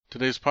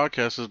Today's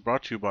podcast is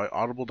brought to you by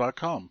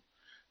Audible.com.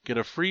 Get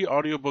a free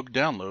audiobook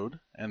download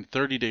and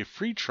 30-day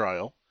free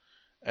trial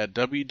at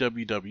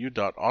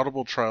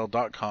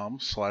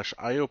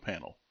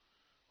www.audibletrial.com/iopanel.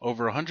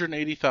 Over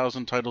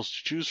 180,000 titles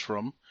to choose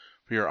from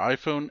for your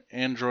iPhone,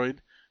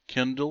 Android,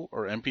 Kindle,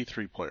 or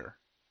MP3 player.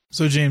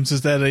 So James,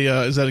 is that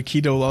a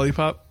keto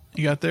lollipop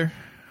you got there?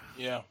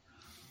 Yeah.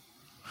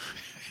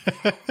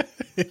 I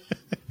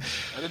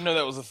didn't know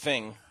that was a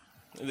thing.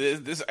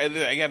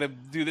 I gotta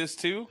do this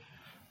too?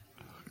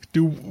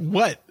 Do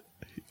what?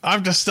 I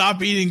have to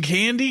stop eating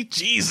candy?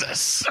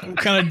 Jesus. What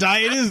kind of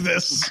diet is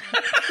this?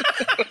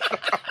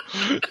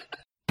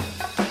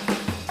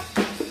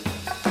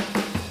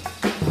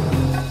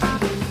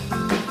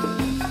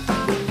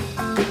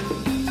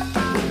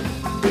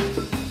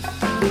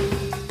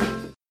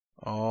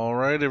 All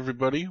right,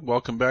 everybody.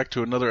 Welcome back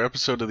to another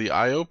episode of the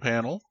I.O.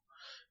 Panel.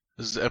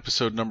 This is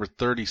episode number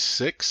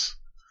 36,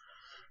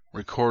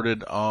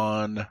 recorded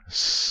on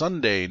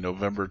Sunday,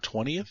 November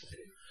 20th,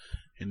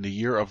 in the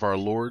year of our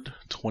Lord,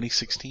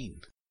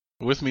 2016.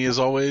 With me, as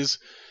always,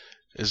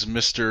 is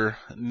Dr.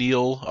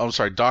 Neil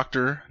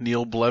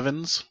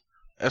Blevins,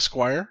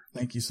 Esquire.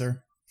 Thank you,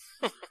 sir.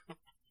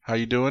 How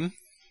you doing?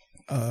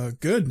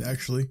 Good,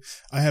 actually.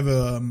 I've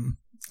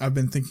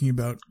been thinking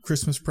about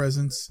Christmas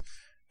presents,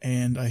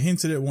 and I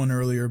hinted at one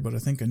earlier, but I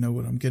think I know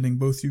what I'm getting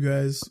both you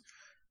guys.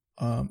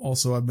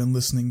 Also, I've been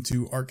listening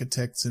to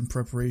Architects in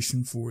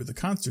preparation for the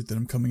concert that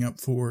I'm coming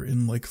up for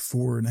in like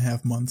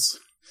 4.5 months.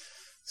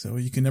 So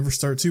you can never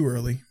start too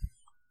early.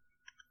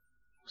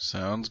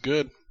 Sounds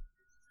good.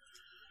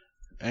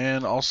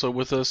 And also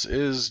with us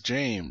is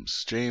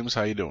James. James,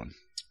 how you doing?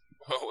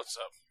 Oh, what's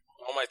up?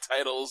 All my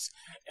titles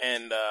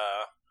and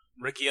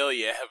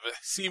regalia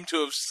seem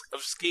to have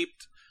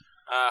escaped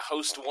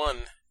host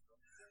one.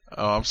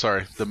 Oh, I'm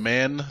sorry. The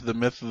man, the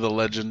myth, the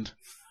legend,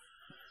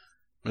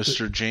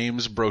 Mr.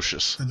 James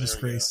Brocious. The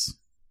disgrace.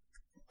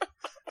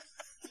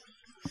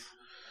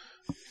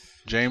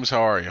 James,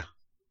 how are you?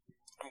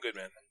 I'm good,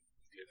 man. Good.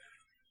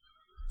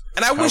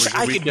 And I wish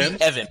I could be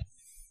Evan.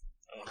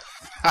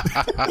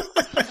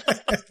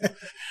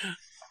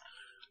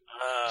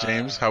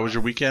 James, how was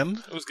your weekend?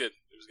 It was good.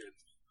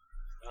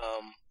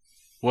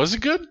 Was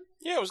it good?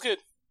 Yeah, it was good.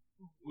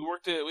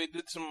 We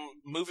did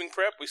some moving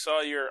prep. We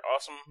saw your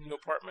awesome new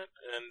apartment,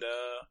 and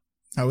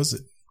how was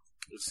it?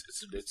 It's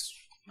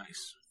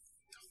nice.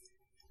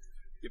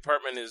 The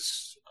apartment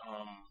is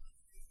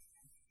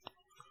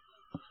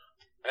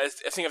I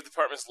think if the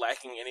apartment's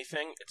lacking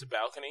anything, it's a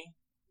balcony,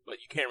 but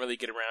you can't really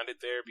get around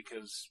it there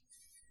because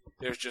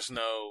there's just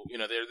no,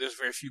 there's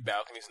very few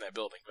balconies in that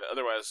building. But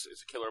otherwise,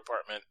 it's a killer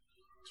apartment.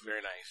 It's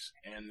very nice,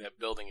 and that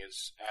building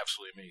is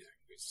absolutely amazing.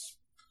 It's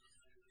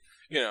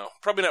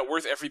probably not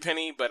worth every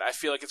penny, but I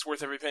feel like it's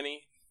worth every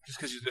penny just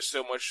because there's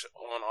so much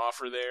on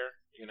offer there.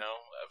 Have an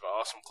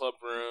awesome club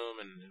room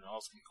and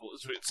awesome cool.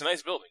 It's a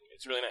nice building.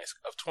 It's really nice.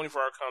 A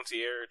 24-hour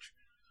concierge.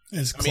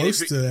 And it's close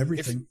to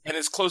everything. And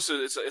it's close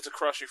to it's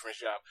across street from his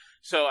job.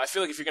 So I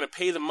feel like if you're going to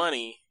pay the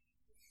money,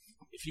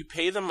 if you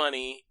pay the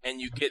money and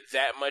you get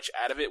that much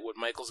out of it, what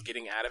Michael's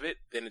getting out of it,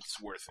 then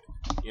it's worth it.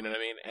 You know what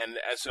I mean? And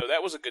so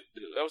that was a good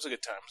time. It was a good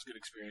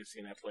experience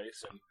seeing that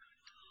place. And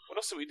what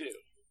else did we do?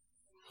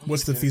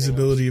 What's the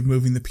feasibility of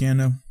moving the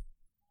piano?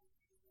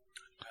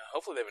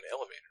 Hopefully they have an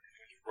elevator.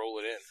 Just roll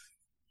it in.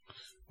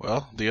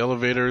 Well, the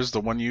elevator is the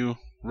one you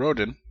rode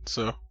in,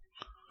 so...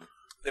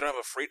 They don't have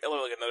a freight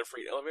elevator, like another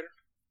freight elevator?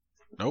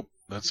 Nope,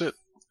 that's it.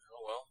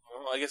 Oh,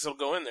 well, I guess it'll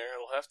go in there.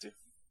 It'll have to.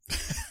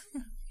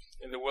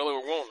 And it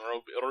won't.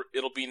 Or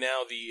it'll be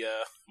now the...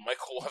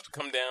 Michael will have to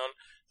come down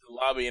to the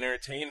lobby and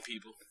entertain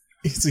people.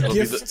 It's a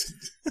gift.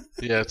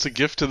 Yeah, it's a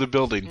gift to the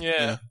building.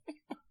 Yeah.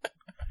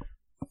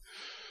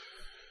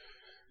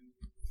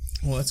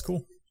 Well, that's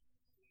cool.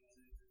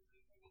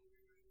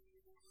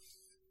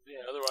 Yeah,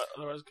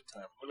 otherwise good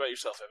time. What about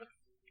yourself, Evan?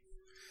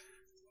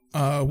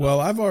 Well,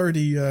 I've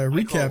already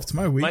recapped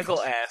my week.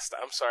 Michael asked.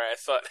 I'm sorry, I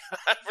thought...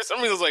 for some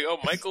reason I was like, oh,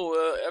 Michael,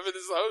 Evan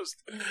is the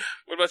host.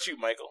 What about you,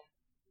 Michael?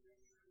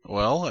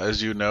 Well,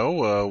 as you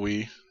know,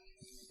 we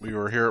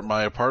were here at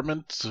my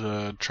apartment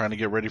trying to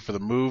get ready for the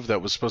move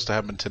that was supposed to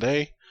happen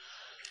today.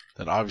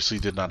 That obviously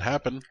did not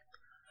happen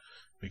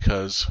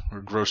because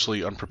we're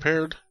grossly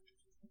unprepared.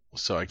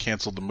 So I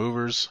canceled the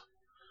movers.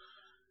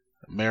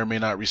 May or may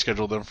not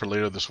reschedule them for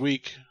later this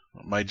week.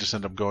 I might just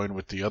end up going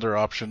with the other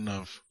option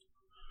of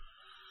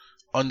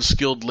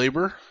unskilled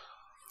labor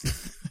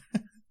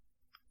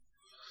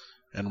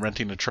and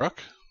renting a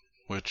truck,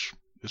 which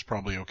is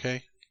probably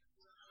okay.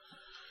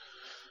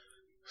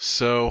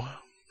 So,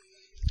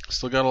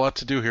 still got a lot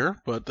to do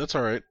here, but that's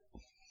all right.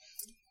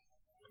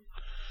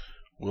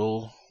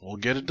 We'll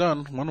get it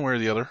done one way or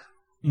the other.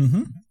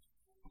 Mm-hmm.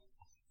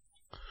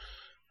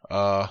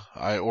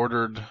 I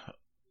ordered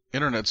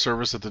internet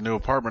service at the new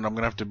apartment. I'm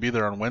going to have to be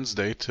there on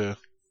Wednesday to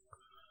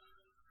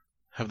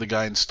have the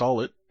guy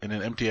install it in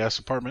an empty-ass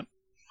apartment.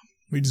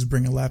 We just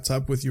bring a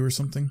laptop with you or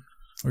something?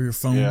 Or your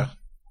phone? Yeah,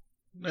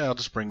 I'll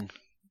just bring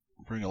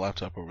a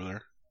laptop over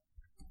there.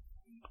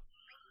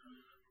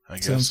 I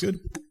guess. Sounds good.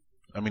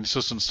 I mean, it's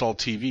just installed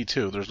TV,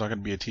 too. There's not going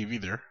to be a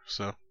TV there,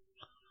 so...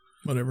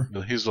 whatever.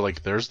 He's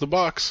like, "There's the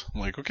box."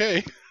 I'm like,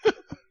 "Okay."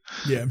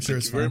 Yeah, I'm sure Thank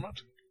it's you very fine.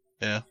 much.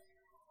 Yeah.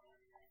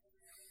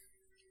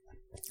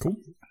 Cool.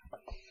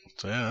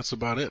 So yeah, that's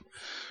about it.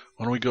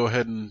 Why don't we go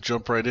ahead and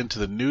jump right into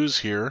the news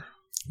here?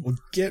 We'll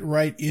get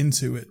right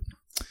into it.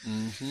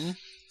 Mm-hmm.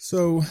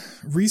 So,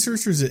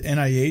 researchers at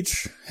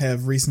NIH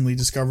have recently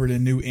discovered a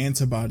new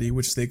antibody,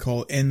 which they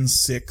call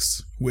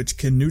N6, which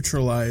can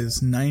neutralize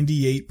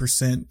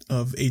 98%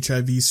 of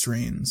HIV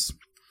strains,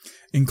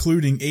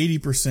 including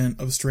 80%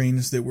 of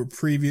strains that were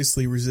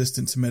previously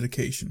resistant to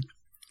medication.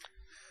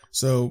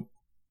 So,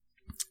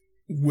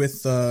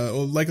 with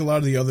like a lot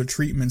of the other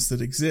treatments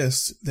that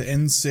exist, the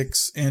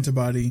N6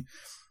 antibody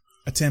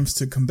attempts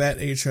to combat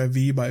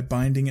HIV by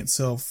binding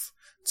itself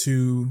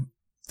to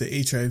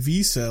the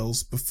HIV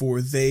cells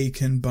before they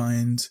can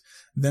bind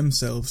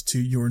themselves to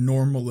your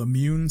normal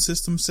immune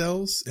system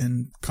cells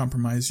and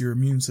compromise your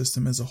immune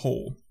system as a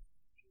whole.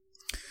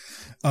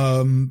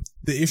 The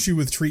issue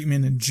with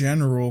treatment in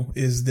general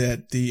is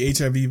that the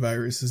HIV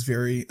virus is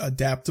very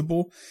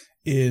adaptable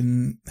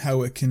in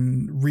how it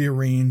can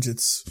rearrange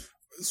its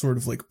sort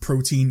of like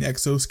protein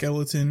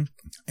exoskeleton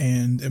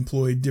and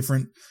employ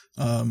different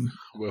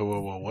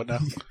Whoa, what now?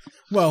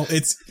 well,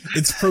 it's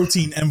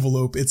protein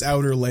envelope, its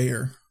outer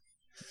layer.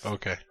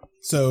 Okay.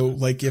 So,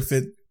 like, if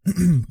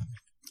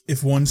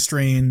if one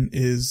strain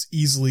is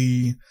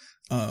easily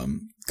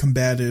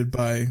combated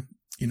by,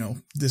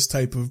 this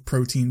type of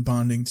protein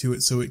bonding to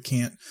it, so it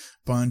can't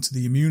bond to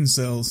the immune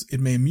cells, it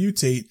may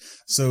mutate,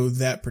 so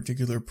that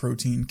particular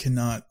protein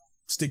cannot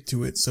stick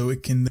to it, so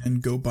it can then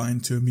go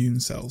bind to immune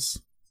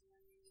cells.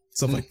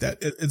 Stuff like that.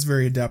 It's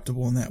very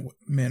adaptable in that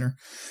manner.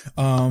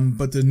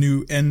 But the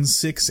new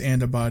N6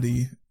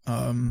 antibody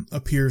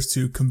appears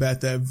to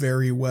combat that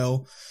very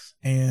well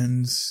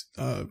and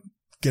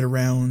get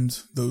around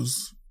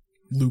those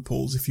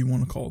loopholes, if you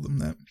want to call them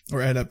that,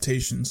 or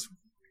adaptations.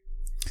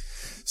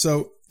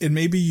 So it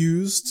may be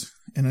used,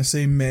 and I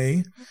say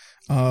may,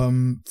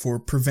 for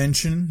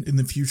prevention in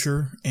the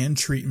future and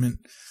treatment.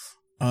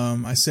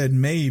 I said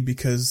may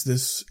because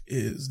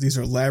these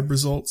are lab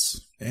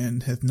results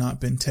and have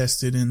not been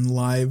tested in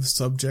live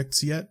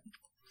subjects yet.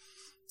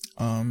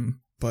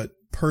 But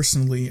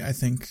personally, I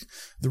think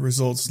the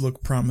results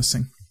look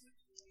promising.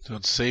 So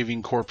it's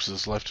saving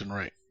corpses left and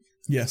right.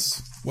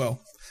 Yes.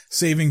 Well,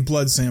 saving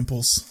blood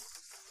samples.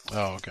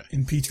 Oh, okay.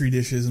 In petri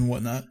dishes and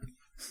whatnot.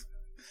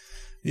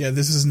 Yeah,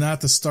 this is not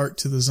the start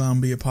to the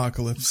zombie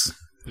apocalypse.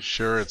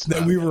 Sure, it's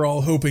that not. we were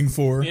all hoping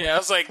for. Yeah, I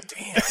was like,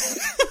 damn.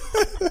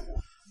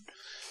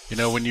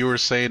 When you were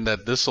saying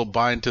that this will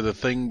bind to the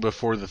thing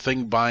before the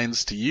thing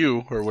binds to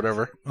you or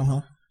whatever,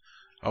 I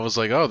was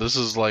like, oh, this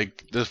is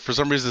like this. For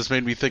some reason, this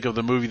made me think of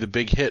the movie The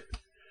Big Hit,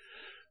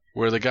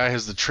 where the guy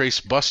has the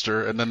Trace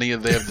Buster, and then they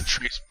have the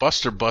Trace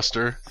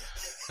Buster,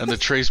 and the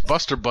Trace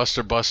Buster, and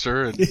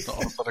all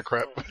that other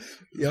crap.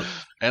 Yep.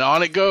 And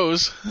on it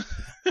goes.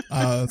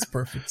 That's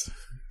perfect.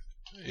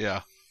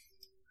 Yeah.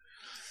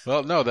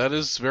 Well, no, that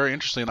is very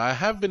interesting. I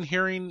have been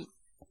hearing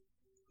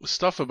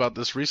stuff about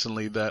this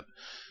recently that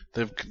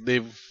they've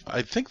been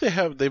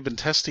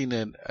testing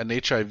an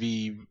HIV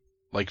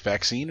like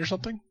vaccine or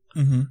something.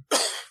 Mm-hmm.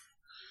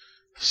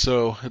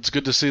 So it's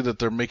good to see that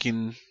they're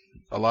making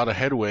a lot of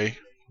headway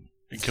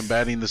in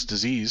combating this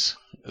disease,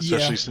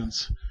 especially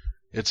since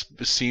it's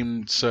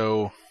seemed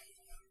so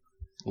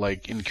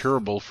like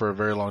incurable for a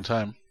very long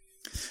time.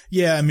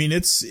 Yeah, I mean,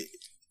 it's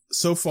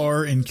so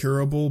far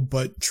incurable,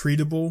 but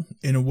treatable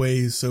in a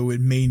way so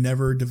it may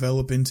never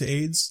develop into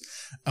AIDS.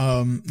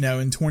 Now,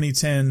 in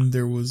 2010,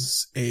 there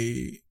was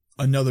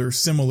another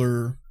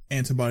similar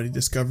antibody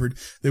discovered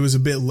that was a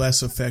bit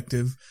less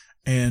effective,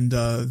 and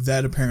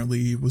that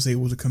apparently was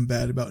able to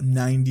combat about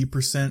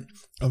 90%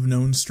 of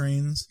known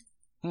strains.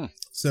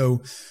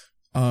 So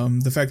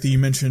the fact that you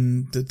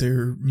mentioned that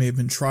there may have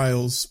been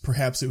trials,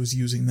 perhaps it was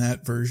using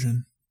that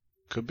version.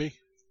 Could be.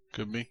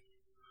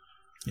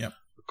 Yep.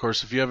 Of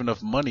course, if you have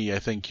enough money, I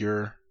think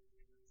you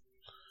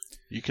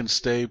can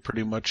stay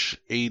pretty much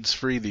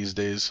AIDS-free these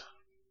days.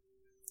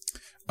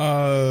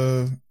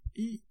 Yeah,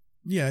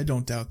 I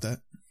don't doubt that.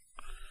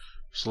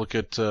 Just look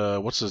at,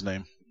 what's his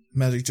name?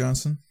 Magic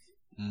Johnson.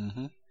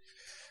 Mm-hmm.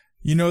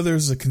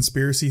 There's a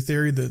conspiracy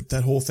theory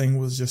that whole thing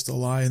was just a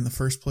lie in the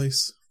first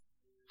place.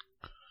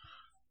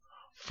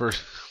 For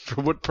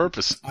what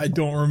purpose? I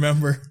don't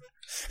remember.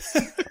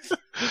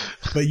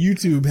 But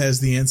YouTube has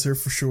the answer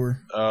for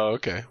sure. Oh,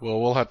 okay. Well,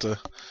 we'll have to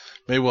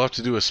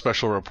do a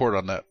special report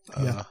on that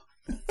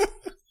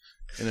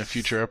in a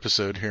future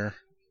episode here.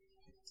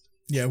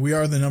 Yeah, we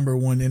are the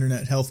 #1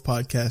 internet health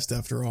podcast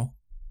after all.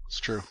 It's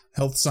true.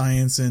 Health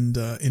science and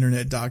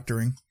internet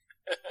doctoring.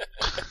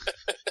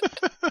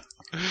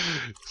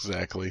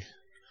 Exactly.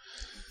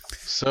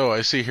 So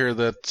I see here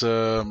that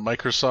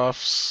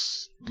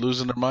Microsoft's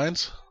losing their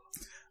minds.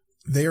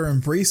 They are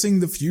embracing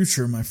the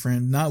future, my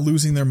friend, not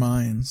losing their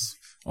minds.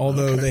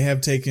 Although they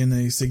have taken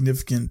a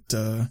significant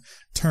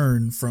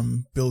turn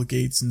from Bill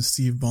Gates and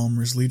Steve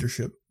Ballmer's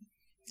leadership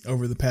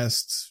over the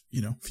past,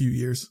 few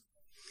years.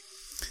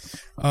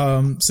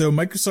 So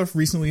Microsoft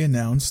recently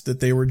announced that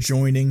they were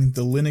joining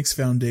the Linux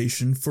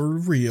Foundation for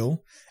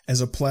real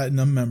as a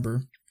platinum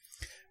member.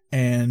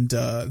 And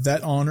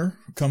that honor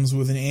comes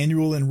with an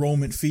annual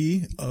enrollment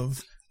fee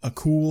of a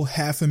cool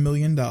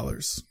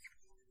 $500,000.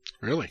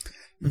 Really?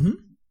 Mm-hmm.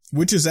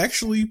 Which is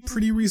actually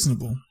pretty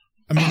reasonable.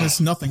 I mean,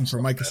 it's nothing for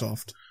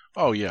Microsoft.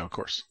 Oh, yeah, of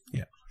course.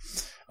 Yeah.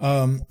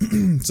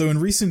 So in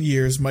recent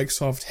years,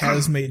 Microsoft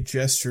has made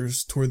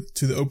gestures to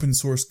the open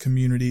source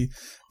community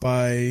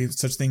by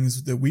such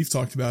things that we've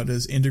talked about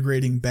as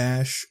integrating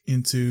Bash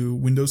into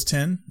Windows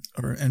 10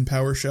 and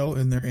PowerShell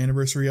in their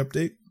anniversary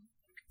update,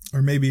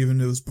 or maybe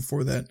even it was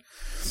before that.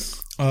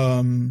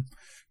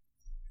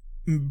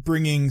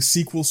 Bringing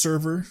SQL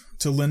Server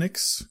to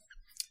Linux,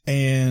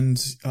 and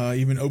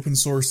even open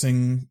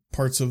sourcing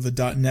parts of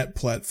the .NET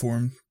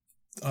platform.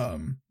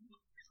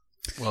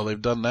 Well,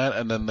 they've done that,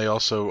 and then they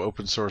also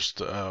open sourced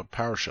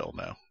PowerShell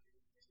now.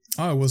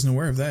 Oh, I wasn't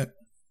aware of that.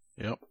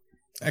 Yep.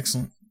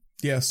 Excellent.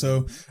 Yeah,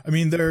 so I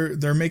mean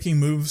they're making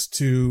moves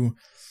to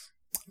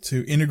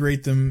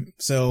integrate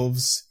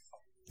themselves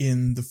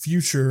in the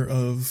future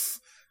of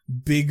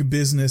big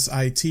business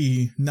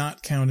IT,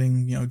 not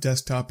counting,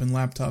 desktop and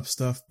laptop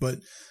stuff, but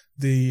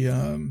the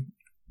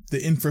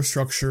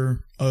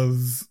infrastructure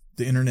of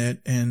the internet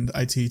and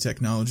IT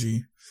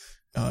technology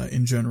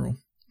in general.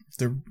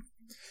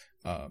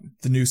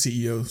 The new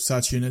CEO,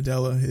 Satya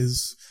Nadella,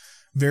 is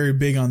very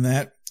big on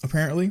that,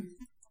 apparently.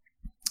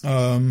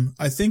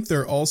 I think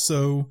they're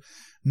also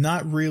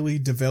not really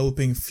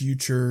developing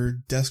future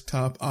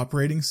desktop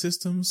operating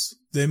systems.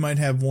 They might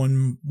have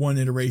one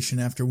iteration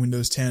after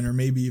Windows 10 or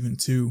maybe even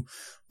two,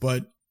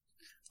 but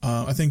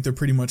I think they're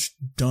pretty much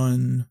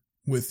done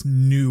with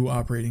new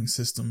operating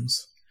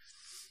systems.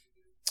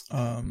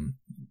 What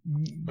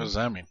does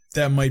that mean?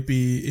 That might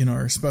be in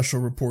our special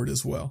report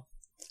as well.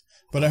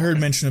 But I heard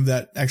mention of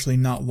that actually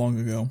not long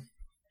ago.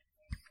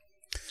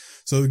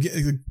 So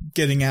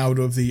getting out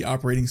of the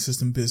operating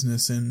system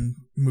business and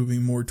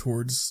moving more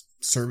towards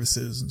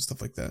services and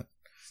stuff like that.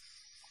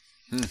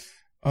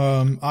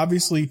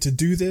 Obviously, to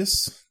do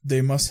this,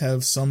 they must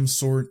have some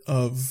sort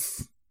of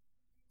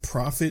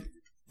profit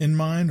in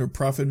mind or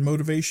profit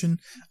motivation.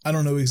 I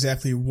don't know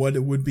exactly what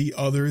it would be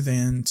other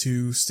than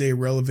to stay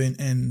relevant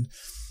and,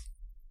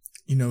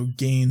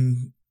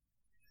 gain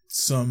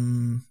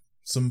some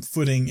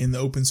footing in the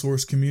open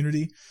source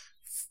community,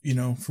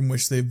 from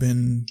which they've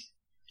been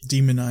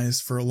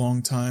demonized for a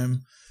long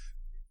time,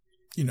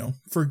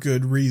 for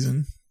good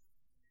reason.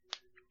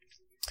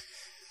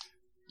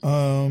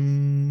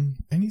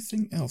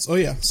 Anything else? Oh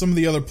yeah, some of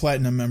the other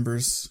platinum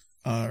members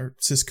are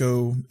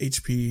Cisco,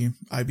 HP,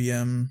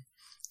 IBM,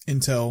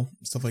 Intel,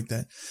 stuff like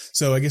that.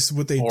 So I guess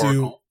what they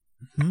Oracle.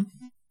 do...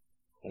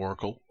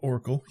 Oracle,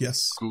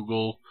 yes.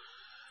 Google,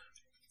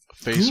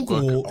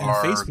 Facebook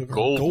are Facebook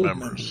gold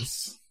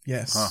members.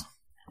 Yes. Huh.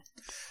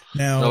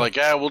 Now they're like,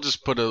 we'll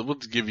just we'll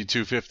give you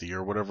 $250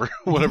 or whatever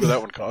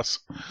that one costs.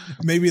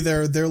 Maybe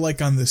they're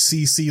like on the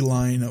CC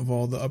line of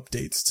all the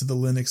updates to the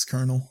Linux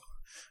kernel,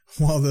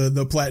 while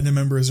the platinum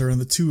members are on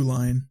the 2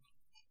 line.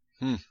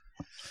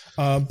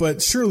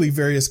 But surely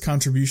various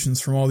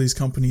contributions from all these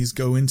companies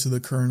go into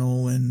the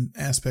kernel and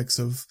aspects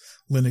of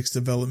Linux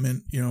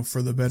development,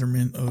 for the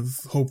betterment of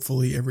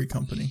hopefully every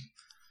company.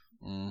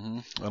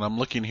 Mm-hmm. And I'm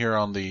looking here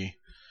on the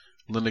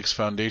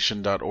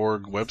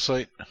linuxfoundation.org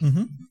website.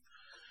 Mm-hmm.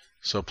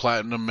 So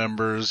platinum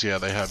members, they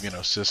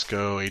have,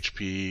 Cisco,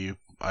 HP,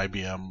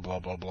 IBM, blah,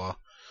 blah, blah.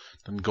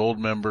 Then gold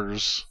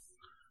members.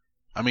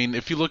 I mean,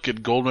 if you look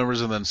at gold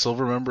members and then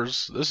silver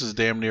members, this is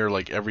damn near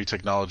like every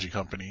technology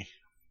company.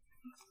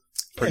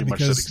 Pretty much that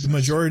because exists. The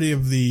majority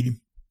of the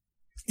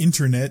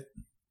internet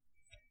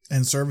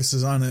and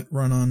services on it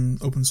run on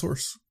open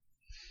source.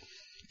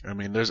 I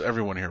mean, there's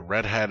everyone here.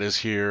 Red Hat is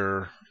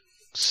here.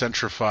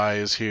 Centrify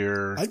is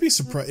here. I'd be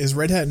surprised. Is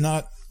Red Hat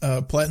not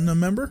a platinum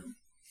member?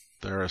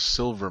 They're a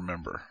silver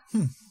member.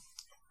 Oh,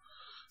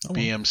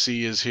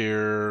 BMC is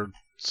here.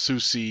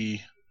 SUSE,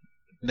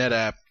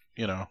 NetApp,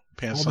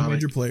 Panasonic. All the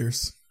major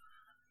players.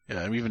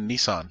 Yeah, and even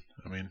Nissan.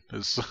 I mean,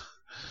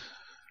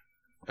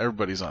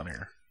 everybody's on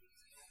here.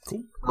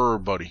 Cool.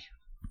 Everybody.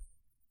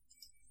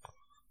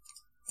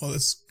 Well,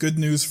 that's good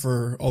news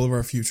for all of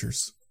our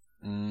futures.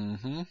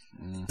 Mm-hmm.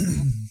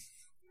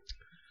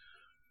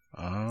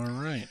 All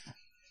right.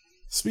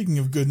 Speaking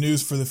of good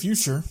news for the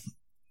future.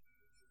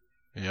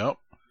 Yep.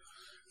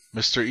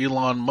 Mr.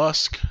 Elon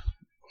Musk,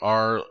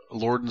 our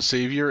Lord and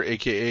Savior,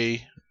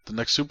 a.k.a. the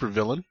next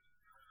supervillain,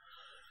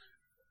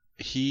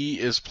 he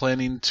is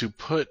planning to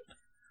put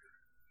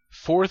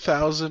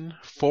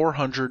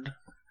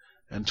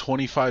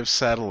 4,425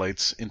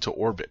 satellites into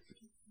orbit,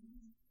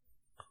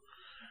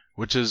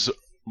 which is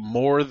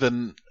more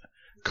than...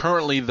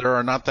 Currently, there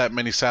are not that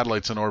many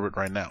satellites in orbit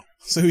right now.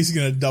 So he's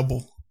going to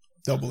double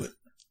it.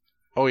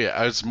 Oh,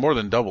 yeah. It's more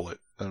than double it.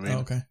 I mean,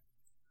 okay.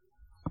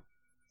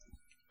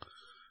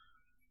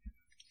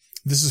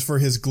 This is for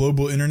his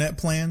global internet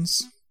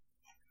plans?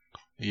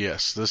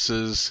 Yes, this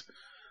is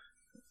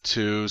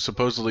to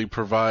supposedly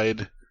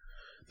provide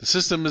The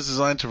system is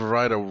designed to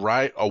provide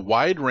a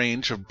wide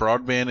range of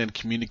broadband and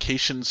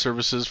communication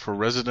services for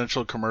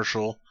residential,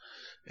 commercial,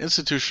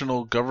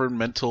 institutional,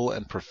 governmental,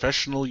 and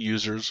professional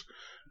users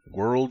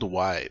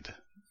worldwide.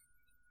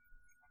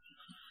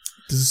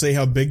 Does it say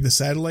how big the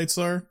satellites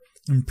are?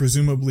 And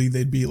presumably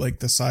they'd be like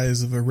the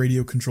size of a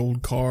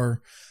radio-controlled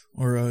car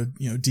or a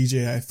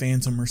DJI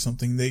Phantom or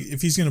something.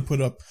 If he's going to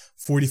put up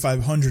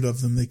 4,500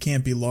 of them, they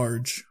can't be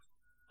large.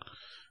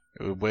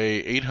 It would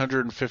weigh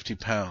 850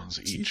 pounds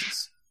each.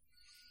 Jesus.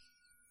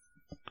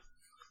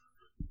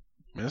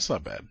 I mean, that's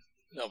not bad.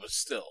 No, but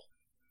still.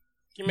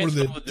 Can you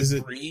imagine all the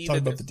debris talk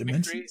about the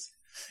dimensions?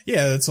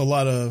 Yeah, that's a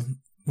lot of,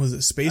 was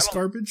it space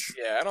garbage?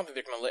 Yeah, I don't think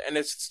they're going to let,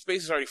 and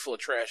space is already full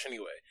of trash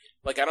anyway.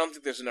 Like, I don't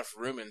think there's enough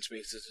room in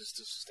space to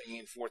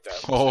sustain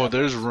 4,000. Oh,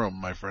 there's room,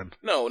 my friend.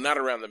 No, not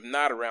around the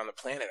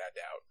planet, I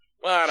doubt.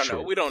 Well, I don't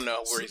know. We don't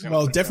know where he's going to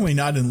Well, definitely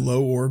not in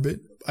low orbit.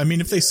 I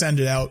mean, if they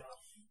send it out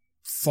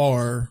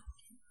far.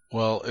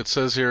 Well, it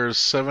says here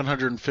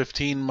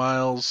 715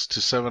 miles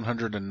to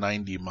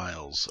 790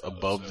 miles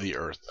above the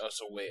Earth. Oh,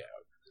 so way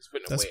out.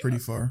 That's pretty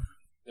far.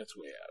 That's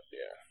way out,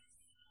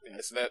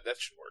 yeah. So that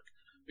should work.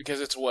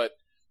 Because it's what,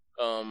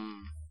 how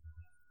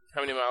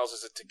many miles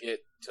is it to get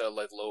to,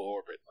 like, low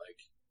orbit?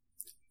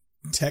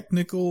 Like,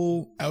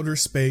 technical outer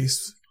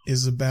space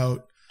is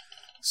about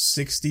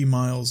 60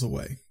 miles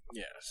away.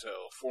 Yeah, so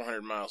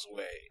 400 miles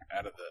away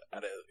out of the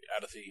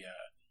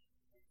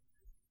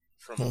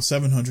from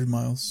 700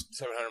 miles.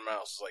 700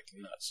 miles is like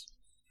nuts.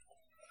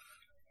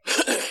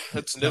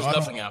 There's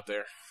nothing out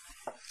there.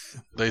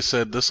 They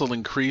said this will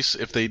increase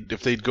if they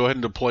go ahead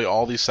and deploy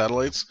all these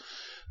satellites.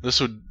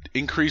 This would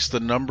increase the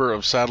number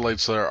of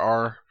satellites there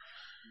are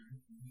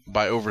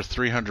by over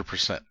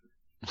 300%.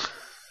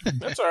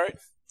 That's all right.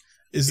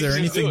 Is there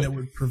anything that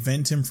would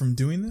prevent him from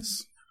doing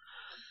this?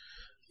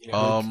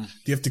 Yeah, do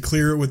you have to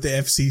clear it with the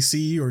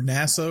FCC or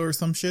NASA or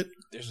some shit?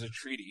 There's a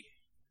treaty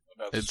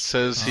about this. It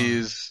says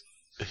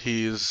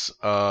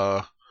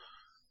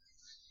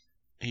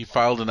he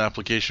filed an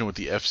application with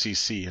the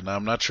FCC, and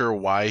I'm not sure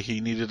why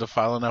he needed to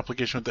file an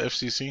application with the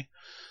FCC,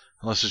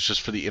 unless it's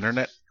just for the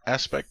internet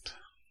aspect.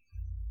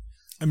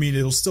 I mean,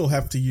 it'll still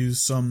have to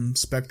use some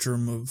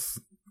spectrum of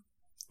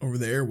over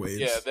the airwaves.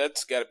 Yeah,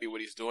 that's got to be what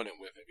he's doing it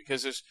with it,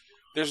 because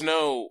there's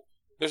no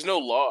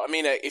law. I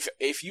mean,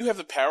 if you have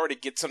the power to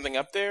get something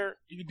up there,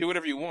 you can do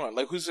whatever you want.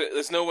 Like,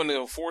 there's no one to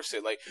enforce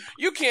it. Like,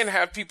 you can't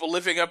have people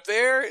living up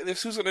there.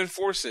 Who's going to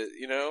enforce it?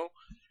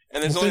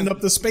 And there's send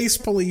up the space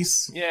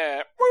police.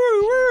 Yeah,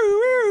 woo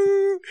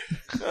woo woo.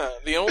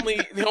 The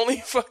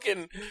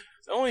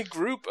only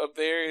group up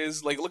there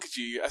is like, look at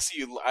you. I see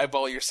you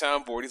eyeball your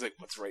soundboard. He's like,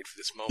 what's right for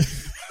this moment?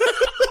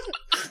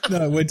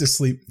 No, I went to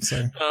sleep.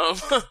 Sorry.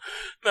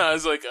 No,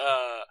 it's like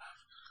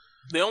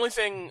the only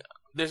thing.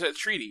 There's that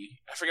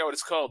treaty. I forgot what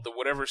it's called. The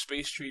whatever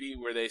space treaty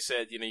where they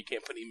said you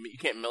can't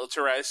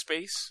militarize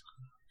space.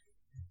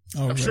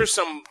 Oh, I'm sure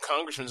some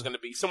congressman's going to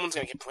be. Someone's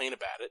going to complain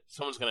about it.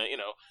 Someone's going to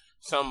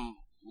some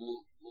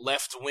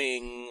left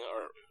wing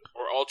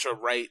or ultra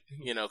right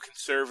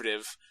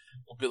conservative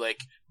will be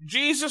like,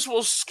 Jesus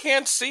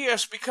can't see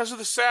us because of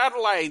the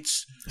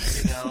satellites,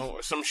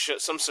 or some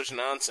such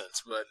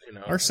nonsense. But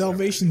our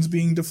salvation's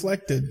being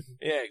deflected.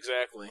 Yeah,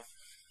 exactly.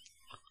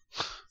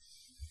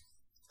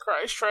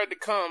 Christ tried to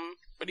come,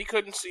 but he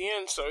couldn't see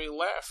in, so he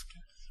left.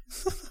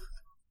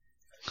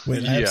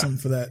 Wait, I have something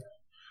for that.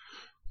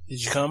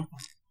 Did you come?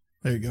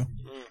 There you go.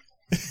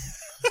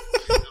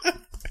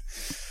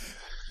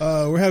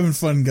 We're having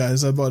fun,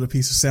 guys. I bought a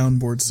piece of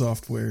soundboard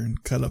software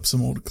and cut up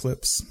some old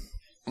clips.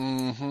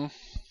 Mm-hmm.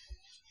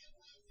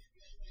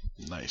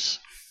 Nice.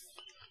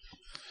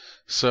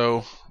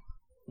 So,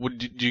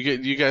 do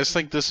you guys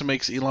think this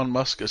makes Elon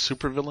Musk a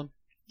supervillain?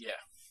 Yeah.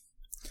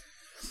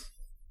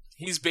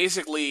 He's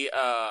basically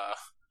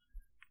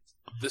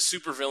the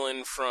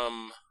supervillain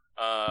from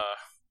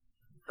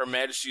Her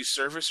Majesty's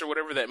Service or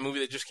whatever, that movie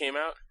that just came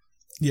out.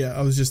 Yeah,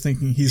 I was just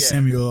thinking he's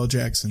Samuel L.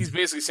 Jackson. He's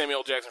basically Samuel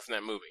L. Jackson from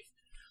that movie.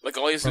 Like,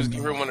 all he has to do is give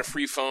everyone a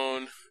free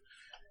phone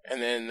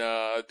and then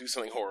do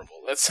something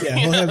horrible.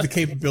 He'll have the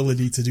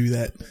capability to do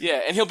that.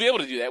 Yeah, and he'll be able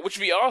to do that, which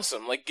would be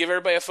awesome. Like, give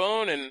everybody a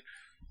phone and,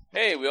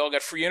 hey, we all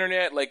got free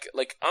internet. Like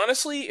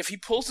honestly, if he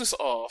pulls this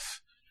off,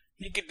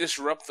 he could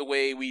disrupt the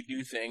way we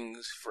do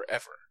things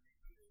forever.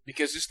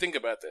 Because just think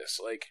about this.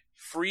 Like,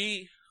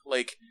 free,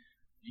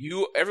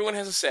 everyone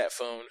has a sat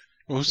phone.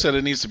 Well, who said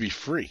it needs to be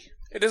free?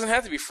 It doesn't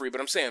have to be free,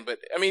 but I'm saying,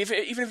 I mean,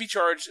 even if you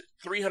charge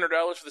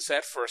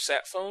 $300 for a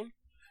sat phone,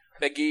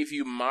 that gave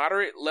you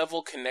moderate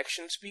level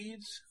connection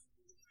speeds,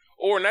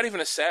 or not even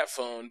a sat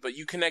phone, but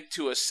you connect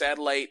to a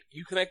satellite,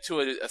 you connect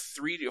to a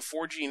 3G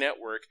or 4G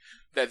network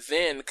that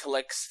then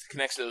connects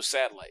to those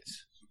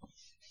satellites.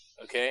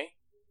 Okay?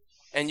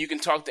 And you can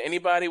talk to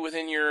anybody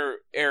within your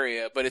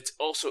area, but it's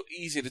also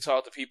easy to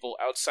talk to people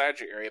outside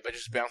your area by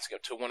just bouncing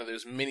up to one of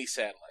those mini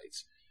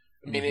satellites.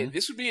 I mean,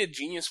 this would be a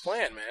genius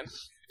plan, man.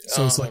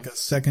 So it's like a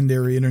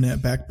secondary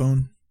internet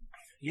backbone?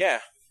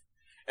 Yeah.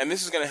 And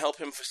this is going to help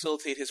him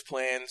facilitate his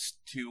plans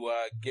to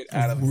get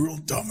out of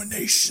world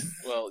domination.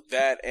 Well,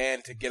 that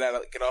and to get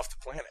off the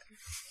planet.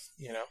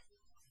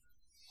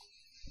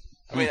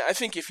 I mean, I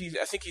think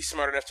he's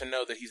smart enough to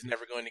know that he's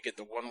never going to get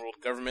the one world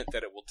government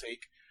that it will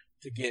take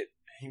to get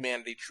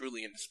humanity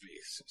truly into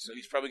space. So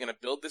he's probably going to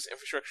build this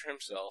infrastructure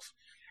himself,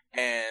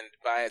 and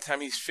by the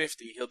time he's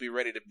 50, he'll be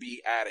ready to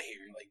be out of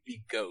here, like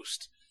be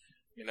Ghost.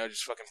 You know,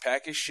 just fucking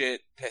pack his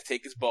shit,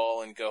 take his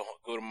ball, and go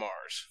to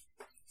Mars.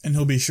 And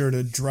he'll be sure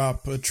to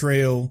drop a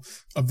trail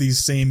of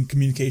these same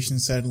communication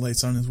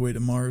satellites on his way to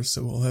Mars,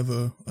 so we'll have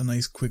a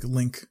nice quick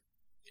link.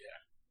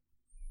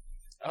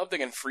 I hope they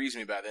can freeze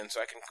me by then so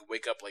I can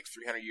wake up like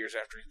 300 years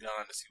after he's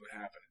gone to see what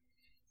happened.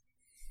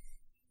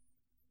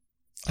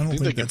 I don't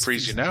think they can that's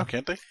freeze you now,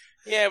 can't they?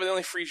 Yeah, but they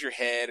only freeze your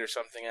head or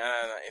something.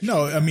 I don't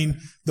know. No, I mean,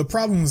 the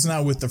problem is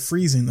not with the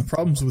freezing. The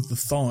problem's with the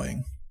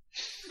thawing.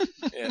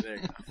 Yeah, there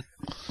you go.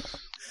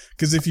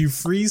 Because if you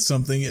freeze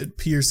something, it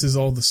pierces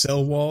all the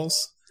cell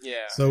walls.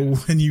 Yeah. So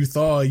when you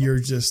thaw, you're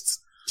just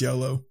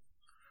jello.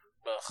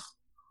 Ugh.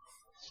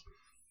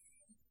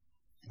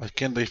 Like,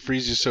 can't they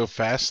freeze you so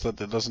fast that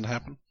doesn't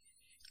happen?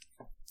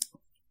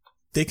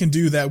 They can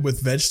do that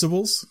with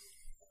vegetables.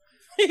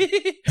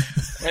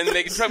 And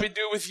they can probably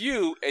do it with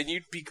you, and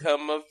you'd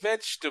become a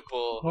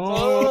vegetable.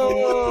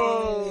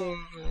 Oh.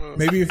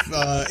 Maybe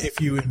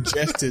if you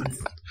ingested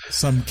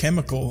some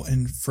chemical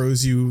and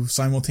froze you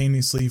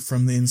simultaneously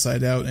from the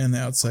inside out and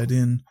the outside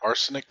in.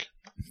 Arsenic?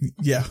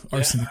 Yeah,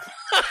 arsenic.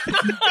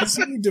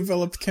 So you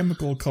developed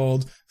chemical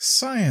called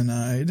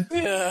cyanide.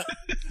 Yeah.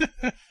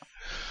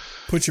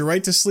 Put you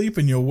right to sleep,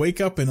 and you'll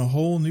wake up in a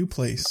whole new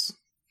place.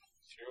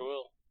 Sure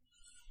will.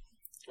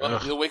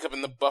 Well, you'll wake up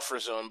in the buffer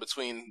zone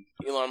between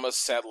Elon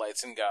Musk's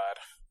satellites and God.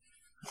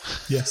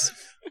 Yes.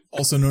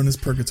 Also known as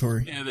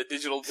purgatory. Yeah,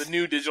 the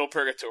new digital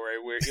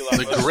purgatory where Elon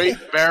Musk... The Great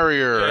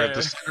Barrier at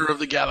the center of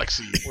the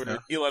galaxy. Where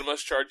Elon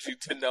Musk charges you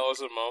 $10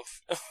 a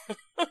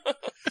month.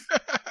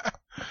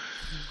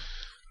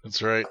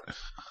 That's right.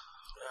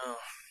 Oh.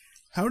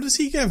 How does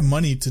he have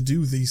money to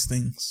do these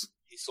things?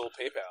 He sold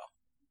PayPal.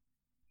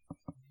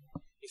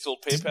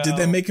 Did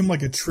that make him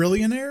like a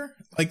trillionaire?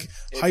 Like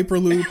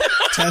Hyperloop,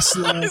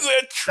 Tesla? Is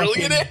that a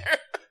trillionaire?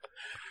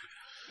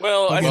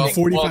 Well, like I think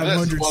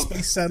 4,500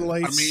 space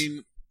satellites. I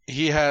mean,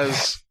 he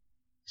has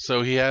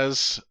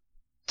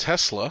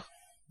Tesla,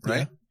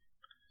 right? Yeah.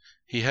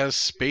 He has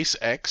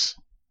SpaceX,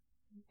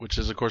 which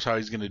is of course how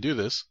he's going to do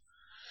this.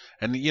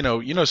 And you know,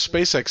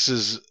 SpaceX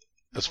is,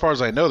 as far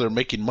as I know, they're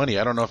making money.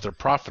 I don't know if they're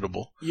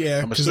profitable.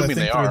 Yeah, I'm because I assuming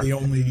think they are. they're the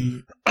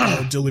only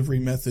delivery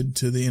method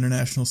to the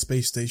International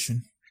Space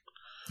Station.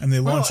 And they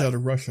launch out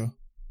of Russia.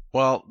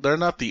 Well, they're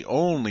not the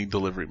only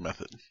delivery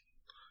method,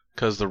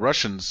 because the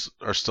Russians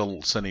are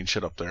still sending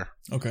shit up there.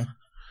 Okay.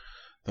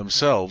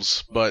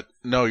 Themselves. But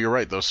no, you're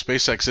right, though.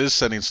 SpaceX is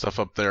sending stuff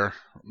up there.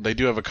 They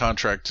do have a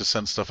contract to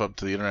send stuff up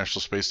to the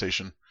International Space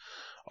Station.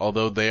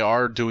 Although they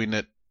are doing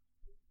it,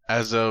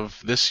 as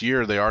of this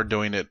year, they are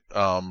doing it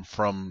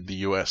from the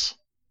U.S.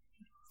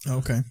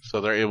 Okay.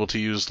 So they're able to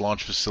use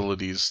launch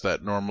facilities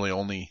that normally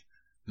only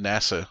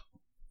NASA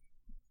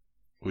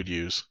would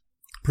use.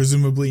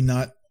 Presumably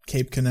not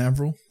Cape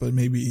Canaveral, but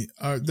maybe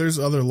there's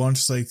other launch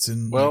sites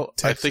in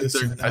Texas.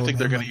 I think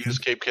they're going to use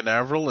Cape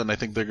Canaveral, and I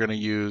think they're going to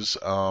use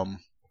the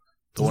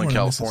one in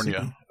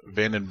California,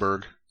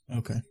 Vandenberg.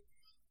 Okay.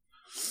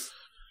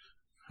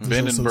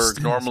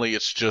 Vandenberg. Normally,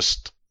 it's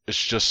just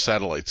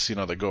satellites,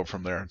 that go up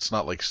from there. It's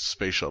not like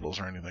space shuttles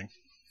or anything.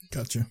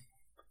 Gotcha.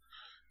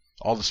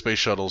 All the space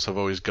shuttles have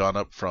always gone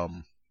up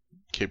from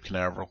Cape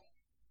Canaveral.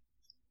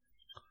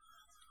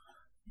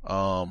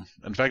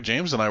 In fact,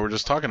 James and I were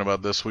just talking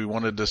about this. We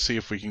wanted to see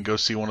if we can go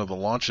see one of the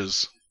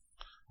launches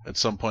at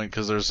some point,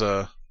 because there's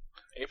a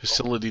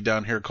facility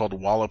down here called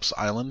Wallops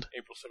Island.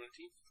 April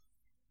 17th.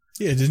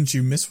 Yeah, didn't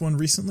you miss one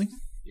recently?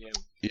 Yeah.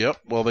 Yep.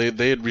 Well, they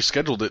had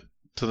rescheduled it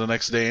to the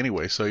next day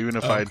anyway. So even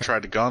if I had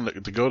tried to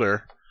go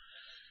there,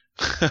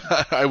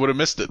 I would have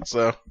missed it.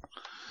 So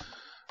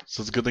it's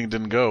a good thing it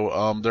didn't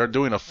go. They're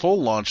doing a full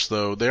launch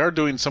though. They are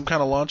doing some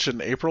kind of launch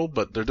in April,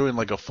 but they're doing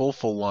like a full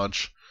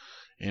launch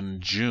in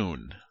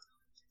June.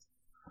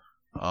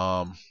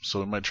 So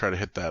we might try to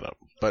hit that up,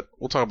 but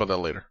we'll talk about that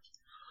later.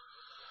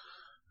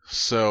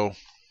 So,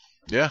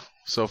 yeah,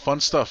 so fun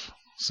stuff.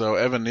 So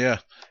Evan, yeah,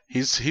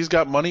 he's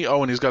got money.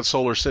 Oh, and he's got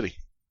Solar City.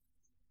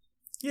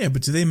 Yeah,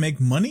 but do they make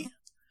money?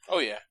 Oh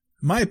yeah.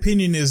 My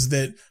opinion is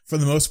that for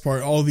the most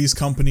part, all these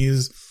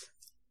companies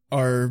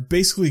are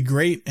basically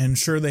great, and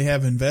sure they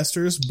have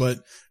investors,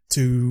 but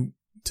to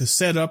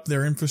set up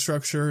their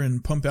infrastructure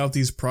and pump out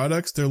these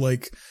products, they're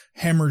like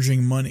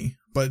hemorrhaging money.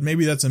 But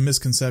maybe that's a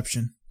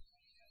misconception.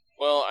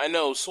 Well, I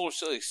know Solar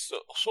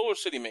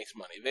City makes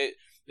money.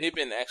 They've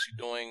been actually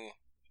doing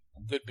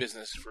good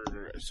business for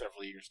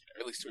several years,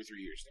 at least 2 or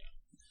 3 years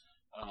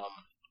now.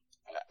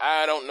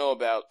 I don't know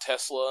about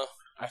Tesla.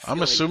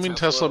 I'm assuming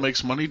Tesla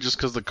makes money just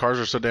because the cars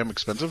are so damn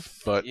expensive.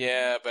 But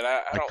yeah, but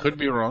I could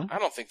be wrong. I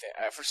don't think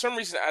that. For some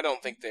reason, I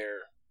don't think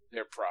they're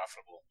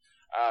profitable.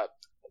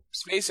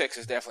 SpaceX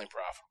is definitely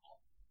profitable.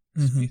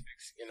 Mm-hmm.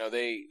 SpaceX,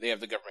 they have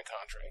the government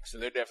contract, so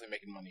they're definitely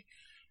making money.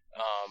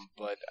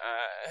 But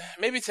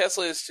maybe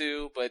Tesla is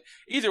too. But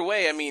either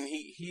way, I mean,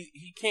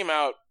 he came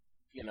out,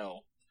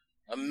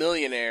 a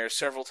millionaire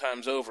several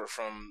times over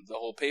from the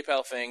whole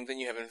PayPal thing. Then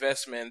you have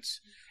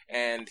investments,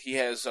 and he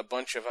has a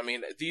bunch of. I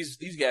mean, these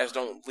guys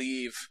don't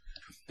leave.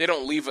 They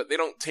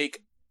don't take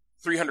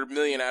 $300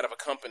 million out of a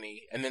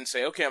company and then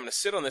say, okay, I'm going to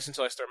sit on this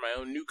until I start my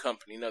own new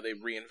company. No, they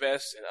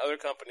reinvest in other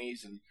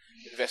companies and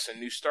invest in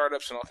new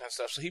startups and all kinds of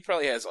stuff. So he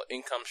probably has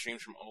income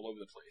streams from all over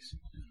the place.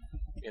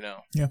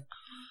 Yeah.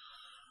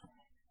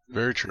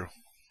 Very true.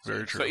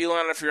 Very true. So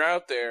Elon, if you're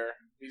out there,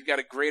 you've got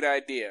a great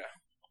idea.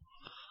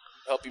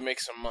 Help you make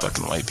some money.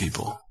 Fucking white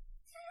people.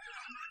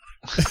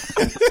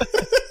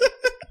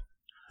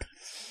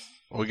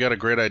 Well, we got a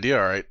great idea,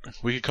 all right.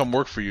 We could come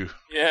work for you.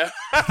 Yeah.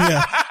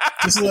 Yeah.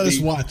 Just let us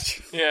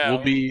watch. Yeah.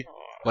 We'll be,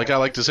 like I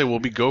like to say, we'll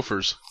be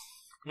gophers.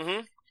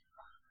 Mm-hmm.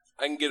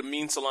 I can get a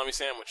mean salami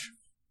sandwich.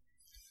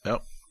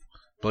 Yep.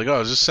 But like,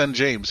 oh, just send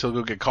James. He'll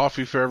go get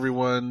coffee for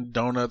everyone,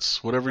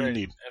 donuts, whatever you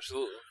need.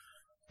 Absolutely.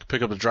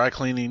 Pick up the dry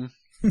cleaning.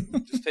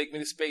 Just take me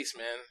to space,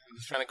 man. I'm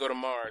just trying to go to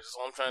Mars. That's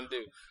all I'm trying to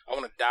do. I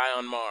want to die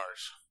on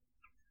Mars.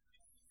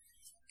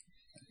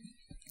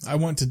 I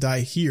want to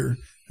die here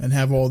and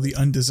have all the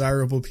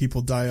undesirable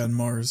people die on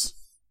Mars.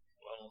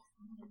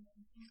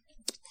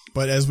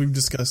 But as we've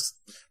discussed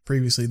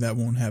previously, that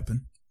won't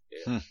happen.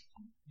 Yeah.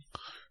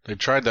 They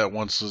tried that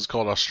once. It's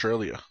called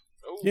Australia.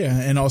 Oh. Yeah,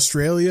 and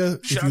Australia,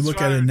 if Shots you look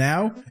fired. at it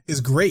now,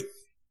 is great.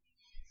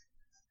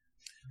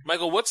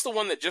 Michael, what's the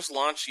one that just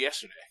launched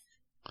yesterday?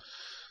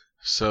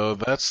 So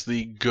that's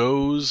the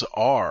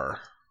GOES-R.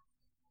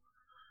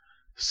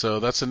 So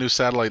that's a new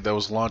satellite that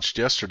was launched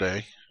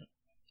yesterday,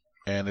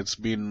 and it's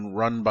being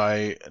run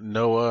by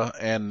NOAA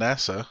and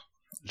NASA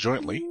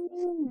jointly.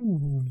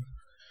 Ooh.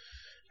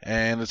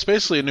 And it's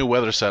basically a new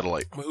weather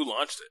satellite. Well, who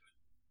launched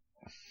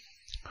it?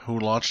 Who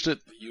launched it?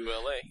 The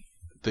ULA.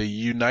 The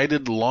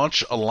United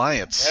Launch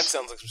Alliance. That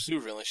sounds like some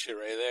supervillain shit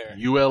right there.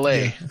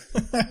 ULA,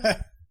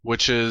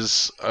 which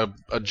is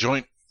a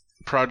joint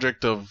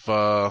project of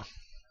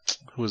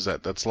who is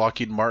that? That's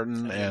Lockheed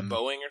Martin and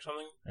Boeing or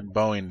something? And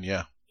Boeing,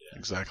 yeah,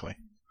 exactly.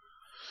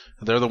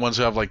 They're the ones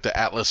who have like the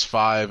Atlas V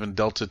and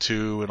Delta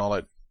II and all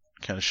that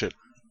kind of shit.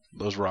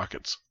 Those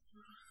rockets.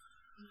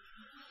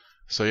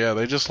 So yeah,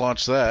 they just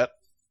launched that.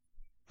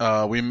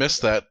 We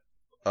missed that.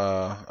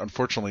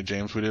 Unfortunately,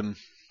 James, we didn't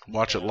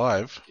watch it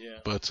live. Yeah.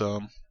 But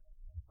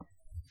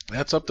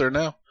that's up there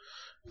now,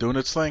 doing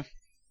its thing,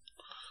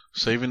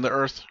 saving the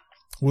Earth.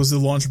 Was the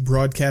launch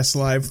broadcast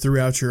live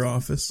throughout your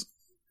office?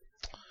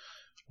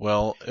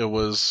 Well, it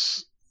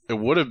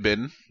would have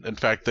been. In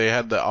fact, they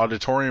had the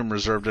auditorium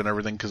reserved and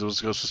everything because it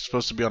was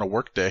supposed to be on a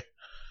work day.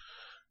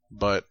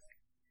 But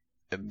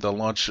the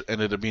launch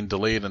ended up being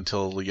delayed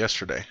until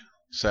yesterday,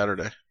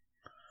 Saturday.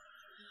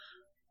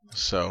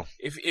 So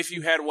If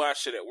you had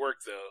watched it at work,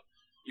 though,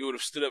 you would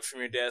have stood up from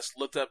your desk,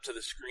 looked up to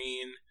the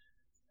screen,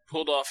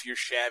 pulled off your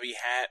shabby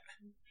hat,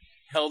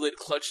 held it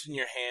clutched in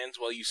your hands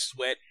while you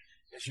sweat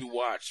as you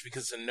watched,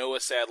 because the NOAA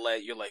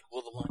satellite, you're like,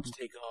 will the launch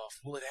take off?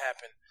 Will it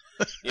happen?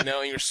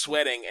 And you're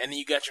sweating, and then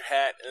you got your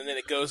hat, and then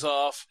it goes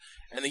off,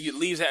 and then you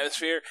leave the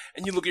atmosphere,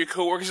 and you look at your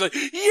coworkers like,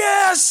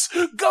 yes!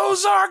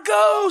 GOES-R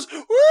goes!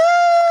 Woo!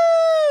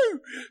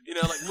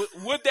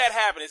 Would that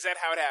happen? Is that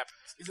how it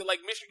happens? Is it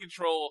like Mission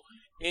Control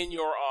in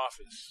your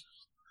office?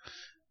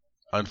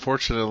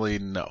 unfortunately,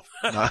 no.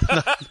 Not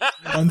in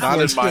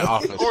Unfortunately. my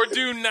office. Or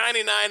do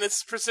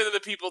 99% of the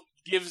people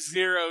give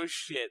zero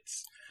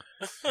shits?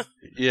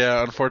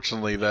 Yeah,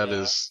 unfortunately, that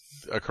is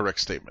a correct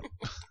statement.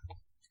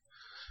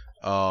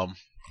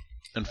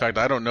 In fact,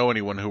 I don't know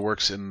anyone who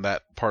works in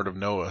that part of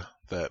NOAA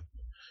that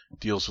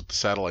deals with the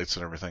satellites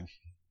and everything.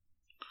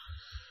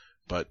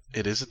 But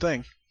it is a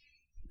thing.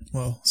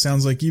 Well,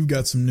 sounds like you've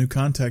got some new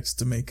contacts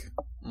to make.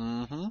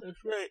 Mm-hmm. That's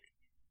right.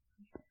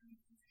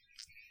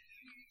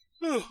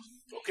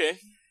 Okay,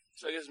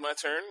 so I guess it's my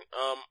turn.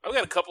 I've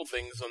got a couple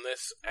things on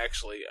this,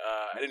 actually.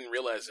 I didn't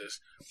realize this.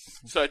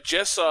 So I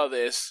just saw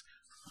this.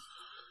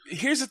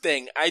 Here's the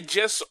thing. I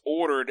just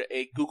ordered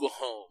a Google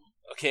Home.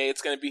 Okay,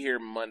 it's going to be here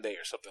Monday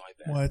or something like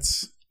that. What?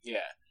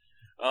 Yeah.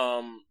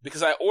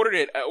 Because I ordered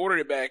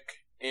it back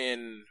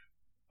in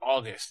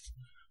August,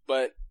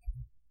 but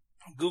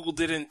Google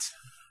didn't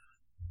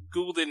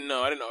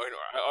know. I didn't know.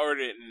 I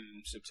ordered it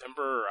in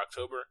September or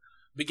October,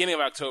 beginning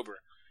of October,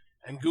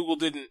 and Google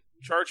didn't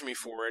charge me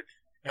for it.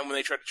 And when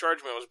they tried to charge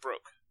me, I was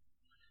broke.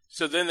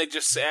 So then they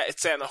just sat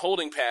in a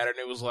holding pattern.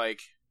 It was like,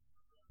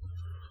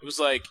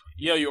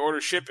 yo, your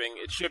order's shipping.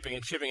 It's shipping.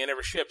 It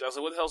never shipped. I was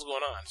like, what the hell's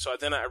going on? So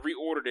then I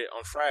reordered it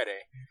on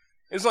Friday.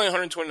 It was only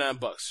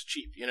 $129,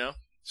 cheap,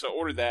 So I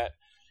ordered that,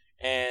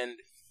 and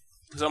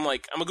because I'm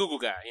a Google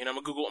guy, I'm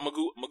a Google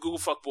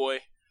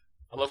fuckboy.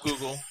 I love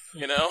Google,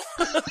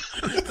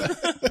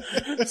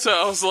 So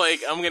I was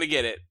like, I'm gonna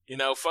get it,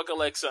 Fuck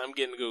Alexa, I'm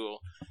getting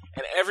Google.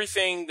 And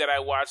everything that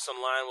I watched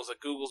online was like,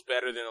 Google's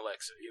better than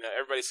Alexa.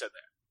 Everybody said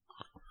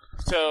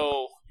that.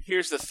 So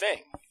here's the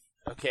thing,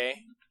 okay?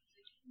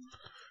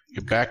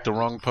 You backed the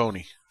wrong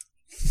pony.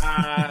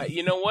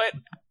 You know what?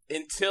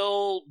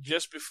 Until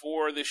just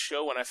before this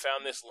show, when I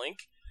found this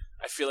link,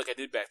 I feel like I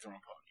did back the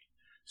wrong pony.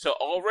 So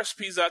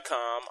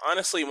allrecipes.com,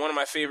 honestly, one of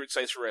my favorite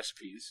sites for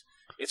recipes.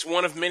 It's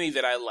one of many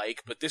that I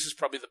like, but this is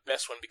probably the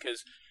best one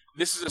because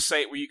this is a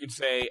site where you can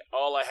say,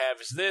 all I have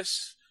is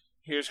this,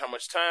 here's how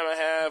much time I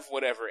have,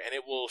 whatever, and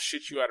it will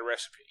shit you out a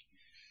recipe.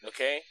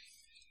 Okay?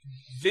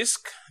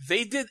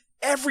 They did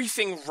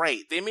everything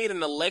right. They made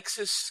an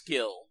Alexa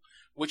skill,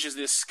 which is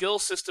this skill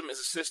system is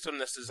a system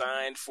that's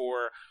designed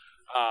for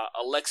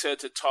Alexa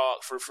to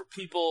talk, for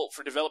people,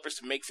 for developers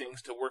to make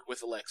things to work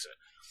with Alexa.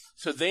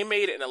 So they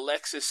made an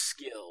Alexa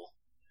skill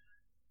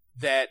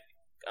that,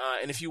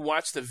 and if you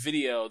watch the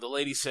video, the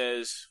lady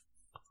says,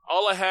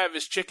 all I have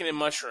is chicken and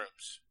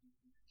mushrooms.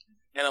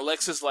 And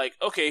Alexa's like,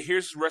 okay,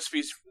 here's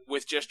recipes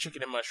with just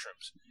chicken and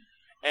mushrooms.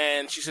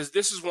 And she says,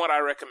 this is what I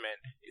recommend.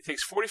 It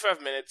takes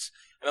 45 minutes.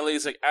 And the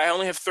lady's like, I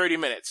only have 30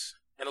 minutes.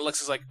 And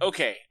Alexa's like,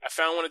 okay, I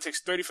found one that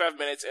takes 35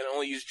 minutes and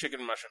only uses chicken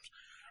and mushrooms.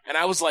 And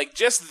I was like,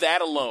 just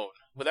that alone,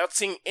 without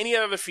seeing any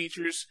other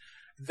features,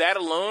 that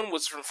alone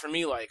was, for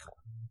me, like,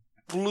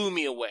 blew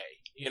me away,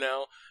 you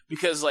know?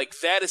 Because, like,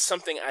 that is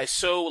something I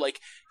so, like,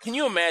 can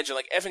you imagine,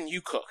 like, Evan,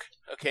 you cook,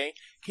 okay?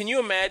 Can you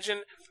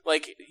imagine,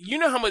 like, you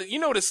know how much, you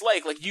know what it's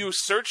like you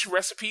search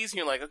recipes and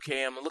you're like,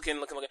 okay, I'm looking.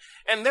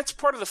 And that's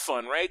part of the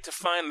fun, right? To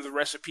find the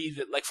recipe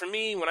that, like, for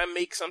me, when I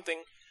make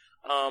something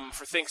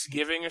for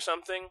Thanksgiving or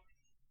something,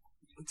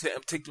 to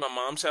take to my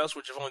mom's house,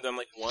 which I've only done,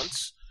 like,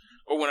 once,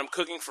 or when I'm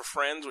cooking for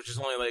friends, which is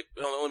only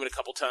been a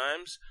couple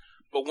times,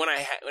 but when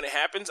it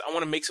happens, I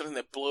want to make something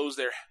that blows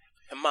their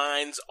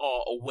minds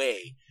all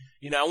away.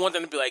 You know, I want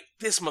them to be like,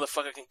 this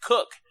motherfucker can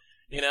cook,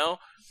 you know?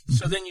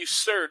 So then you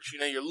search, you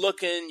know, you're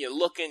looking,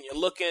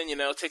 you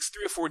know, it takes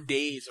 3 or 4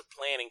 days of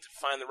planning to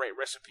find the right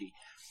recipe.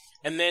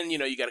 And then, you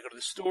know, you got to go to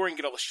the store and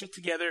get all the shit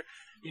together.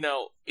 You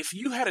know, if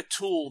you had a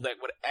tool that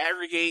would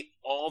aggregate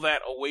all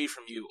that away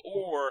from you,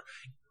 or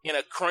in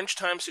a crunch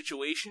time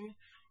situation,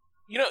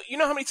 you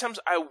know how many times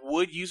I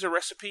would use a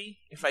recipe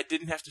if I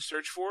didn't have to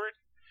search for it?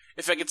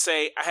 If I could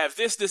say, I have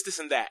this,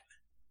 and that.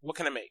 What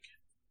can I make?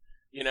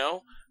 You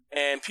know?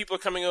 And people are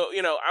coming,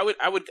 you know, I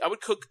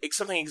would cook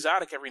something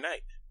exotic every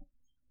night.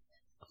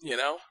 You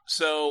know?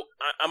 So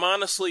I'm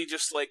honestly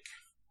just like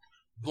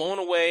blown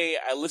away.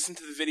 I listened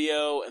to the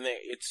video and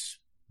it's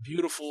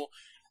beautiful.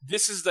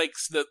 This is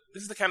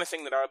the kind of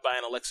thing that I would buy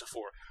an Alexa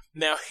for.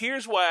 Now,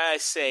 here's why I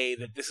say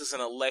that this is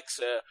an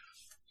Alexa.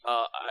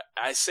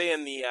 I say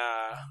in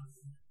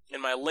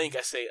my link,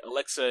 I say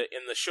Alexa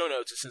in the show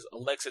notes. It says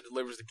Alexa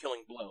delivers the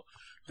killing blow.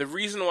 The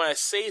reason why I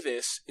say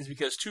this is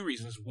because 2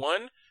 reasons.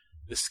 One,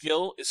 the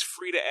skill is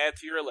free to add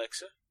to your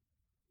Alexa,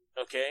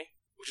 okay,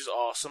 which is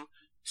awesome.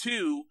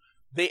 2,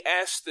 they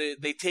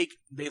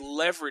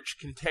leverage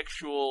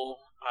contextual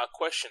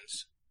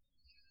questions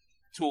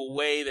to a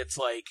way that's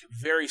like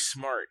very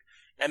smart,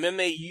 and then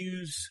they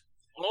use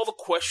all the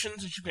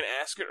questions that you can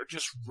ask it are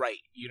just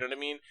right. You know what I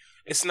mean?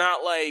 It's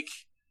not like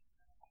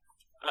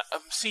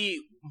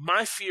see,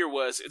 my fear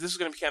was this is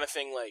going to be kind of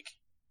thing like,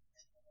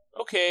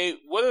 okay,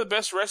 what are the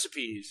best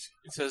recipes?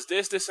 It says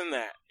this, and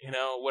that, you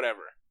know,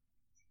 whatever.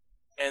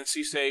 And so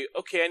you say,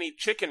 okay, I need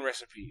chicken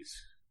recipes.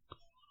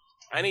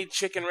 I need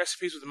chicken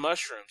recipes with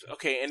mushrooms.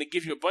 Okay, and it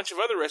gives you a bunch of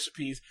other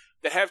recipes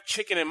that have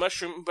chicken and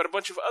mushroom, but a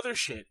bunch of other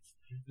shit.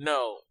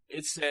 No,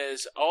 it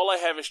says, all I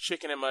have is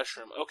chicken and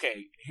mushroom.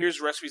 Okay,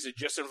 here's recipes that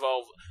just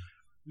involve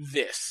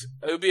this.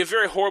 It would be a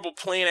very horrible,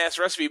 plain-ass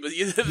recipe, but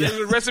there's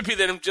a recipe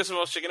that just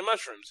involves chicken and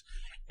mushrooms.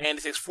 And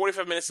it takes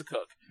 45 minutes to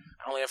cook.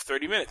 I only have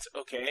 30 minutes.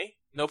 Okay,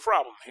 no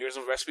problem. Here's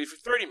a recipe for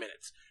 30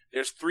 minutes.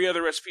 There's 3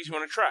 other recipes you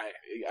want to try.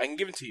 I can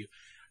give it to you.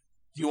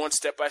 Do you want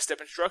step-by-step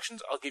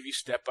instructions? I'll give you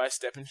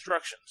step-by-step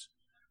instructions.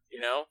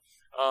 You know?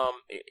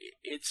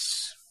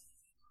 It's...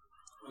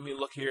 Let me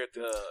look here at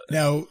the...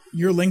 Now,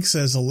 your link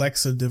says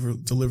Alexa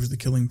delivers the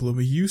killing blow,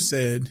 but you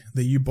said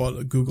that you bought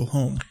a Google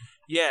Home.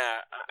 Yeah,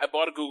 I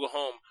bought a Google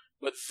Home,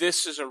 but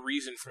this is a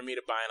reason for me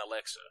to buy an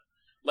Alexa.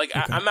 Like,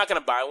 okay. I'm not going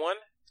to buy one,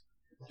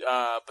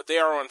 but they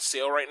are on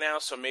sale right now,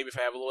 so maybe if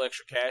I have a little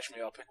extra cash,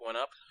 maybe I'll pick one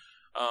up.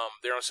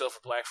 They're on sale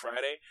for Black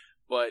Friday,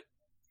 but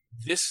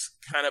this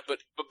kind of...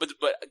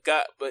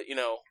 But you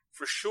know,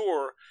 for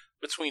sure...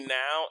 Between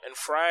now and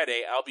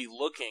Friday, I'll be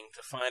looking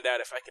to find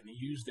out if I can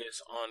use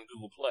this on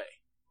Google Play.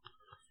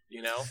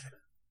 You know?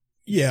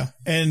 Yeah,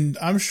 and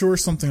I'm sure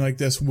something like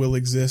this will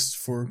exist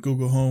for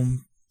Google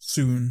Home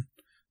soon.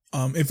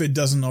 If it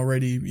doesn't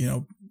already, you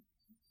know,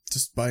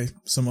 just by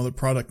some other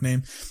product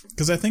name.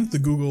 Because I think the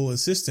Google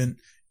Assistant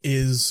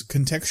is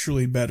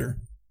contextually better.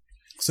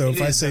 So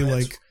if I say,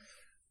 like,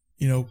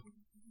 you know,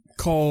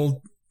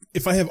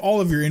 if I have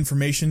all of your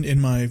information in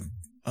my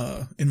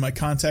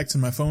contacts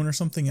in my phone or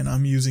something, and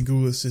I'm using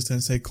Google Assistant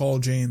and say, call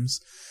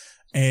James,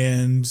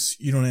 and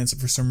you don't answer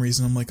for some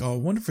reason, I'm like, oh, I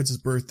wonder if it's his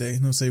birthday.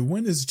 And they'll say,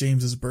 when is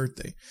James's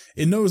birthday?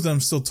 It knows that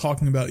I'm still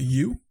talking about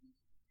you.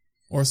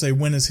 Or say,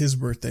 when is his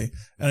birthday?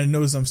 And it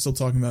knows I'm still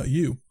talking about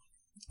you.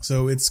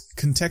 So it's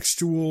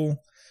contextual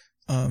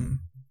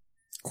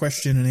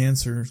question and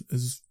answer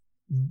is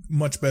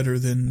much better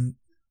than,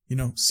 you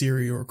know,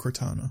 Siri or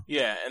Cortana.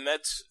 Yeah, and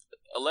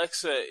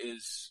Alexa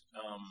is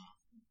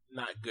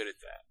not good at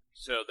that.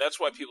 So that's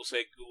why people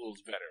say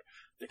Google's better.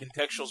 The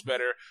contextual's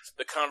better.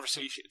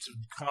 It's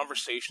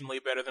conversationally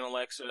better than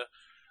Alexa.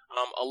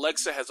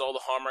 Alexa has all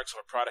the hallmarks of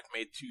a product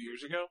made 2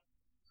 years ago.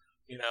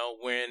 You know,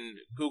 when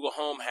Google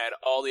Home had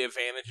all the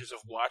advantages of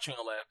watching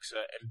Alexa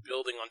and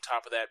building on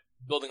top of that,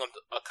 building on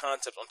a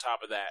concept on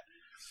top of that.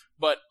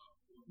 But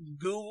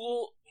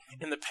Google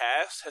in the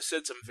past has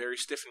said some very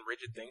stiff and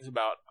rigid things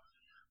about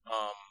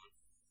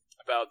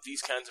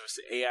these kinds of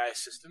AI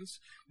assistants,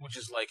 which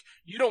is like,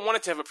 you don't want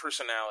it to have a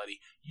personality.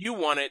 You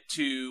want it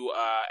to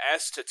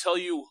ask to tell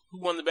you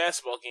who won the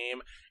basketball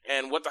game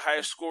and what the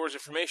highest scorer's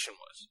information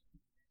was.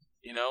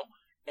 You know?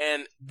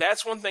 And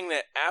that's one thing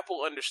that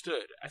Apple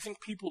understood. I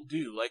think people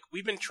do. Like,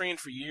 we've been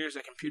trained for years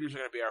that computers are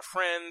going to be our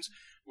friends.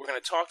 We're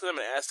going to talk to them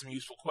and ask them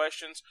useful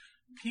questions.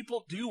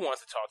 People do want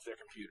to talk to their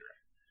computer.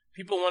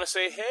 People want to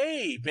say,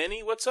 hey,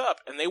 Benny, what's up?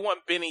 And they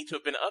want Benny to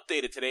have been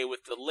updated today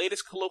with the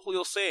latest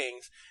colloquial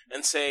sayings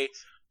and say,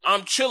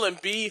 I'm chilling,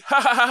 B. Ha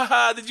ha ha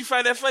ha. Did you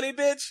find that funny,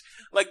 bitch?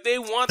 Like, they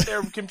want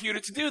their computer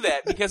to do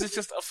that because it's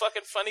just a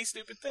fucking funny,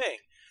 stupid thing.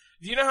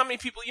 Do you know how many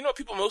people, what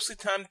people most of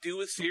the time do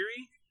with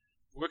Siri?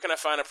 Where can I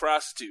find a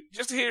prostitute?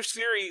 Just to hear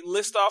Siri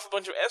list off a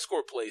bunch of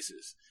escort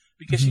places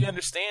because she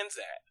understands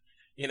that,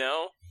 you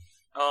know?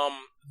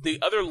 The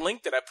other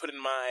link that I put in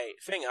my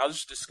thing, I'll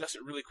just discuss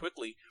it really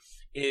quickly,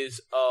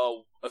 is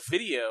a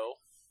video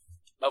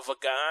of a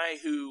guy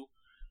who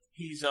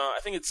he's I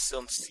think it's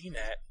on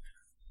CNET.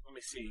 Let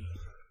me see.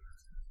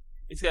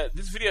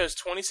 This video has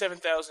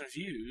 27,000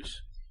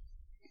 views,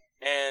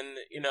 and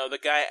the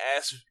guy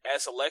asks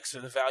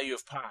Alexa the value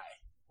of pi.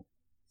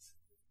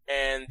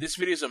 And this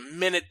video is 1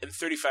 minute and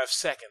 35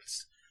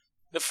 seconds.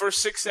 The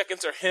first 6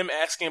 seconds are him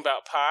asking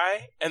about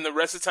pi, and the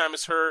rest of the time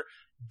is her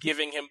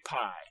giving him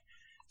pi.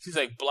 She's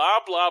like, blah,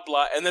 blah,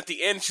 blah. And at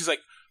the end, she's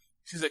like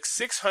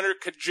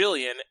 600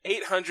 quadrillion,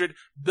 800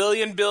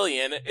 billion.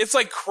 It's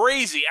like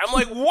crazy. I'm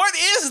like, what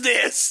is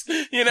this?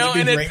 It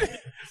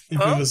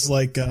was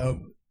like,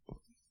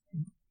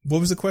 what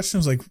was the question?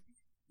 It was like,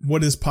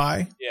 what is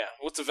pi? Yeah,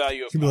 what's the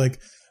value of pi? She'd be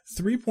like,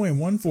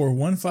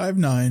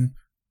 3.14159.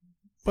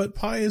 But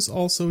pie is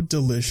also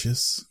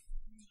delicious.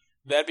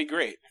 That'd be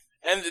great.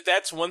 And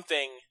that's one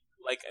thing,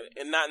 like,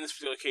 and not in this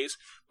particular case,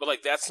 but,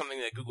 like, that's something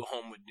that Google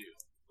Home would do.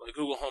 Like,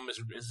 Google Home is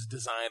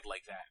designed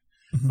like that.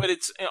 Mm-hmm. But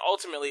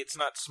ultimately, it's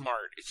not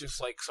smart. It's just,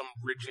 like, some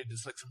rigid,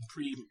 it's like some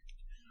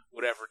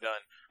whatever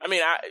done. I mean,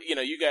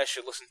 you guys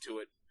should listen to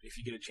it if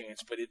you get a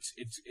chance, but it's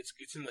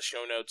in the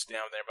show notes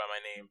down there by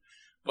my name.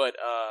 But,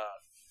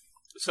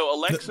 so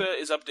Alexa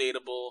is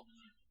updatable.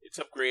 It's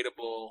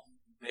upgradable.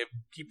 They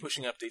keep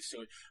pushing updates to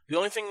it. The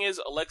only thing is,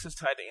 Alexa's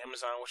tied to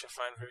Amazon, which I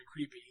find very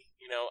creepy.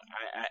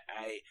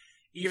 I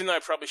even though I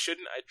probably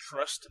shouldn't, I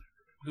trust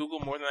Google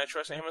more than I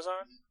trust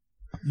Amazon.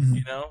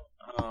 Mm-hmm.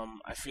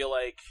 I feel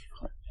like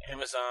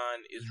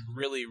Amazon is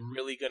really,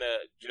 really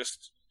gonna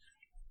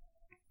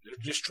they're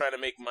just trying to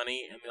make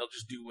money, and they'll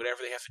just do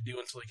whatever they have to do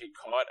until they get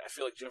caught. I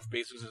feel like Jeff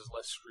Bezos is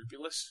less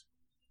scrupulous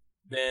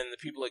than the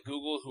people at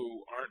Google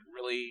who aren't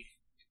really,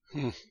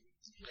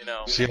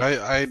 See,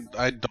 I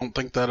don't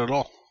think that at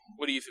all.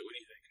 What do you think?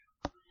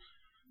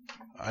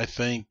 I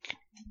think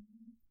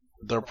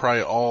they're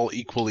probably all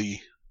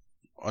equally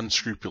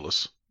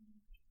unscrupulous.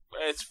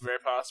 It's very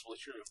possibly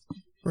true.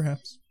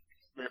 Perhaps.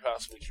 Very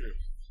possibly true.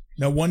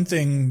 Now, one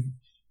thing,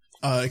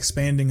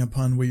 expanding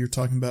upon what you're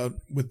talking about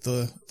with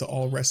the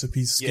all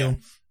recipes skill,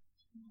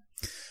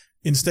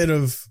 instead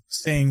of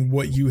saying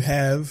what you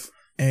have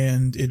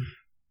and it,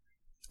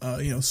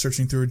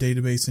 searching through a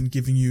database and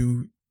giving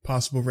you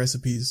possible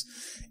recipes,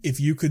 if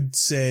you could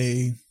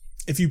say,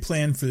 if you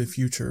plan for the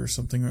future or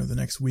something or the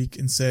next week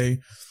and say,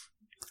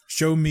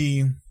 show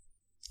me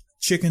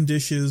chicken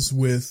dishes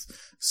with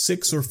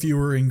 6 or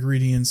fewer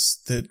ingredients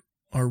that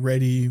are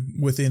ready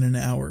within an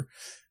hour,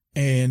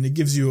 and it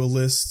gives you a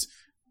list,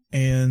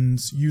 and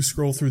you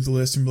scroll through the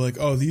list and be like,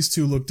 oh, these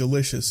 2 look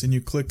delicious, and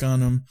you click on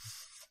them,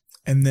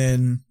 and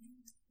then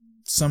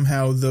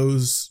somehow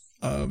those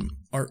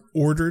are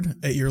ordered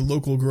at your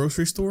local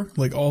grocery store,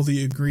 like all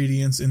the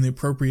ingredients in the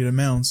appropriate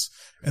amounts,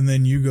 and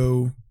then you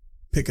go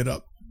pick it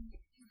up.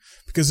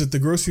 Because at the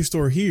grocery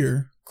store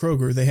here,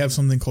 Kroger, they have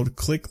something called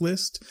Click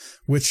List,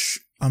 which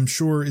I'm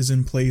sure is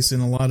in place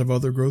in a lot of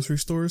other grocery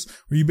stores,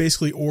 where you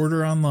basically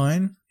order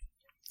online,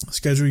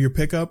 schedule your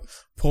pickup,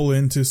 pull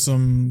into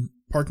some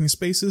parking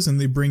spaces, and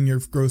they bring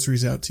your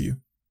groceries out to you.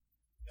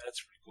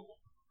 That's pretty cool.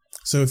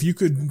 So if you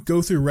could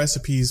go through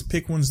recipes,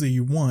 pick ones that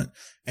you want,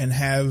 and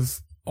have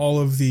all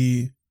of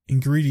the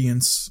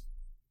ingredients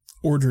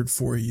ordered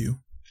for you,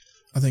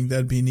 I think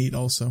that'd be neat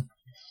also.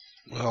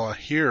 Well,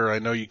 here, I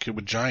know you can,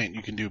 with Giant,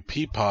 you can do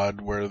Peapod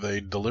where they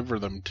deliver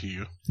them to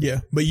you.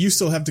 Yeah, but you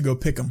still have to go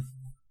pick them.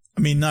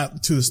 I mean,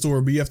 not to the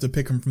store, but you have to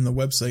pick them from the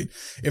website.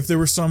 If there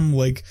was some,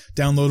 like,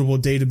 downloadable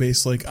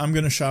database, like, I'm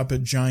going to shop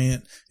at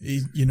Giant,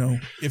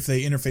 if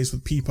they interface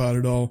with Peapod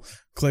at all,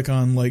 click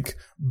on, like,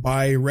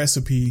 buy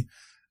recipe,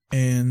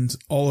 and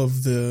all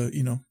of the,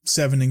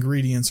 7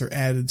 ingredients are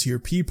added to your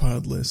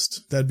Peapod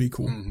list. That'd be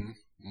cool. Mm-hmm.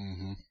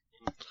 Mm-hmm.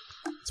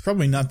 It's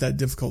probably not that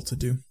difficult to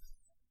do.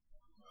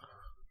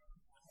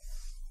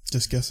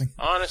 Just guessing.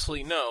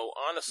 Honestly, no.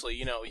 Honestly,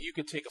 you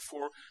could take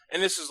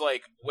and this is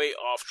like way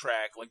off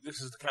track. Like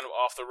this is the kind of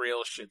off the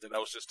rails shit that I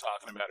was just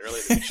talking about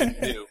earlier that we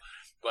shouldn't do.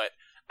 But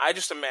I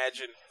just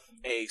imagine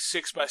a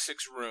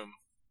 6x6 room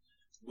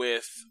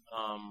with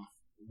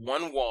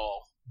one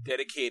wall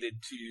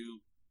dedicated to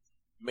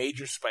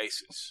major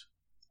spices,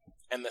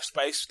 and the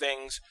spice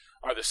things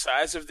are the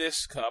size of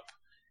this cup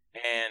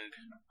and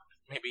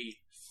maybe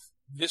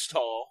this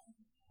tall.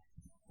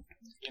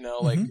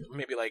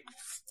 Maybe like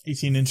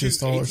 18 inches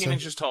tall or so. 18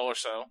 inches tall or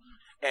so.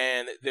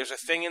 And there's a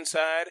thing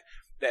inside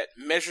that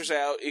measures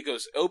out. It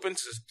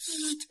opens,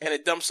 and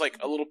it dumps like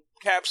a little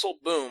capsule,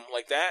 boom,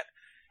 like that.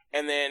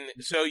 And then,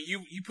 so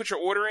you put your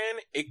order in,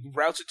 it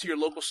routes it to your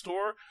local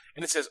store,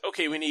 and it says,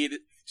 okay, we need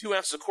 2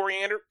 ounces of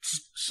coriander,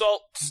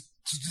 salt,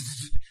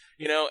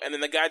 and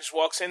then the guy just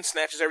walks in,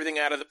 snatches everything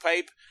out of the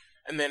pipe,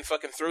 and then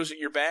fucking throws it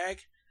in your bag,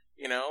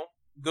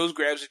 goes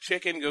grabs a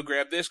chicken, go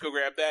grab this, go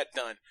grab that,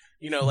 done.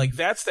 Like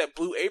that's that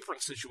Blue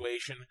Apron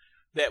situation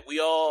that we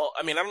all,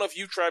 I don't know if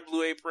you've tried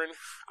Blue Apron.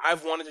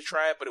 I've wanted to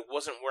try it, but it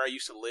wasn't where I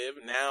used to live.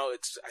 Now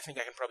I think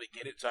I can probably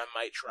get it, so I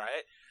might try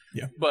it.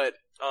 Yeah. But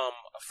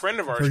a friend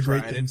of ours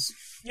tried it.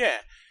 Yeah.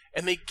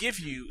 And they give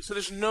you, so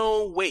there's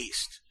no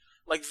waste.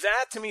 Like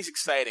that to me is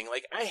exciting.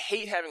 Like I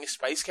hate having a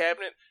spice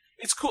cabinet.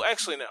 It's cool.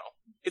 Actually, no.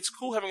 It's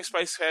cool having a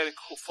spice cabinet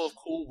full of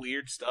cool,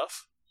 weird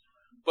stuff.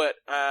 But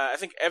I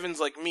think Evans,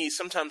 like me,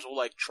 sometimes will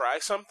like try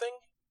something.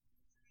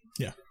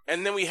 Yeah.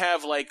 And then we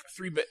have like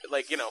 4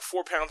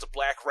 pounds of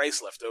black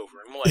rice left over.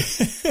 And we're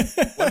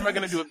like, what am I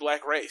going to do with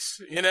black rice?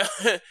 Yeah.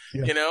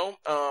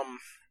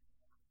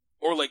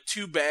 Or like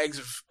 2 bags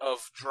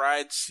of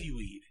dried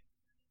seaweed.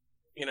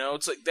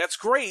 It's like, that's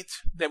great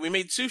that we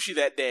made sushi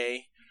that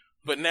day,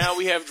 but now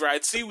we have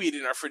dried seaweed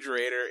in our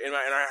refrigerator in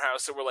our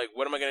house, and we're like,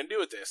 what am I going to do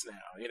with this now?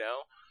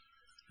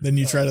 Then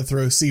you try to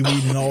throw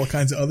seaweed and all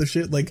kinds of other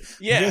shit. Like,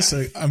 yeah.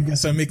 I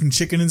guess I'm making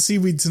chicken and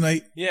seaweed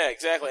tonight. Yeah,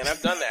 exactly. And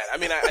I've done that.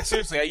 I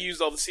seriously, I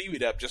used all the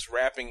seaweed up just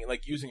wrapping,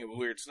 like using it with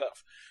weird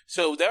stuff.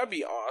 So that would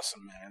be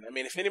awesome, man.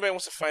 If anybody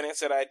wants to finance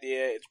that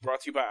idea, it's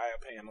brought to you by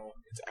IOPanel.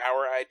 It's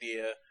our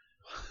idea.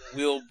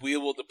 We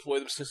will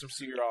deploy the systems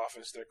to your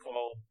office. They're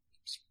called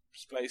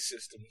Spice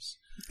Systems.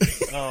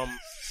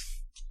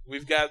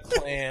 We've got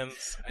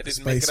plans. I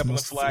didn't make it up on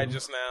the fly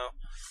just now.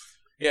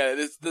 Yeah,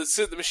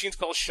 the machine's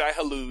called Shai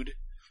Halud.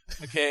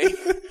 Okay,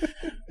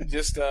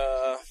 just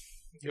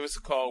give us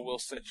a call. We'll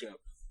set you up.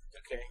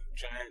 Okay,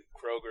 Giant,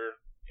 Kroger,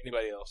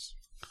 anybody else?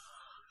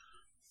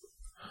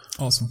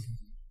 Awesome.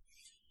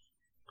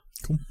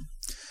 Cool.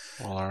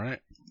 Well, all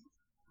right.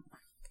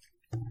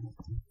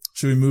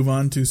 Should we move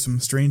on to some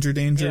stranger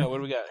danger? Yeah, what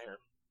do we got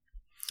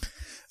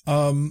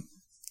here?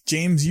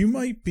 James, you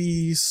might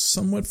be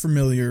somewhat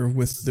familiar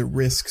with the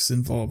risks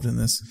involved in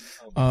this.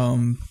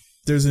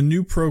 There's a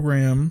new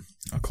program,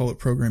 I'll call it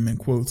program in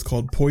quotes,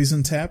 called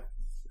Poison Tap.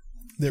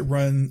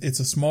 It's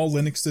a small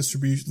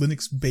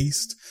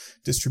Linux-based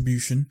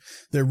distribution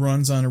that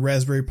runs on a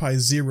Raspberry Pi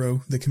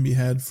Zero that can be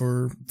had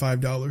for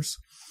 $5.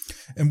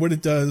 And what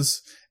it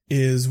does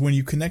is when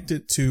you connect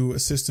it to a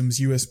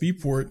system's USB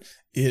port,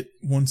 it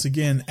once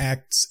again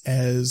acts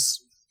as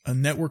a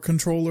network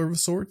controller of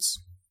sorts.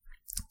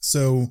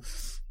 So,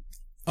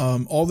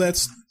 all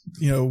that's,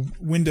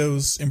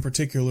 Windows in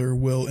particular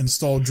will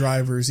install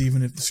drivers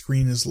even if the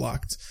screen is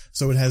locked.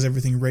 So it has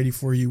everything ready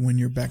for you when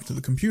you're back to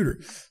the computer.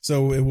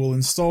 So it will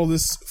install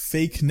this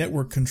fake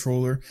network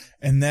controller,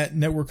 and that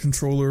network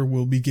controller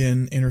will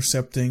begin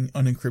intercepting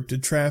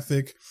unencrypted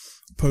traffic,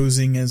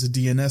 posing as a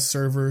DNS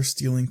server,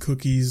 stealing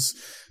cookies,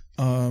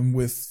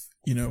 with,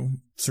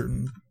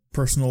 certain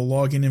personal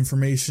login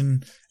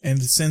information, and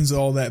it sends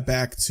all that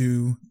back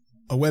to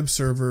a web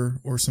server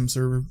or some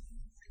server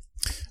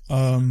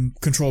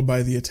controlled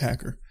by the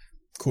attacker,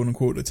 quote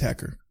unquote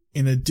attacker.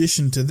 In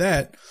addition to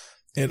that,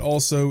 it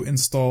also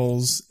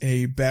installs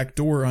a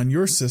backdoor on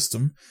your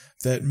system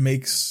that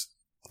makes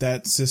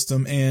that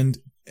system and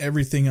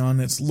everything on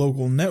its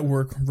local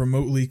network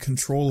remotely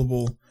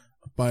controllable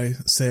by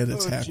said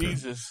attacker.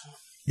 Jesus.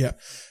 Yeah.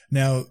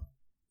 Now,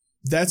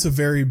 that's a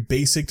very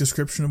basic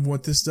description of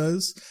what this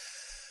does.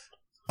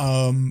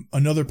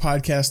 Another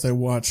podcast I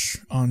watch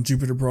on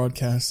Jupiter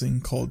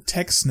Broadcasting called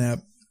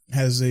TechSnap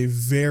has a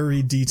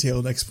very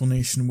detailed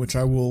explanation, which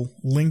I will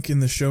link in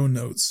the show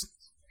notes.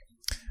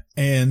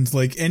 And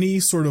like any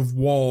sort of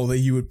wall that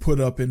you would put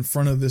up in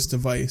front of this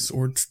device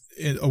or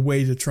a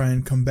way to try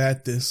and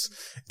combat this,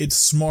 it's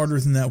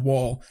smarter than that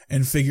wall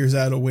and figures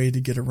out a way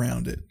to get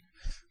around it.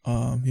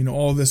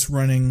 All this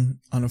running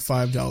on a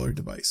 $5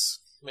 device.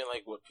 I mean,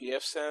 like what,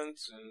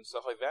 pfSense and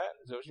stuff like that?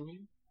 Is that what you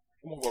mean?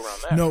 We won't go around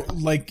that. No, right?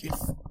 like, you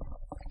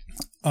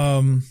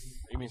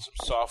mean some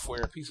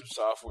software, a piece of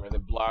software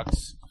that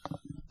blocks?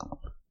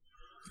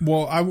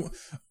 Well,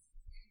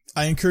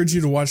 I encourage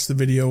you to watch the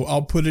video.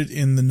 I'll put it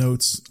in the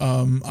notes.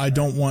 I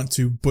don't want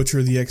to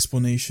butcher the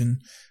explanation,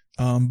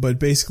 but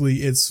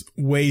basically it's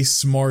way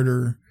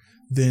smarter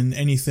than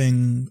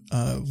anything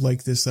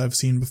like this I've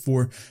seen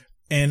before.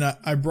 And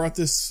I brought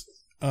this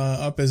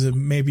up as it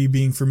maybe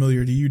being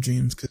familiar to you,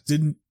 James, because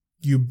didn't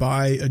you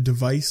buy a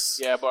device?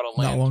 Yeah, I bought a not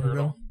Land long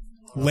Turtle. ago?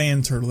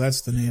 Land Turtle,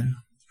 that's the name.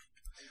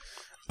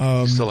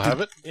 Still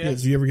have it? Yeah.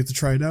 Did you ever get to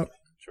try it out?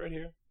 It's right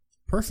here.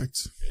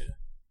 Perfect.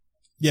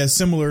 Yeah,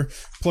 similar.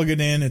 Plug it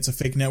in. It's a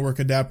fake network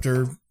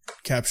adapter.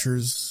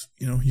 Captures,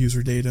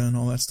 user data and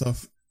all that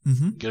stuff.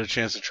 Mm-hmm. Get a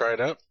chance to try it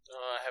out?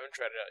 I haven't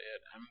tried it out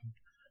yet.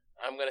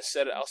 I'm gonna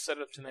set it. I'll set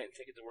it up tonight and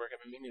take it to work.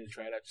 I've been meaning to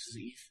try it out.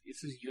 It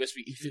says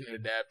USB Ethernet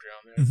adapter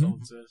on there. That's all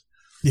it says.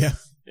 Yeah.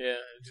 Yeah,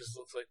 it just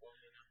looks like one.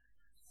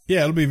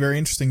 Yeah, it'll be very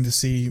interesting to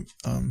see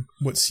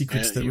what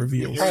secrets that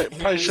reveals.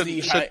 Probably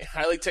should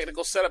highly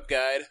technical setup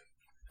guide.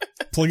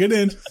 Plug it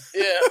in.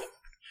 Yeah.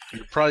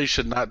 You probably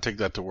should not take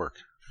that to work.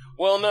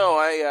 Well, no,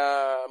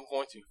 I'm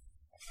going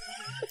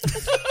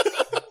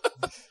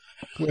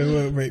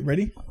to. Wait,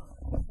 ready?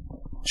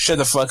 Shut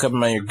the fuck up and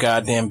mind your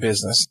goddamn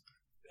business.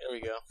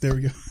 There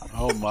we go.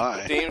 Oh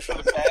my. James from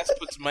the past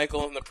puts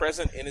Michael in the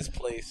present in his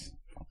place.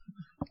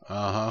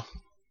 Uh-huh.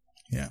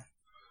 Yeah.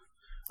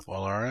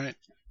 Well, all right.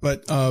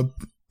 But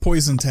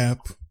Poison Tap,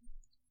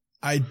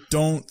 I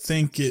don't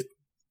think it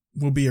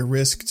will be a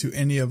risk to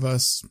any of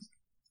us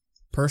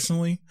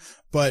personally,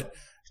 but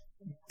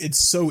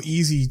it's so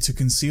easy to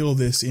conceal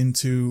this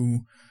into,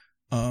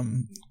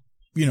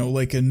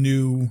 like a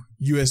new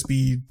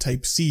USB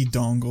Type-C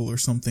dongle or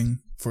something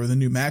for the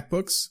new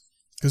MacBooks.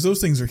 Because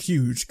those things are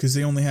huge, because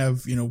they only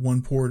have,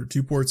 one port or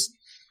two ports.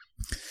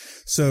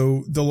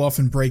 So they'll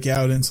often break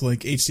out into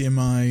like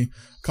HDMI,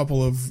 a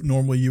couple of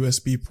normal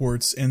USB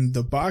ports, and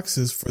the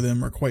boxes for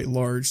them are quite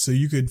large. So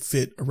you could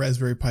fit a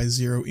Raspberry Pi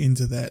Zero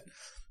into that.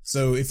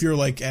 So if you're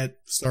like at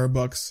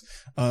Starbucks,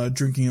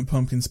 drinking a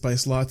pumpkin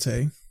spice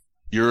latte.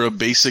 You're a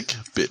basic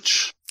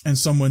bitch. And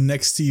someone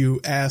next to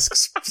you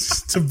asks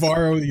to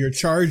borrow your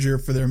charger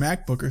for their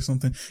MacBook or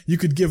something, you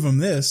could give them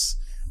this.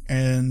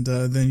 And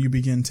then you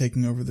begin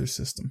taking over their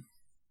system.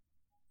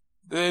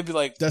 They'd be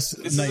like, "This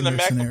isn't a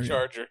MacBook scenario.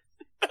 charger.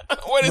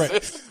 What is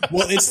this?"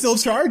 Well, it still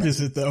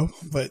charges it, though.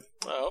 But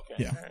okay.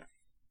 Yeah. Right.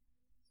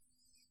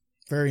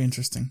 Very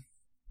interesting.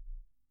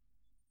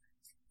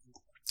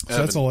 So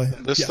Evan, that's all I...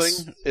 This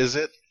thing, is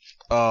it...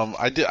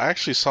 I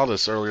actually saw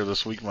this earlier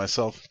this week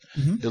myself.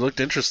 Mm-hmm. It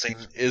looked interesting.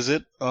 Is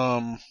it...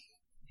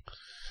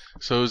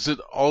 So is it...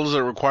 All is it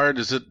required?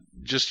 Is it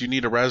just you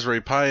need a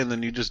Raspberry Pi and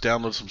then you just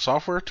download some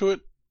software to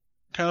it?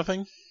 Kind of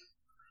thing?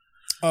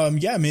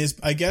 Yeah, I mean,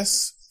 I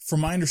guess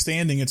from my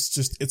understanding,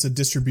 it's a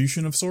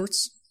distribution of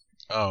sorts.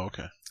 Oh,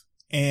 okay.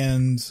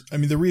 And I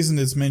mean, the reason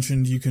it's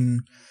mentioned you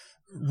can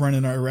run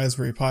in our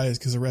Raspberry Pi is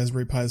because a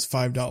Raspberry Pi is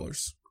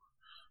 $5.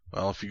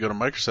 Well, if you go to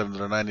Microcenter,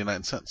 they're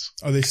 99 cents.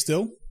 Are they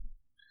still?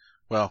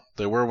 Well,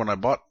 they were when I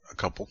bought a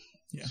couple.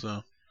 Yeah.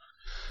 So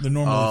they're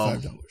normally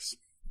 $5.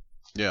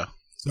 Yeah.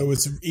 So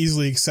it's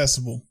easily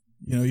accessible.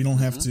 You don't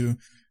have to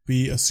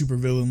be a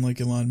supervillain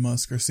like Elon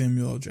Musk or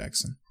Samuel L.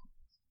 Jackson.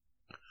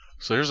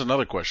 So here's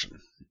another question.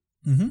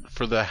 Mm-hmm.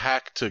 For the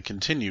hack to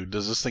continue,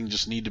 does this thing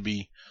just need to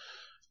be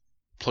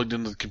plugged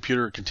into the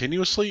computer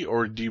continuously,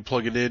 or do you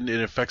plug it in,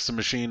 it affects the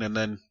machine, and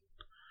then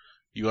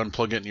you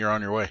unplug it and you're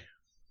on your way?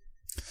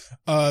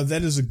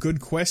 That is a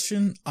good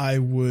question. I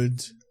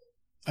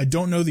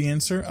don't know the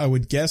answer. I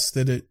would guess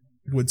that it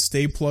would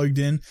stay plugged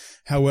in.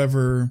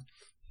 However,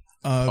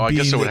 I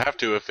guess it would have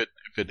to if it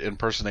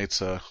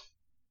impersonates a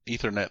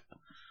Ethernet,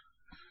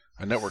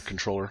 a network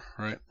controller,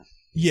 right?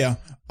 Yeah.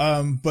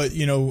 But,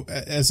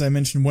 as I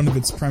mentioned, one of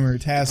its primary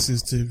tasks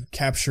is to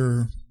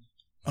capture,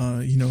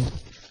 a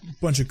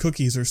bunch of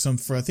cookies or some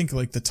for, I think,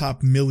 like the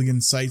top 1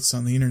 million sites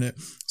on the internet.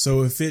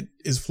 So if it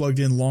is plugged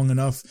in long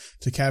enough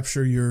to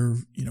capture your,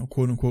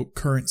 quote unquote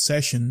current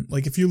session,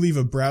 like if you leave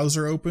a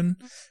browser open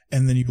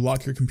and then you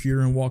lock your computer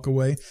and walk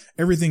away,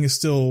 everything is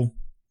still,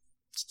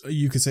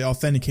 you could say,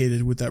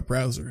 authenticated with that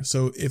browser.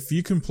 So if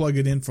you can plug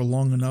it in for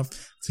long enough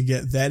to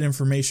get that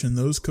information,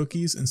 those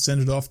cookies, and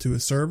send it off to a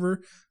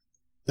server,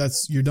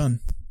 you're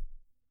done.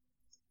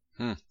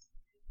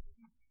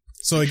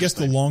 So I guess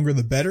the longer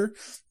the better,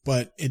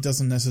 but it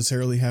doesn't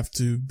necessarily have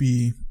to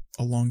be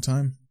a long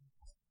time.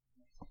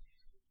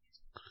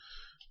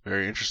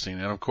 Very interesting.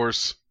 And of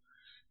course,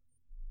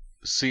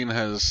 seeing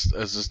as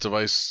this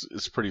device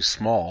is pretty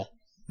small,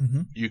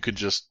 you could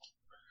just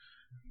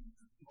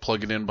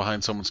plug it in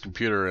behind someone's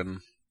computer and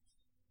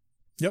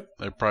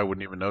they probably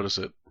wouldn't even notice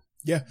it.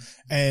 Yeah.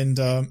 And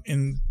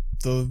in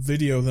the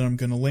video that I'm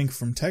going to link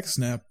from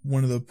TechSnap,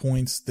 one of the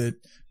points that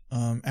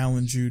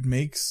Alan Jude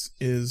makes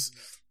is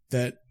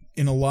that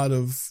in a lot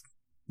of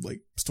like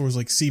stores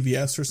like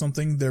CVS or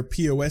something, their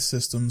POS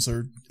systems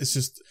it's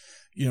just,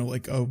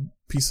 like a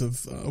piece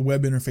of a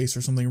web interface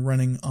or something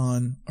running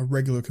on a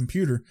regular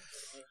computer.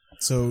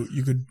 So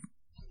you could,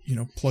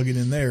 plug it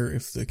in there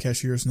if the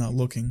cashier is not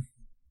looking.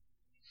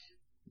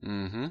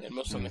 Mm-hmm. And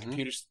most of the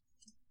computers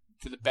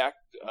to the back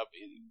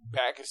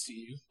is to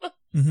you.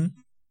 Mm-hmm.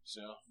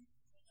 So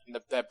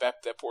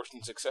that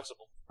portion's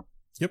accessible.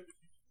 Yep.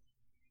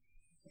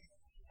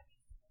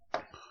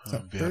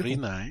 Very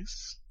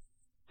nice.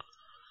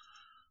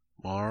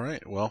 All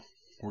right. Well,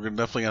 we're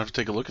definitely gonna have to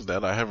take a look at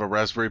that. I have a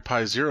Raspberry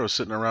Pi Zero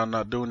sitting around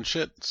not doing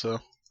shit, so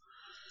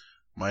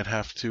might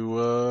have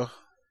to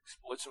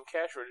exploit some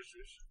cash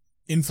registers.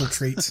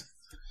 Infiltrate.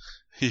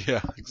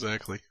 Yeah,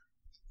 exactly.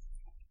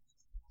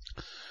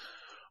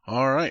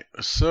 All right.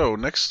 So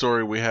next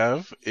story we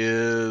have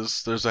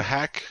is there's a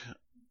hack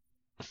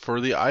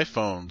for the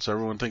iPhone. So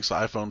everyone thinks the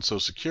iPhone's so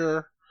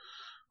secure,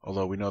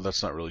 although we know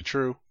that's not really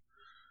true.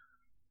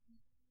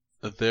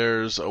 That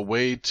there's a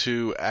way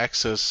to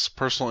access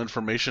personal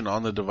information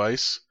on the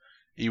device,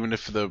 even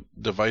if the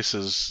device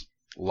is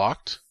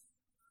locked,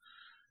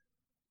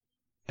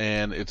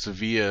 and it's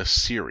via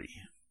Siri.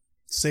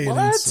 Say it What?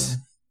 ain't so.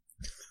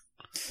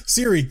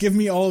 Siri, give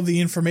me all of the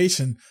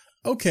information.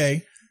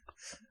 Okay.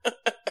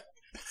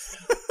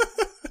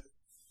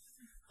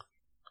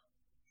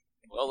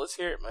 Well, let's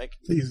hear it, Mike.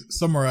 Please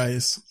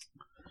summarize.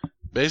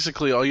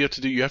 Basically, all you have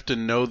to do, you have to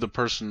know the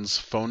person's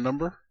phone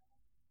number.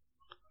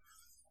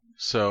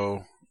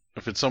 So,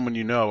 if it's someone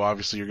you know,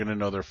 obviously you're going to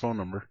know their phone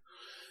number.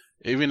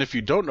 Even if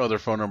you don't know their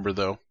phone number,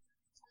 though,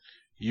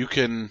 you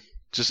can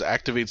just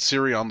activate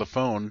Siri on the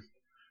phone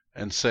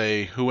and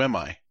say, "Who am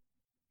I?"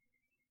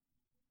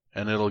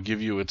 And it'll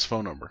give you its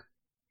phone number.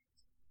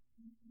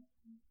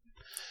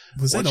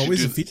 Was that Once you always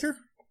do- a feature?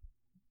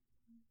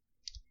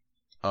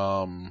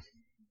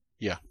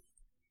 Yeah.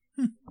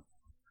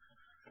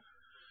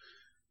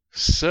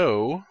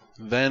 So,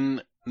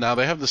 then, now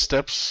they have the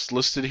steps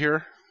listed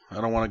here. I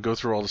don't want to go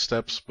through all the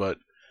steps, but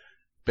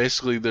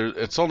basically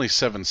it's only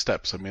 7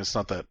 steps. I mean, it's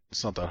not that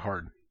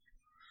hard.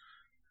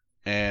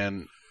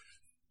 And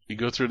you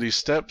go through these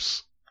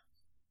steps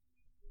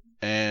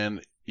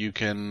and you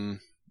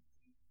can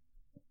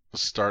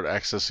start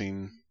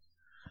accessing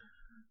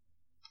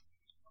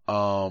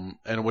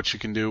and what you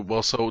can do.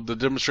 Well, so the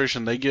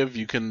demonstration they give,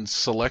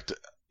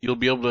 you'll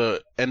be able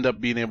to end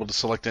up being able to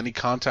select any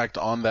contact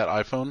on that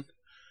iPhone,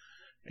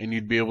 and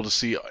you'd be able to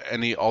see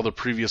all the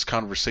previous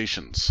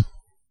conversations.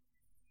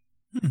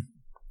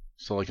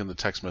 So like in the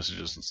text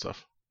messages and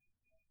stuff.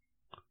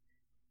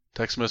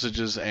 Text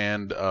messages,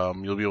 and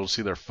you'll be able to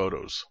see their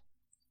photos.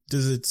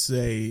 Does it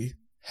say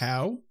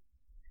how?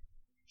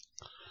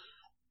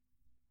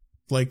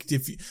 Like, do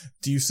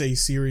you say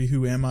Siri,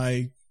 who am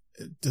I?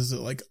 Does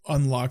it like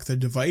unlock the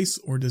device,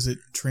 or does it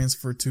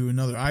transfer to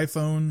another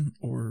iPhone,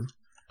 or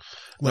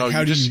like No, how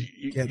you do just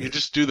you get you it?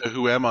 just do the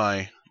 "Who am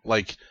I?"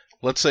 Like,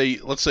 let's say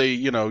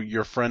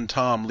your friend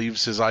Tom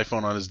leaves his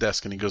iPhone on his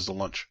desk and he goes to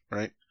lunch,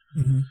 right?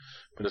 Mhm.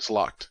 But it's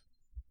locked.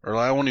 Or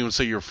I won't even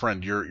say your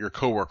friend, your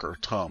coworker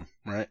Tom,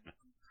 right?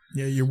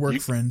 Yeah, your work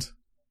friend.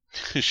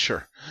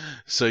 Sure.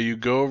 So you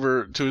go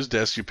over to his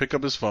desk, you pick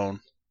up his phone,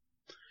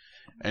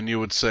 and you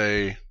would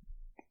say,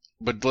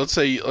 but let's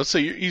say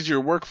he's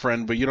your work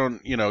friend, but you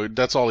don't,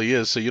 that's all he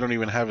is, so you don't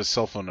even have his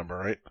cell phone number,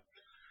 right?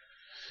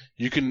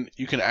 You can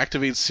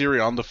activate Siri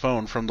on the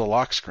phone from the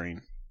lock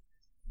screen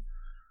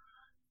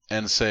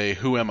and say,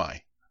 "Who am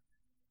I?"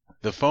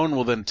 The phone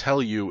will then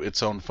tell you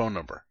its own phone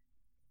number,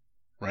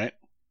 right?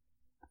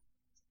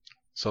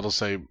 So it'll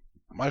say,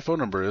 "My phone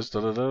number is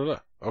da da da da."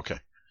 Okay.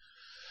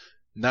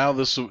 Now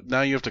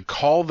you have to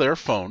call their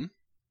phone.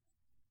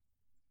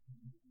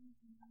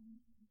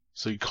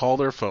 So you call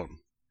their phone.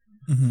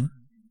 Mm-hmm.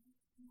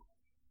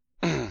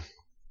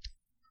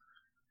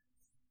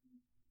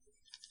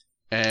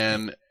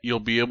 And you'll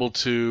be able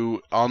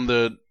to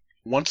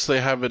once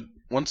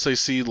they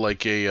see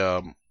like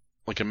a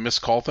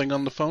missed call thing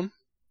on the phone.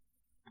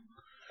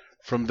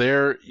 From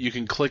there, you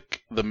can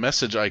click the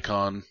message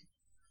icon,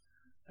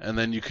 and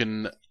then you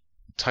can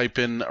type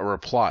in a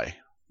reply.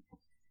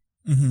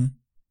 Mm-hmm.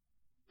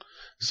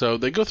 So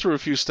they go through a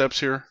few steps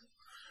here,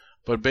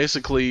 but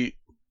basically,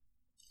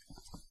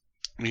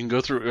 you can go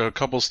through a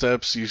couple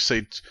steps. You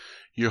say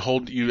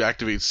you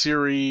activate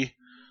Siri,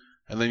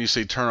 and then you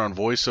say turn on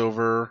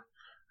voiceover,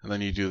 and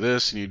then you do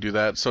this and you do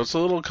that. So it's a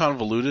little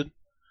convoluted,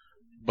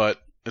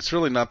 but it's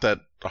really not that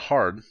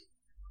hard.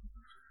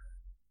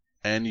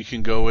 And you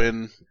can go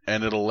in,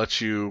 and it'll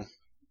let you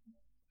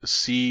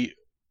see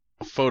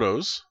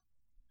photos.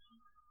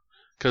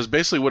 Because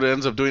basically what it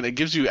ends up doing, it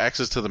gives you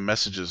access to the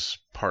messages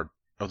part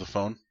of the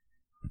phone.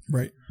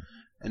 Right.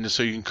 And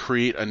so you can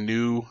create a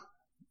new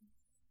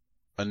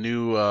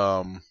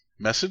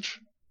message.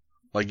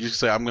 Like you can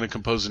say, "I'm going to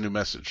compose a new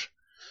message."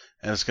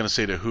 And it's going to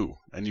say to who?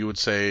 And you would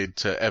say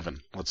to Evan,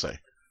 let's say.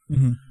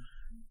 Mm-hmm.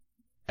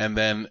 And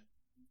then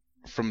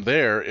from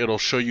there, it'll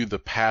show you the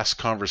past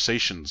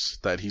conversations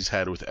that he's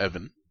had with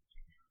Evan.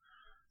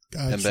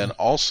 Gotcha. And then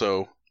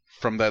also,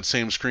 from that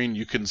same screen,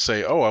 you can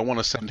say, "Oh, I want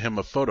to send him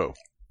a photo."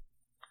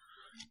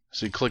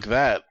 So you click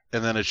that,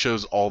 and then it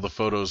shows all the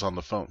photos on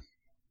the phone.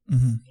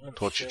 Mm-hmm.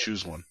 To let you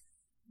choose one.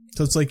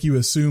 So it's like you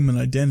assume an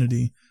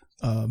identity,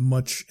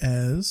 much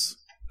as...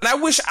 And I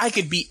wish I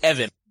could be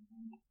Evan.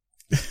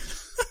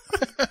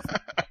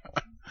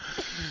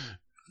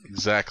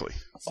 Exactly.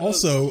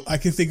 Also, I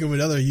can think of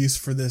another use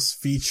for this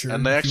feature.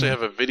 And they actually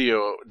have a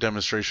video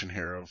demonstration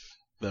here of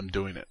them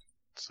doing it.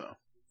 So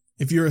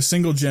if you're a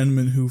single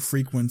gentleman who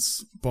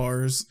frequents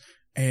bars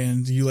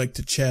and you like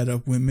to chat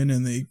up women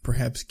and they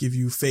perhaps give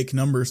you fake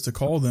numbers to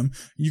call them,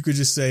 you could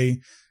just say,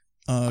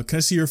 "Can I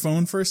see your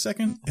phone for a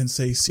second?" and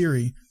say,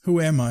 "Siri, who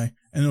am I?"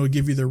 And it'll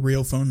give you their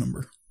real phone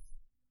number.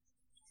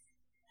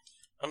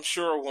 I'm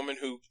sure a woman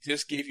who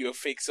just gave you a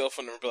fake cell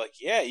phone number be like,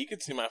 "Yeah, you can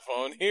see my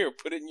phone. Here,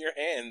 put it in your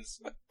hands."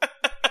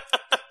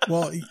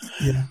 Well,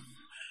 yeah.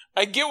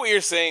 I get what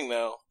you're saying,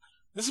 though.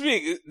 This would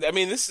be.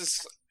 This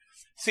is.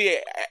 See,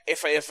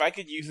 if I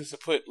could use this to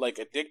put like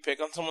a dick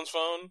pic on someone's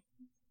phone,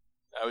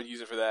 I would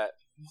use it for that.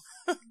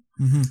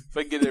 Mm-hmm. If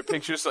I could get their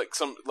pictures,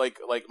 like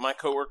like my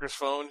coworker's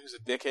phone, who's a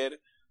dickhead.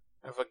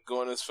 If I could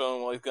go on his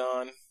phone while he's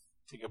gone,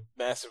 take a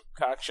massive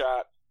cock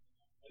shot,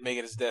 and make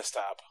it his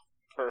desktop.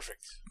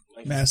 Perfect.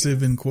 Like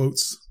Massive in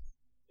quotes.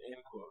 in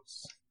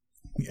quotes.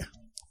 Yeah.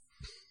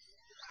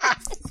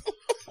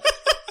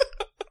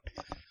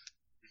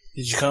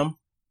 Did you come?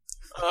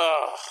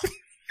 Oh,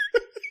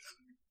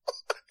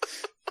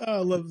 Oh, I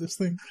love this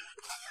thing.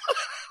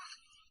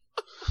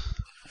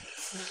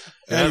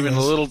 You're having a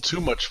Anyways, little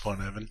too much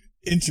fun, Evan.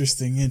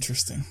 Interesting.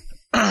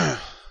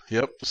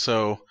 Yep.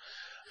 So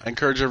I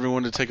encourage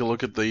everyone to take a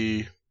look at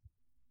the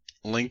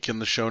link in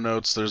the show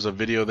notes. There's a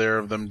video there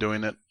of them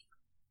doing it.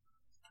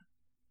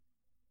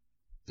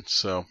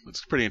 So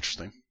it's pretty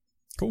interesting.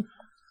 Cool.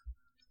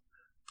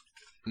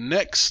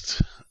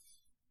 Next.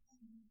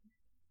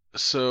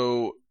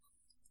 So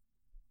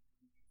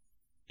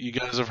you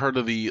guys have heard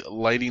of the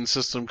lighting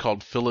system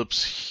called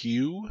Philips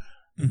Hue?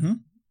 Mm-hmm.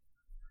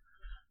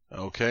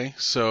 Okay,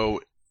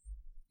 so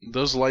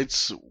those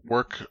lights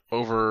work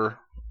over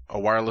a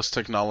wireless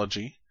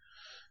technology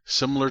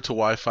similar to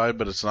Wi-Fi,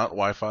 but it's not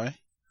Wi-Fi.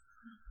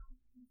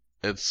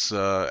 It's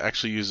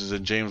actually uses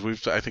in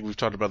James. I think we've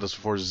talked about this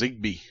before.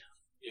 Zigbee.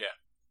 yeah.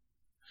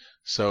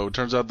 So it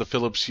turns out the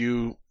Philips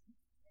Hue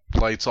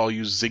lights all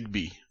use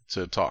Zigbee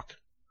to talk.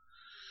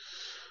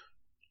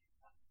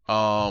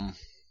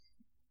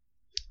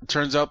 It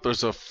turns out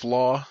there's a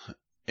flaw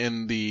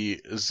in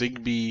the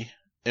Zigbee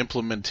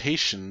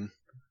implementation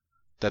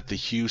that the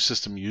Hue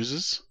system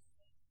uses,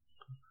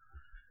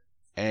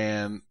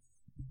 and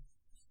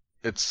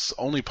it's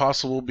only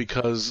possible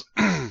because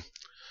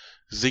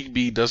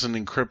Zigbee doesn't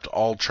encrypt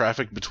all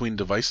traffic between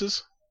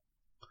devices.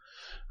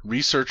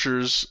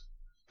 Researchers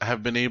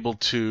have been able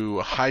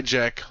to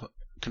hijack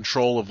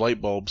control of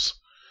light bulbs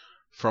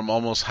from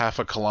almost half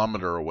a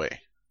kilometer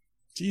away.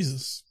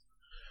 Jesus.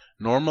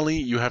 Normally,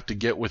 you have to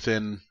get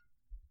within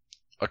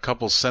a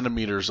couple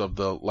centimeters of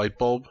the light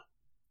bulb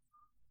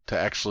to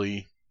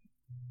actually,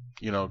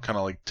 kind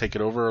of like take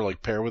it over or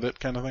like pair with it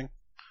kind of thing.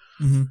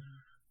 Mm-hmm.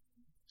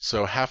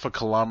 So half a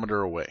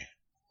kilometer away.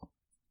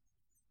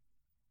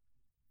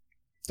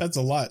 That's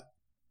a lot.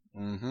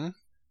 Mm-hmm.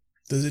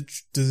 Does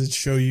it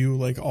show you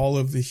like all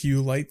of the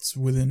Hue lights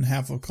within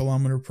half a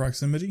kilometer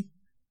proximity?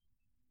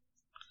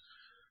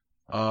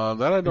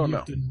 That I don't You know.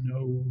 have to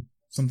know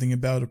something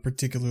about a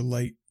particular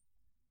light.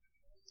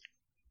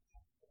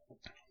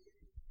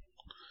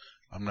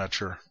 I'm not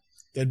sure.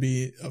 That'd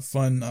be a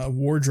fun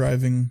war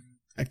driving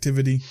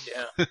activity.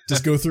 Yeah.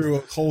 Just go through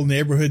a whole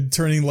neighborhood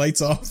turning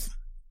lights off.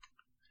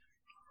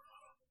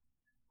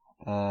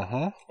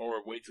 Uh-huh. Or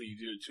wait till you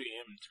do it 2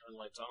 a.m. and turn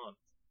lights on.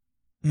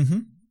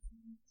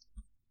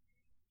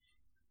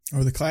 Mm-hmm.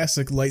 Or the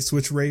classic light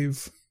switch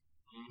rave.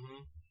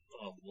 Mm-hmm.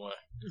 Oh, boy.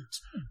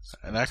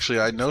 And actually,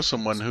 I know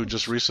someone who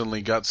just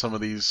recently got some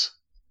of these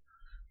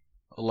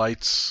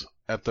lights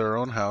at their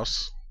own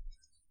house.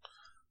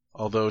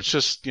 Although it's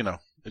just,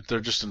 they're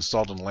just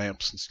installed in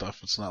lamps and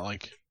stuff. It's not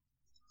like...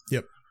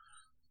 Yep.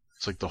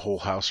 It's like the whole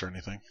house or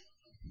anything.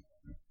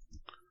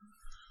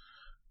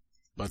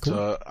 But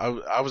Cool.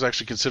 I was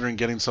actually considering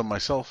getting some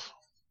myself.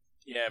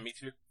 Yeah, me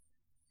too.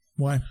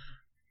 Why? Again,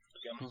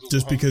 Google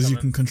Just Home because you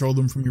coming. can control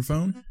them from your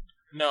phone?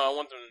 No, I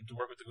want them to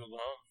work with the Google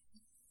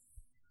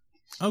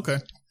Home.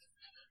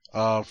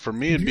 Okay. For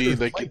me, it'd be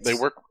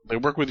Computer they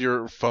work with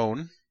your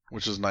phone,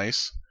 which is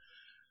nice.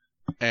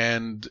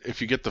 And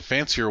if you get the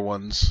fancier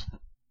ones,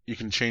 you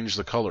can change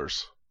the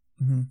colors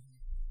Mm-hmm.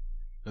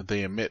 that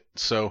they emit.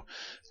 So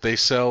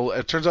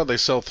it turns out they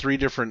sell 3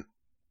 different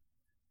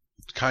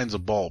kinds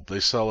of bulb. They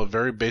sell a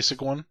very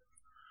basic one.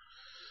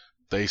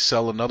 They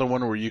sell another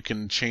one where you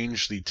can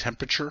change the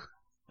temperature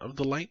of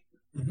the light.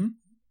 Mm-hmm.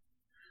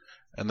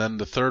 And then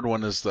the third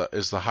one is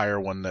the higher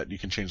one that you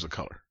can change the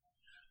color.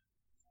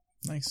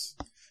 Nice.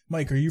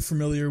 Mike, are you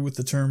familiar with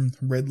the term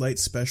red light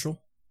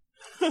special?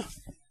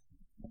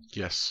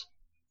 Yes.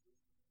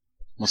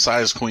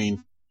 Messiah's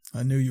Queen.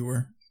 I knew you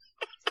were.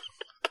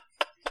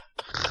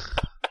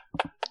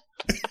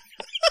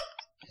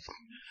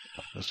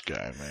 This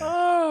guy, man.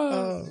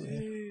 Oh,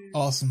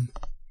 awesome.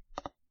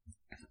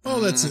 Oh,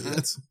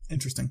 that's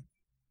interesting.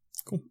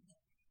 Cool.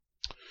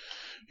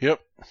 Yep.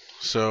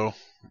 So,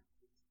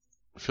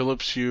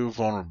 Philips Hue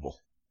vulnerable.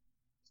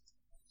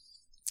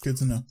 Good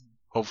to know.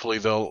 Hopefully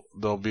they'll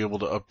be able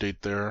to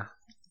update their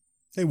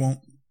They won't.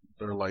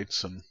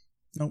 lights and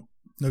Nope.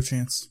 No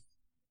chance.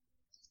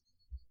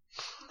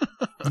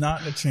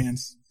 Not a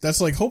chance.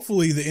 That's like,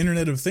 hopefully the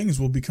Internet of Things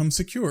will become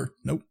secure.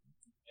 Nope.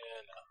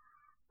 And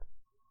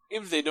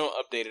even if they don't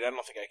update it, I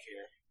don't think I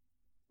care.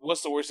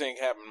 What's the worst thing that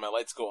can happen? My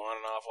lights go on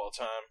and off all the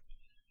time.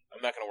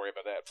 I'm not going to worry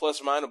about that.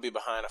 Plus, mine will be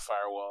behind a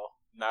firewall,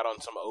 not on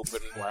some open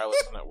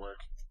wireless network.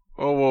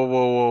 Whoa.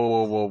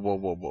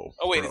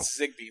 Oh, wait, bro. it's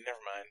Zigbee.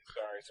 Never mind.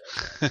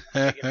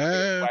 Sorry.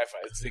 Wi-Fi.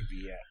 It's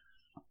Zigbee, yeah.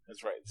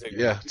 That's right. Zigbee.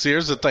 Yeah. See,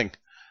 here's the thing.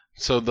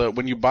 So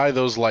when you buy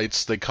those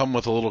lights, they come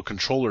with a little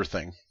controller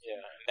thing,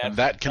 Yeah, and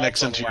that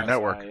connects that's on into your Wi-Fi,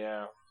 network,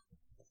 Yeah.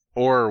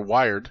 or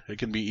wired. It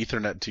can be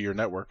Ethernet to your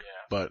network,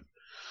 but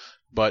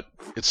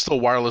it's still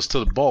wireless to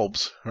the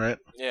bulbs, right?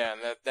 Yeah,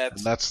 and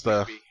that's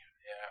the Zigbee.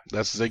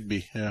 that's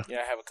Zigbee. Yeah. Yeah,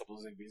 I have a couple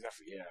of Zigbees.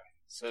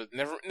 So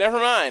never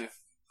mind.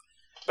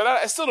 But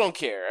I still don't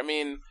care. I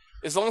mean,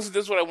 as long as it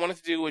does what I want it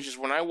to do, which is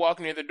when I walk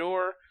near the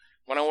door,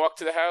 when I walk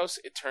to the house,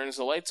 it turns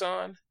the lights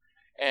on,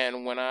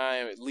 and when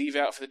I leave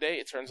out for the day,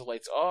 it turns the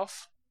lights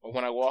off. Or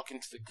when I walk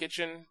into the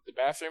kitchen, the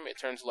bathroom, it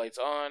turns the lights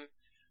on,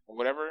 or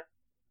whatever.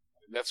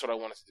 That's what I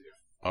want it to do.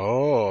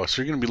 Oh,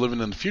 so you're gonna be living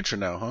in the future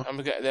now, huh?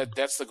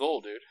 That's the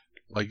goal, dude.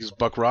 Like it's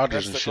Buck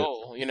Rogers That's and the shit.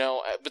 goal. You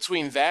know,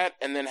 between that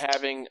and then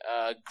having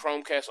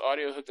Chromecast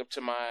audio hooked up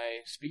to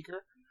my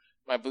speaker,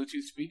 my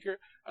Bluetooth speaker,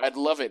 I'd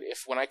love it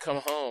if when I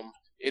come home,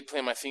 it'd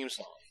play my theme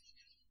song.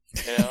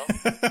 You know?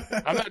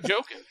 I'm not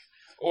joking.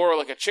 Or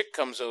like a chick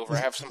comes over, I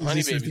have some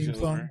honey babies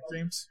over.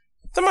 James?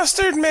 The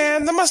mustard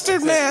man, the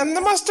mustard man, the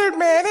mustard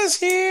man is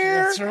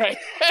here. That's right.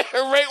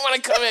 Right when I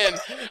come in,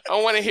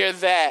 I want to hear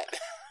that.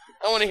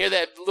 I want to hear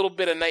that little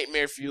bit of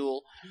nightmare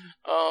fuel.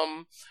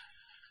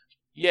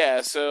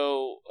 Yeah,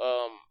 so,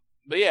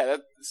 but yeah,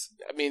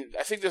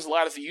 I think there's a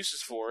lot of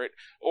uses for it.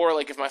 Or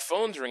like if my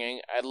phone's ringing,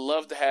 I'd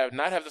love to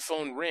not have the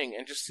phone ring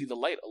and just see the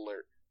light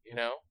alert, you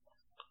know?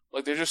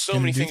 Like there's just so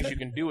many things you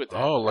can do with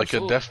that. Oh, like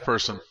Absolutely. a deaf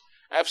person.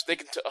 They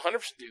can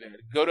 100% do that.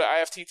 Go to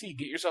IFTT,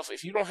 get yourself,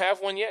 if you don't have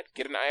one yet,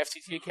 get an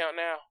IFTT account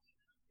now.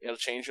 It'll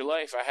change your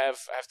life. I have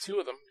 2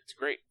 of them. It's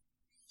great.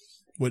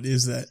 What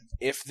is that?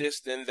 If this,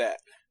 then that.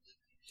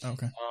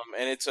 Okay.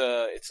 And it's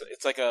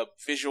like a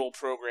visual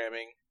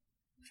programming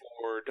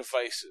for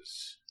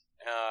devices,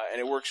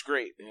 and it works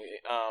great.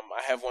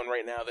 I have one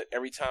right now that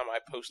every time I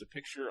post a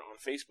picture on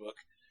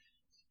Facebook,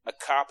 a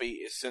copy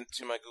is sent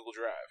to my Google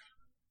Drive.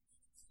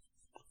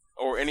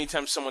 Or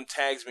anytime someone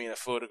tags me in a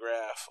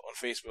photograph on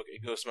Facebook,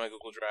 it goes to my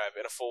Google Drive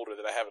in a folder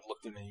that I haven't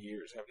looked in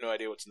years. I have no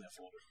idea what's in that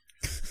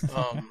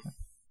folder.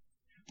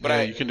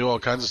 But you can do all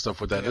kinds of stuff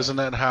with that. Yeah. Isn't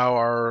that how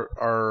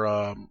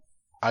our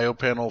IO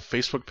panel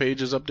Facebook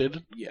page is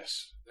updated?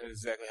 Yes, that's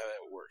exactly how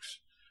that works.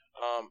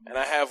 And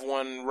I have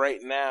one right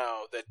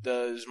now that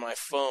does my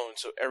phone.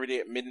 So every day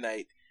at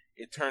midnight,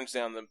 it turns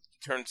down the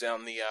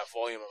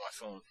volume on my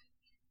phone.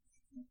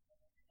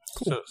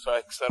 Cool. So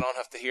I don't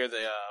have to hear the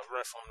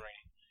red phone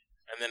ringing.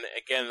 And then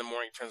again in the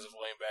morning, it turns the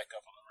volume back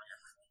up on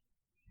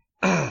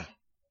the ringer.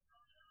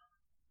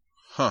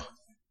 Huh.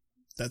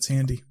 That's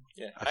handy.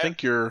 Yeah, I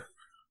think your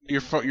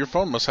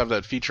phone must have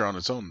that feature on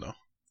its own, though.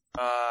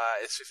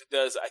 if it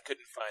does, I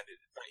couldn't find it.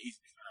 It's not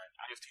easy to find.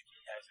 IFTT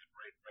has it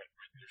right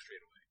there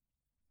straight away.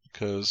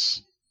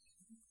 Because,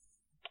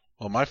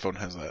 well, my phone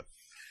has that.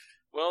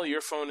 Well,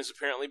 your phone is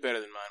apparently better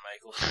than mine,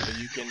 Michael, so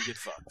you can get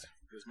fucked.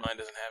 Because mine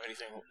doesn't have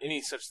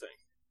any such thing.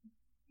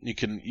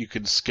 You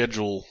can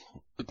schedule.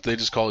 They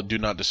just call it "Do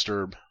Not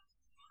Disturb,"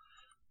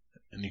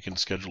 and you can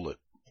schedule it.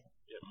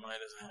 Yeah, mine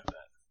doesn't have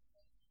that.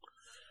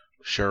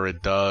 Sure,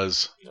 it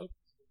does. Nope.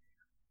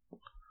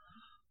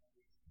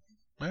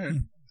 All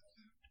right.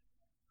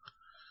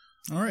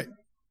 All right.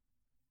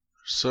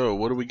 So,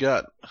 what do we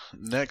got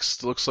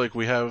next? Looks like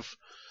we have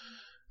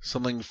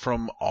something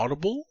from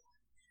Audible.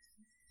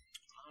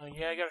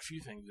 Yeah, I got a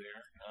few things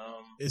there.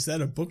 Is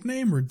that a book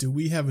name, or do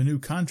we have a new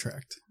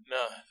contract? No,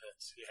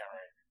 that's right.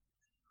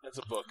 That's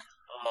a book.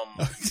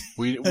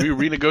 We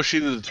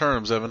renegotiated the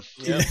terms, Evan.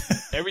 Yep.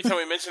 Every time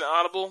we mention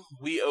Audible,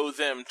 we owe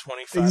them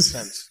 25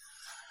 cents.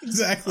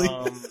 Exactly.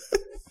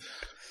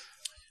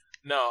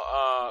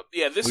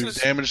 We've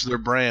damaged their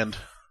brand.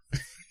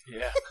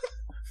 Yeah.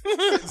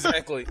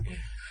 Exactly.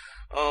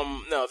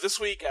 No, this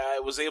week I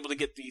was able to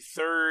get the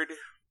third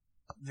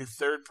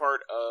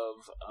part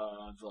of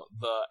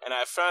and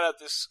I found out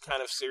this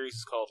kind of series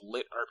is called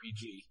Lit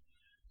RPG.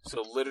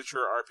 So Literature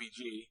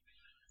RPG.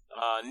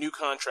 New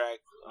contract,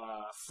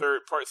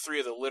 part 3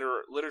 of the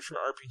Literature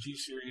RPG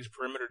series,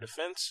 Perimeter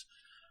Defense,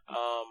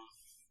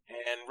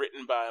 and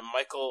written by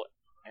Michael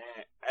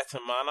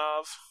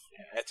Atamanov.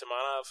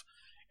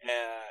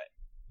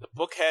 The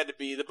book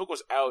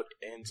was out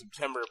in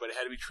September, but it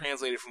had to be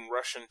translated from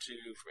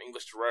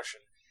English to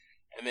Russian,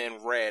 and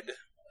then read.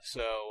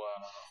 So,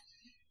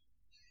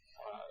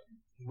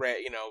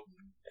 read,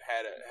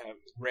 had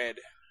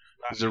read.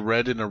 Is it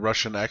read in a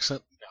Russian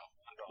accent?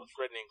 No, it's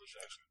read in English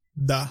accent.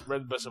 Da.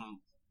 Read by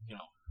some,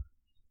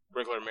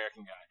 regular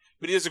American guy.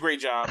 But he does a great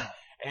job,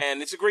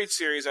 and it's a great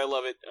series. I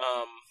love it.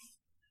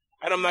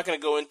 I'm not going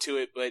to go into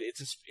it, but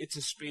it's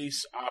a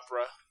space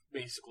opera,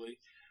 basically.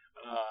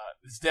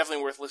 It's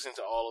definitely worth listening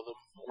to all of them,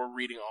 or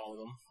reading all of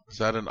them. Is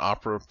that an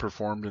opera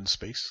performed in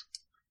space?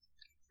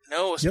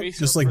 No, a space Yep,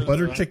 just like opera,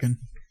 buttered chicken.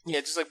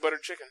 Yeah, just like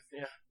buttered chicken,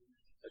 yeah.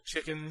 A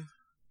chicken...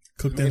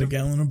 Cooked in a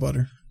gallon of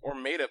butter. Or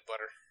made of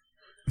butter.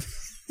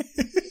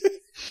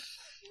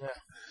 Yeah.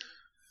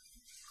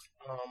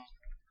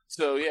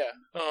 So yeah,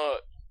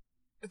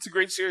 it's a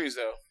great series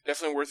though.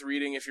 Definitely worth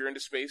reading if you're into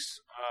space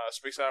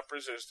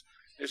operas.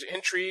 There's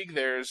intrigue,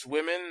 there's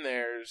women,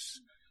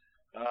 there's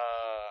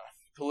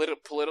cool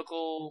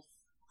political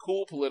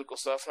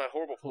stuff, not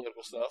horrible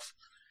political stuff.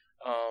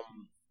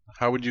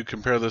 How would you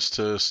compare this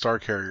to Star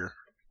Carrier?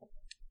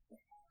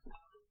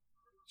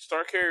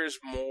 Star Carrier is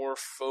more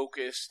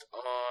focused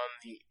on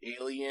the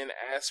alien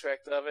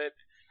aspect of it.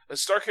 But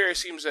Star Carrier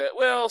seems that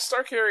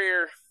Star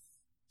Carrier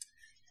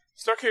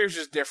is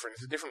just different.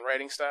 It's a different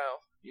writing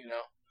style, you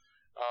know.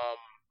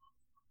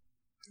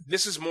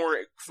 This is more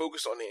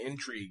focused on the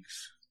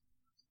intrigues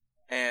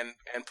and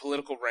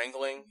political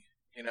wrangling,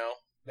 you know.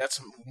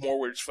 That's more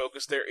where it's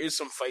focused. There is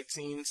some fight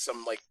scenes,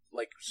 some like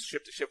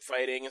ship to ship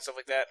fighting and stuff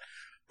like that,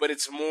 but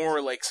it's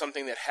more like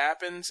something that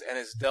happens and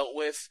is dealt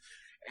with,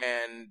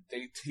 and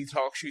he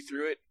talks you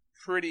through it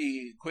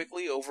pretty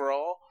quickly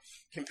overall,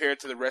 compared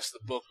to the rest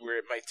of the book where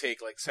it might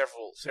take like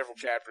several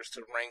chapters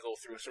to wrangle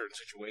through a certain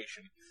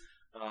situation,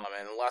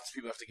 and lots of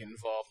people have to get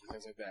involved and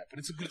things like that. But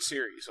it's a good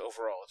series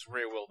overall. It's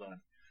very well done.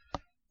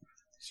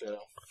 So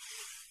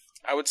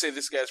I would say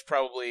this guy's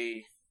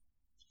probably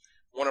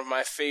one of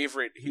my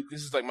favorite.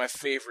 This is like my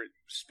favorite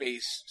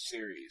space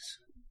series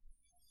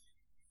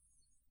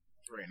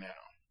right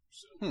now.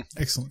 So.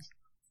 Excellent.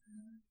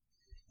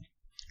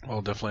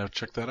 I'll definitely have to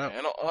check that out.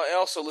 And I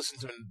also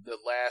listened to the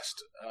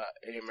last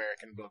A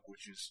American book,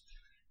 which is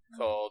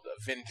called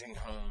Vinting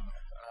Home.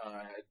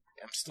 I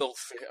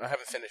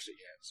haven't finished it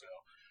yet, so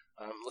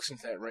I'm listening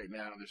to that right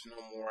now. There's no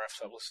more. I've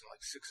listened to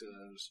like 6 of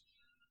those.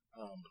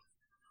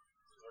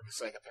 Like a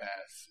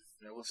psychopath.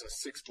 I listened to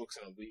 6 books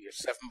in a week, or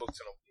 7 books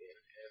in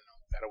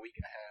about a week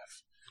and a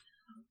half.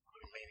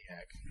 Like a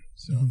maniac.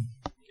 So,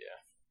 yeah.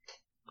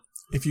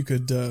 If you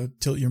could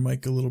tilt your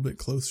mic a little bit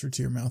closer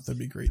to your mouth, that'd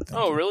be great.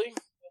 Thank you. Really?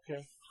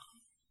 Okay.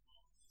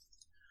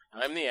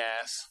 I'm the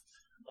ass.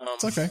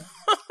 It's okay.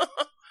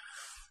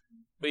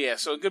 But yeah,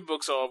 so good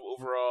books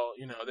overall.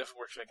 You know, definitely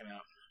worth checking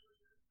out.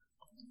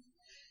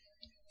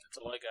 That's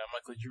all I got.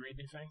 Michael, did you read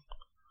anything?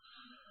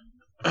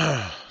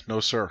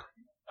 No, sir.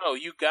 Oh,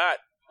 you got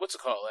what's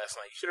it called last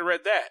night? You should have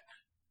read that.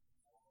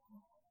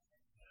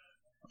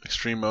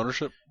 Extreme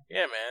Ownership?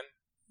 Yeah, man.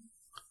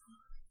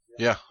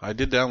 Yeah, I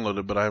did download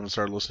it, but I haven't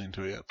started listening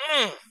to it yet.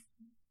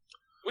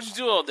 What'd you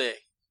do all day?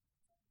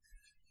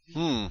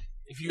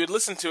 If you had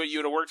listened to it, you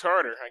would have worked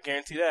harder. I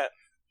guarantee that.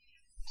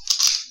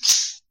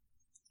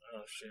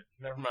 Oh, shit.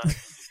 Never mind.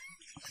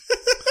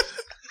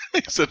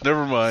 He said,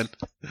 never mind.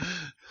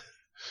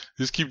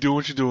 Just keep doing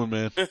what you're doing,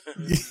 man. Cool,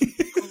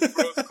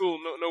 bro. It's cool.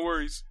 No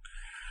worries.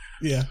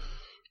 Yeah.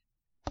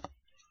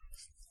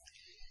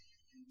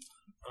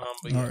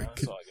 But yeah,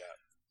 that's all I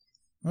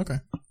got. Okay.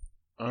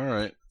 All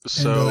right. And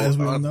So, as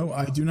we all know,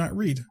 I do not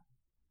read.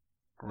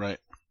 Right.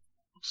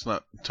 It's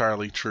not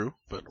entirely true,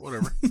 but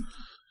whatever.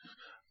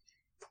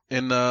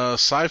 In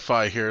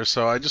sci-fi here,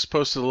 so I just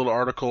posted a little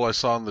article I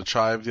saw in the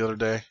Chive the other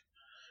day.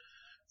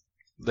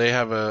 They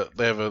have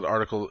an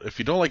article. If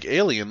you don't like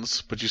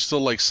aliens, but you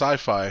still like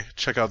sci-fi,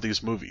 check out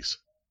these movies.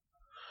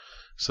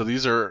 So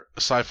these are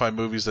sci-fi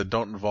movies that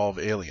don't involve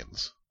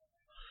aliens,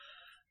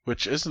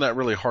 which isn't that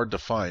really hard to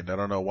find. I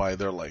don't know why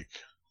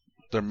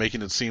they're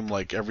making it seem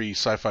like every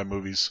sci-fi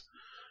movie's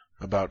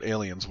about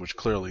aliens, which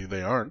clearly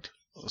they aren't,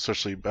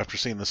 especially after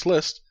seeing this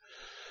list.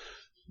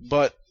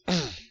 But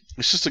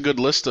it's just a good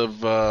list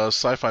of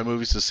sci-fi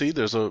movies to see.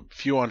 There's a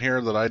few on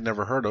here that I'd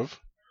never heard of,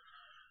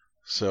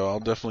 so I'll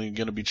definitely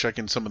going to be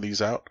checking some of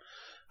these out.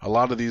 A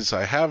lot of these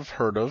I have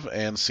heard of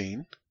and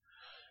seen,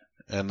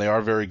 and they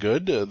are very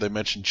good. They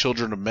mention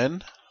Children of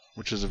Men,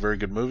 which is a very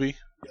good movie.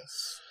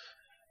 Yes.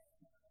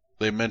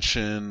 They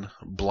mention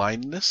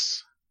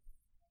Blindness,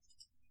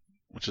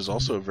 which is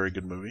also a very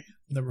good movie.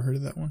 Never heard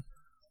of that one.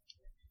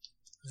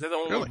 Is that the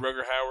one Really? with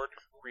Rutger Hauer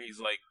where he's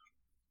like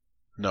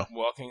No,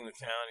 walking the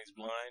town, he's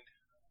blind?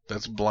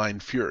 that's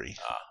Blind Fury.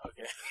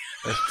 Okay.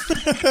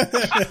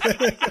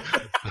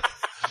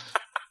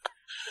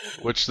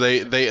 Which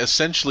they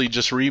essentially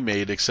just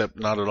remade, except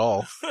not at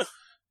all,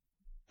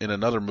 in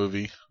another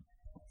movie.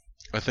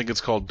 I think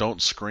it's called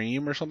Don't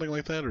Scream or something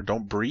like that, or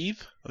Don't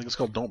Breathe. I think it's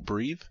called Don't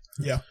Breathe.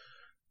 Yeah.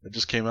 It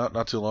just came out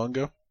not too long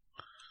ago.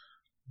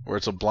 Where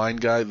it's a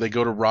blind guy. They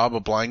go to rob a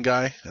blind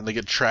guy, and they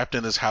get trapped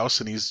in his house,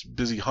 and he's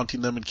busy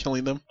hunting them and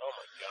killing them. Oh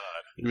my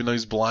god. Even though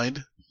he's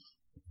blind.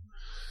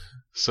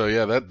 So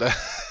yeah, that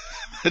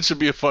that should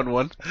be a fun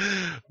one.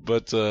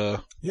 But Yeah,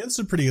 it's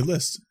a pretty good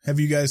list. Have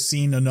you guys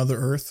seen Another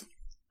Earth?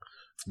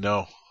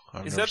 no.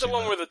 Is that the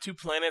one where the two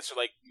planets are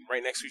like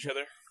right next to each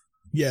other?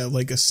 Yeah,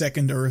 like a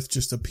second Earth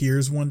just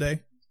appears one day.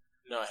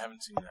 No, I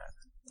haven't seen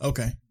that.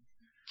 Okay.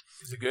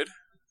 Is it good?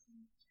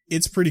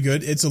 It's pretty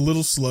good. It's a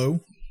little slow,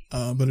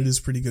 but it is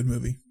a pretty good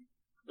movie.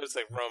 But it's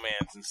like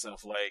romance and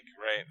stuff, like,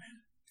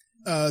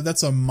 right?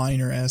 That's a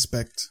minor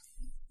aspect.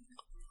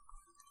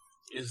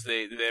 Did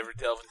they ever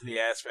delve into the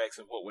aspects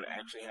of what would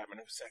actually happen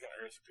if a second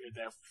Earth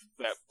appeared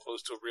that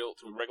close to a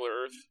regular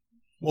Earth?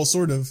 Well,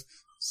 sort of.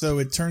 So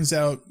it turns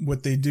out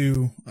what they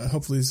do,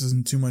 hopefully this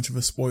isn't too much of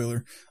a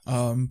spoiler,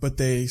 but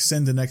they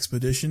send an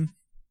expedition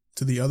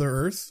to the other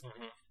Earth,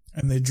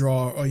 and they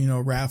draw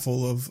a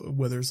raffle of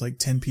whether it's like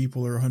 10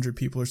 people or 100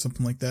 people or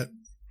something like that.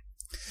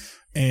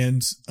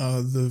 And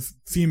the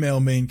female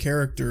main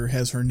character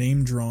has her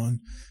name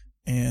drawn,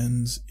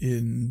 and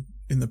in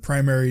the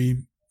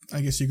primary, I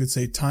guess you could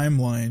say,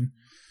 timeline,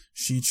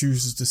 she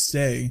chooses to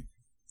stay,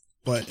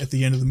 but at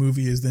the end of the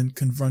movie is then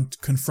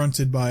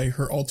confronted by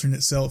her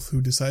alternate self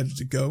who decided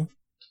to go.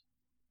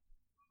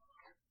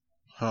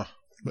 Huh.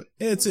 But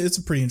it's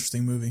a pretty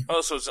interesting movie.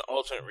 Oh, so it's an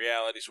alternate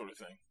reality sort of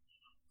thing.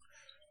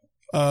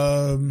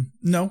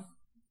 No.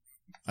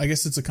 I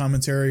guess it's a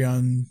commentary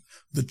on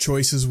the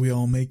choices we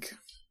all make.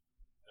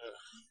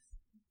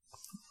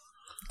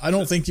 I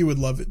don't think you would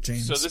love it,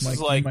 James. So this Mike,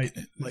 is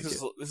like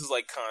this is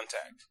like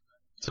Contact.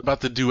 It's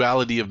about the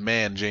duality of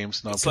man,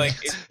 James. No, It's like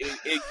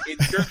it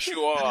jerks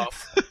you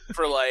off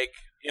for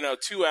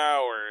 2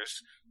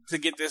 hours to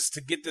get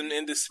them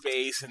into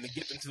space and to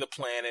get them to the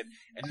planet,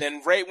 and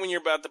then right when you're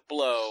about to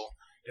blow,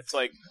 it's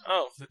like,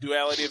 oh, the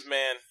duality of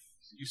man.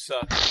 You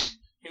suck.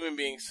 Human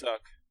beings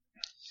suck.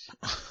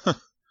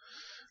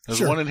 There's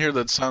one in here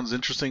that sounds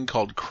interesting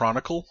called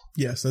Chronicle.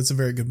 Yes, that's a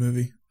very good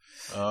movie.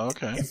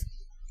 Okay.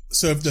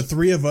 So if the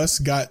three of us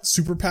got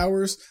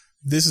superpowers,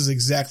 this is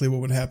exactly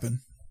what would happen.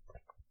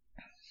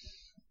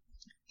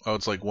 Oh,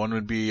 it's like one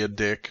would be a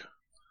dick.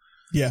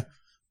 Yeah.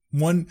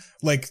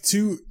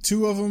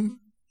 Two of them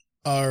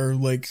are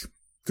like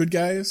good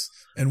guys,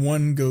 and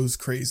one goes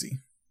crazy.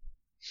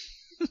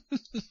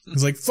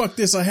 He's like, fuck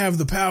this, I have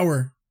the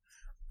power.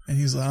 And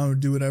he's like, I'll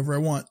do whatever I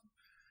want.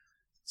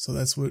 So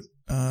that's what,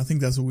 I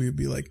think that's what we would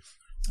be like.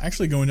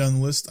 Actually, going down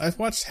the list, I've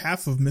watched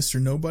half of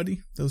Mr. Nobody.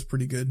 That was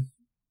pretty good.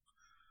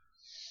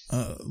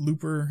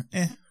 Looper,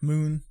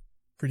 Moon,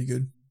 pretty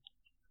good.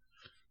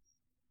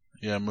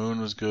 Yeah,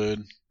 Moon was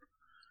good.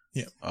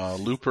 Yeah.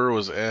 Looper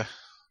was I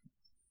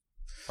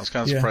was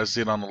kind of surprised to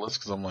see it on the list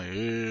because I'm like,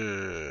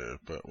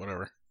 but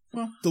whatever.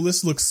 Well, the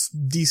list looks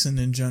decent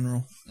in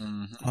general.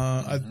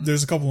 Mm-hmm.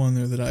 There's a couple on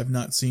there that I've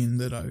not seen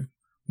that I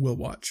will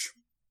watch.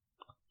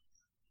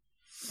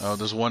 Oh,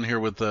 there's one here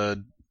with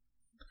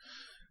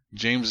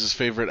James's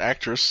favorite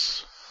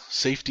actress,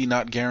 Safety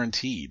Not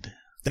Guaranteed.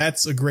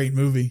 That's a great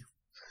movie.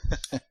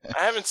 I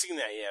haven't seen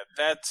that yet.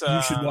 That's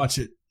you should watch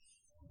it.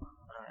 All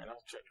right,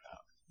 I'll check it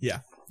out.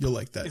 Yeah, you'll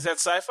like that. Is that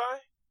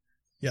sci-fi?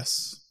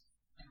 Yes.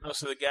 Oh,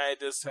 so the guy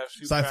does have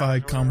superpowers. Sci-fi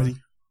comedy.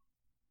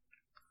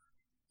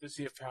 Does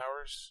he have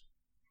powers?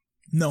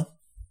 No.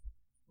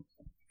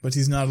 But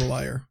he's not a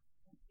liar.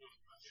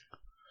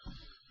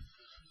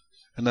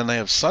 And then they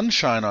have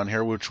Sunshine on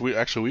here, which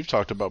we've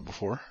talked about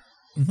before.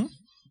 Mm-hmm.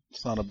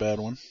 It's not a bad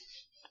one.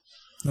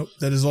 Nope.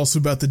 That is also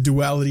about the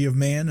duality of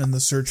man and the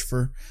search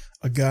for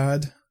a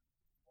god.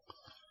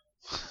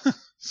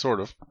 Sort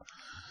of.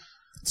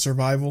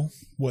 Survival,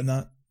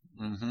 whatnot.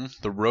 Mm-hmm.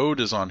 The Road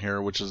is on here,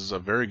 which is a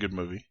very good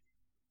movie.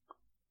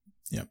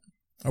 Yep.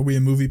 Are we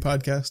a movie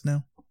podcast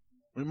now?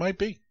 We might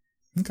be.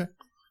 Okay.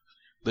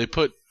 They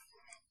put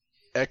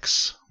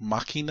Ex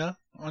Machina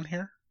on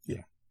here.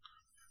 Yeah.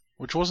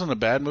 Which wasn't a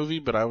bad movie,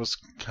 but I was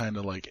kind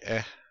of like,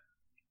 I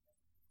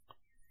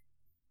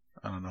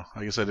don't know.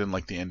 I guess I didn't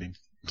like the ending.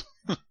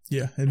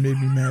 Yeah, it made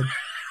me mad.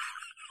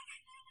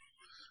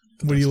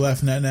 What are you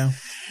laughing at now?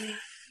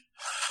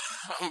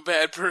 I'm a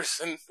bad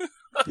person.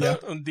 Yeah.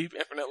 On deep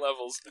infinite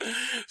levels.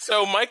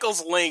 So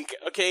Michael's link,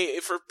 okay,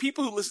 for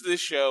people who listen to this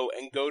show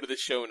and go to the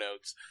show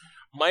notes,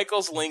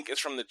 Michael's link is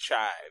from the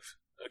Chive,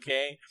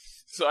 okay?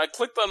 So I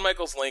clicked on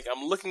Michael's link,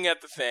 I'm looking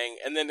at the thing,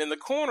 and then in the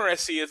corner I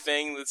see a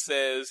thing that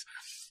says,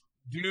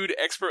 dude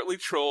expertly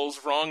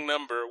trolls wrong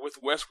number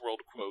with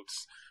Westworld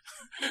quotes.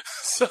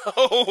 So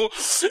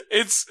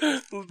it's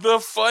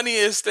the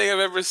funniest thing I've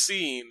ever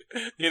seen.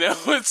 You know,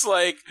 it's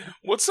like,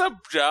 what's up,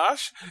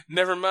 Josh?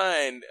 Never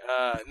mind.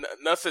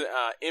 Nothing.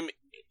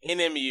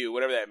 NMU,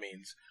 whatever that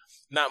means.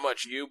 Not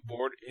much. You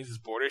bored? He's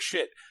bored as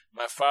shit.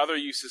 My father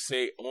used to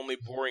say only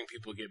boring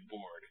people get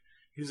bored.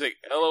 He's like,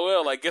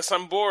 LOL, I guess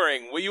I'm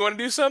boring. Well, you want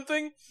to do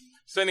something?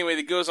 So anyway,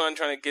 he goes on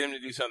trying to get him to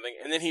do something,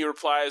 and then he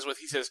replies with,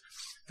 he says,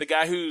 the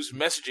guy who's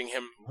messaging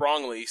him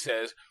wrongly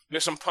says,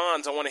 there's some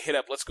ponds I want to hit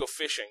up, let's go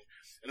fishing.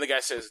 And the guy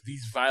says,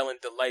 these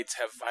violent delights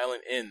have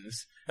violent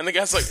ends. And the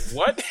guy's like,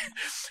 what?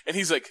 And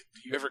he's like,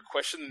 do you ever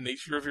question the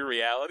nature of your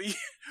reality?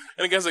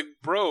 And the guy's like,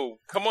 bro,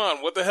 come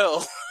on, what the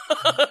hell?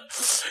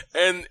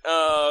 And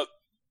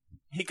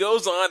he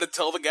goes on to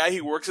tell the guy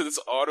he works at this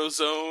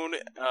AutoZone,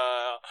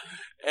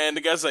 and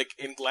the guy's like,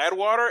 in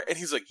Gladwater? And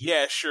he's like,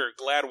 yeah, sure,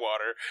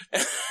 Gladwater.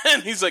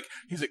 And he's like,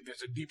 there's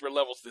a deeper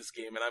level to this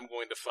game, and I'm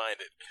going to find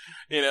it,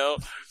 you know?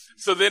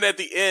 So then at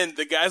the end,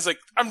 the guy's like,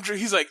 I'm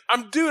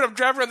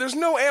driving around, there's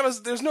no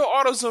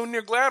AutoZone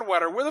near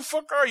Gladwater. Where the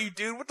fuck are you,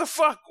 dude? What the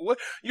fuck? What?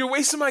 You're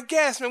wasting my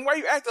gas, man. Why are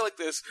you acting like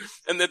this?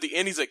 And at the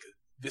end, he's like,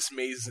 this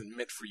maze isn't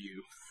meant for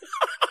you.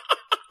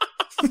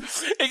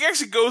 It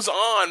actually goes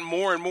on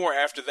more and more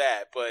after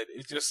that, but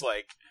it's just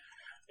like,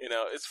 you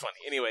know, it's funny.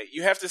 Anyway,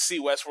 you have to see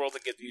Westworld to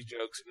get these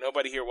jokes.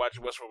 Nobody here watches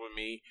Westworld with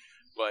me,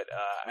 but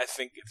I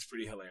think it's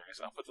pretty hilarious.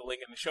 I'll put the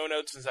link in the show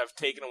notes since I've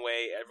taken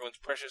away everyone's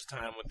precious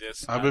time with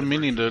this. I've been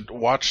meaning to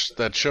watch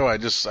that show. I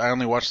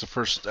only watched the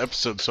first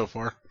episode so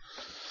far.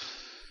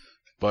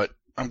 But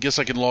I guess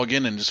I can log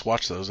in and just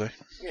watch those, eh?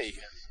 Yeah, you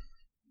can.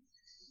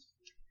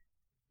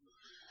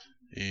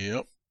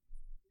 Yep.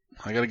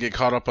 I gotta get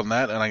caught up on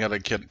that, and I gotta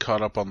get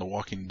caught up on The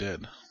Walking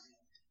Dead.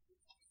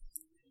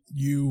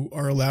 You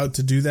are allowed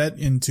to do that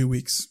in 2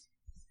 weeks.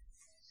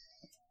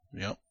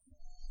 Yep.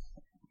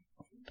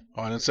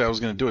 Oh, I didn't say I was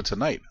going to do it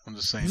tonight. I'm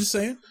just saying. I'm just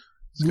saying.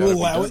 It's We'll gotta be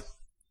allow done. it.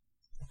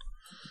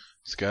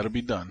 It's got to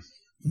be done.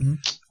 Mm-hmm.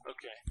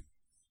 Okay.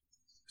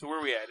 So where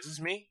are we at? Is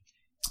this me?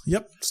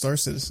 Yep. Star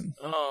Citizen.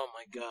 Oh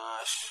my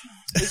gosh.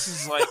 This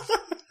is like...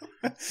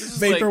 this is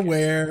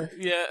Vaporware. Like,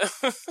 yeah.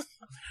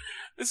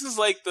 This is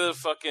like the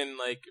fucking,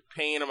 like,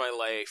 pain of my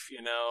life,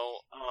 you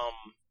know? The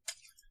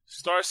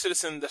Star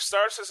Citizen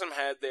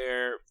had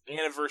their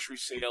anniversary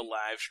sale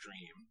live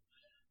stream.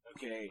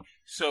 Okay,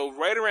 so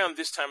right around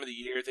this time of the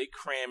year, they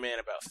cram in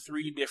about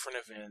 3 different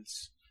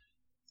events,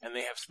 and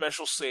they have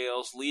special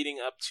sales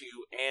leading up to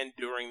and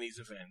during these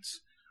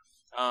events.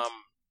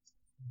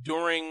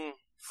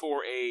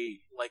 For a,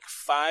 like,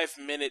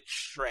 5-minute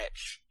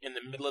stretch in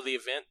the middle of the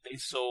event, they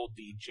sold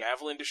the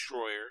Javelin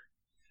Destroyer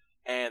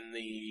and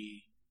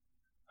the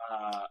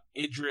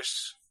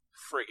Idris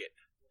Frigate,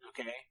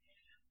 okay?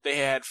 They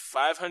had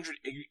 500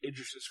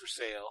 Idrises for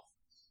sale.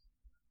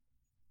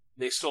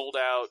 They sold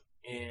out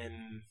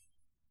in...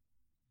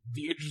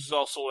 The Idrises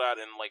all sold out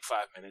in like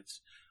 5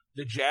 minutes.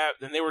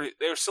 Then they were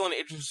selling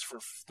Idrises for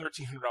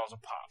 $1,300 a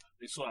pop.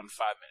 They sold out in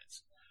 5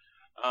 minutes.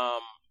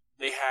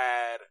 They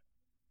had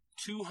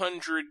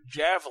 200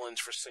 Javelins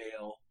for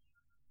sale.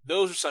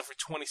 Those were selling for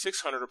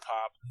 $2,600 a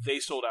pop. They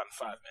sold out in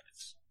 5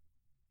 minutes.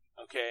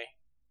 Okay?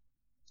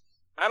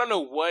 I don't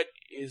know what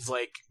is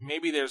like.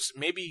 Maybe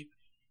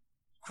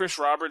Chris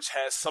Roberts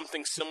has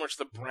something similar to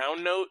the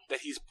brown note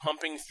that he's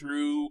pumping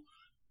through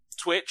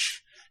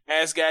Twitch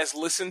as guys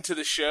listen to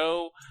the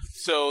show,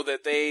 so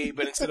that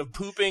but instead of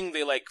pooping,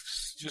 they like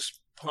just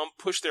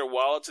push their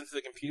wallets into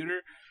the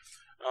computer.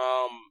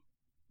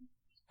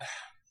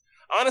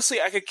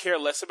 Honestly, I could care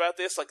less about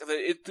this. Like,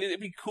 it'd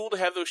be cool to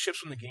have those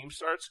ships when the game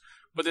starts,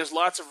 but there's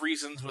lots of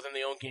reasons within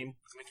the own game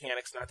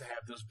mechanics not to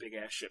have those big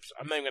ass ships.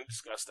 I'm not even going to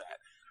discuss that.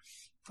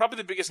 Probably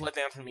the biggest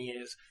letdown for me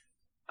is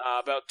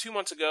about 2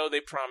 months ago they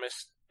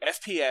promised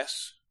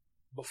FPS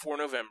before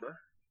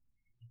November,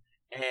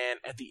 and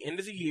at the end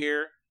of the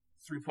year,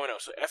 3.0.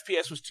 So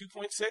FPS was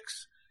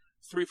 2.6.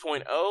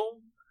 3.0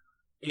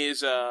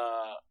 is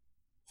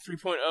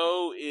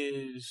 3.0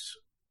 is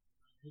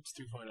what's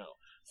 3.0?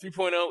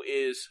 3.0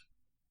 is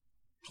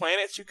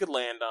planets you could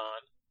land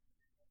on,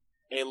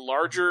 a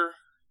larger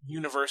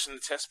universe in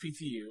the test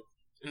PTU,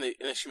 the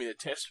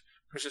test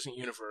persistent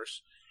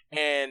universe,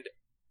 and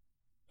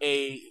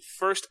a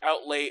first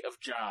outlay of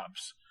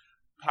jobs,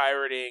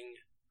 pirating,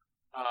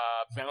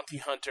 bounty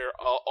hunter,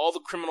 all the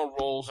criminal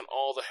roles and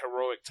all the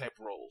heroic type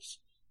roles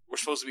were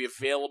supposed to be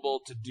available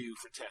to do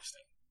for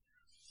testing.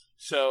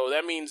 So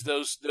that means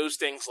those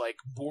things like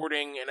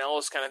boarding and all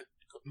those kinds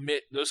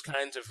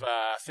of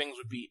things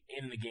would be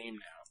in the game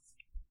now.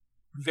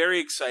 Very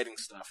exciting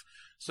stuff.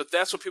 So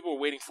that's what people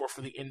were waiting for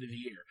the end of the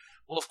year.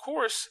 Well, of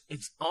course,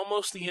 it's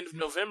almost the end of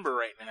November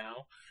right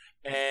now,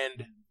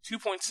 and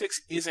 2.6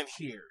 isn't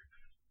here.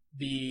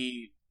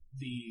 The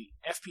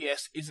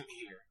FPS isn't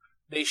here.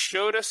 They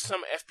showed us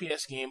some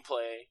FPS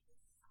gameplay.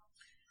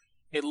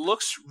 It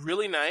looks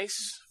really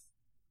nice.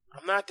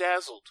 I'm not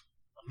dazzled.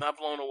 I'm not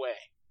blown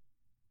away.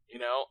 You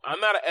know, I'm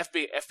not an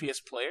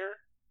FPS player,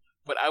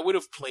 but I would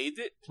have played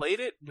it,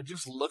 but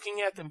just looking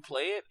at them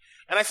play it,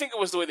 and I think it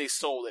was the way they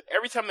sold it.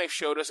 Every time they've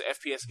showed us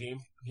FPS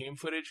game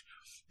footage,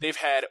 they've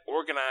had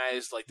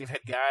organized, like, they've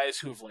had guys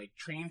who have, like,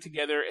 trained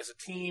together as a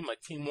team,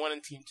 like Team 1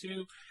 and Team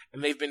 2,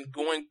 and they've been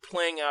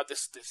playing out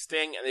this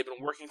thing, and they've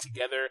been working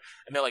together,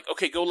 and they're like,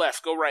 okay, go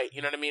left, go right,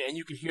 you know what I mean? And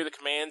you could hear the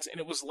commands, and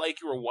it was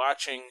like you were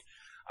watching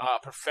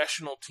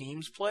professional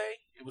teams play.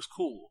 It was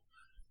cool.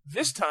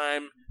 This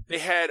time, they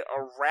had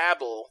a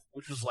rabble,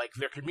 which was like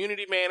their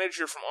community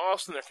manager from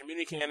Austin, their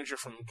community manager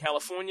from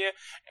California,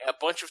 a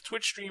bunch of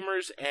Twitch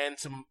streamers, and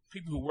some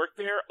people who worked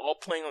there, all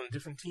playing on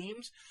different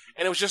teams.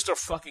 And it was just a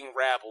fucking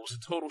rabble. It was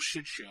a total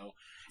shit show.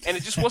 And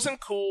it just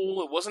wasn't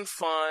cool. It wasn't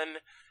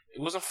fun.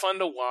 It wasn't fun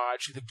to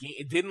watch.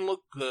 It didn't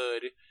look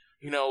good.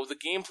 You know, the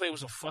gameplay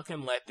was a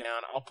fucking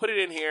letdown. I'll put it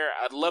in here.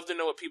 I'd love to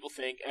know what people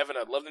think. Evan,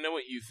 I'd love to know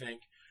what you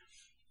think.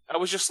 I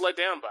was just let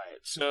down by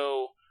it.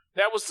 So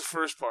that was the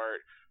first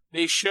part.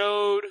 They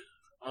showed,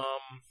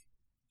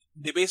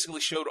 they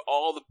basically showed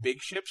all the big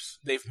ships.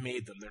 They've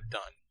made them. They're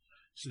done.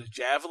 So the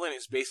Javelin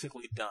is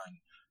basically done.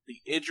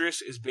 The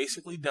Idris is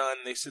basically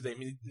done. They said they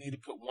need to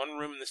put one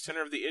room in the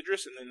center of the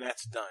Idris, and then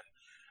that's done.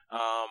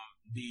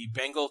 The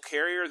Bengal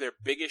Carrier, their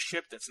biggest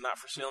ship that's not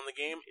for sale in the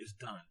game, is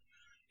done.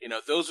 You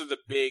know, those are the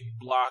big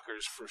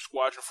blockers for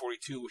Squadron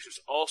 42, which is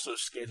also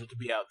scheduled to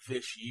be out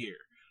this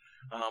year,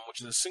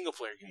 which is a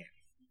single-player game.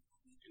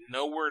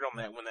 No word on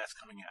that when that's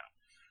coming out.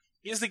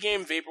 Is the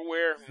game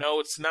vaporware?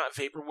 No, it's not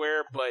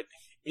vaporware, but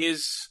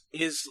is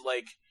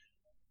like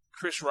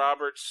Chris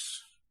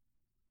Roberts,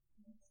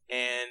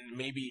 and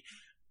maybe,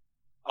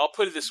 I'll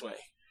put it this way,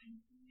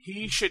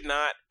 he should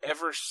not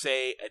ever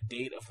say a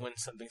date of when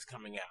something's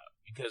coming out,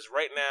 because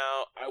right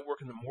now I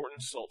work in the Morton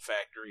Salt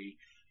Factory,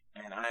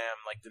 and I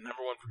am like the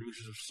number one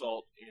producers of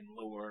salt in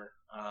lower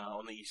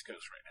on the East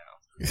Coast right now.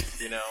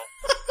 You know,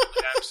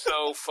 I'm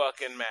so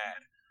fucking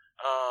mad.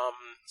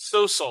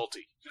 So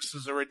salty. Just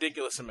is a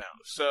ridiculous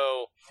amount.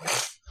 So,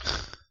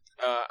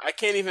 I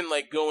can't even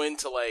like go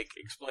into like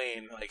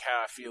explain like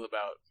how I feel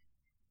about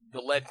the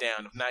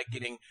letdown of not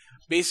getting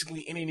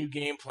basically any new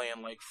game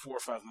plan like 4 or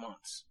 5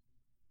 months.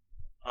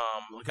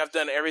 Like I've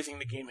done everything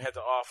the game had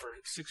to offer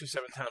 6 or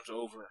 7 times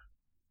over.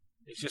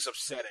 It's just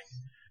upsetting.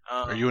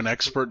 Are you an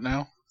expert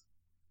now?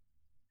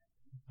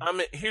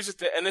 Here's the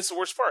thing, and this is the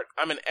worst part.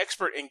 I'm an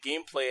expert in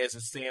gameplay as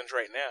it stands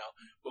right now,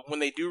 but when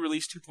they do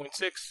release 2.6,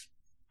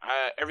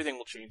 everything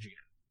will change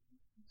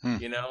again.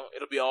 You know,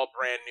 it'll be all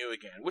brand new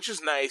again, which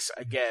is nice,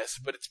 I guess,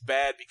 but it's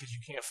bad because you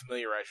can't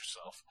familiarize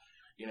yourself.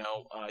 You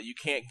know, you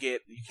can't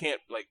get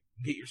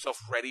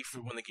yourself ready for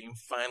when the game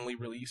finally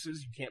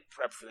releases. You can't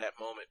prep for that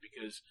moment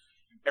because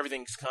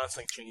everything's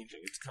constantly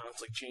changing. It's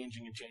constantly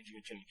changing and changing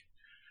and changing.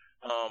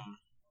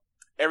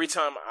 Every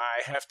time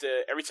I have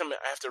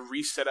to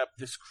reset up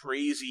this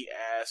crazy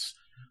ass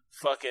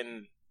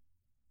fucking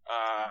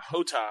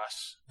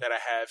HOTAS that I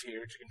have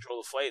here to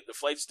control the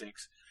flight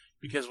sticks,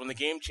 because when the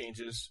game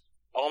changes,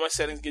 all my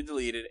settings get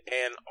deleted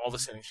and all the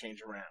settings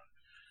change around.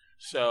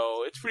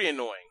 So it's pretty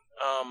annoying.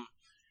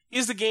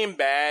 Is the game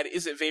bad?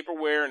 Is it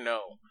vaporware?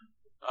 No.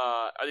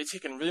 Are they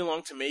taking really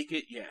long to make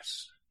it?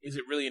 Yes. Is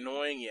it really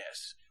annoying?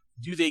 Yes.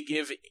 Do they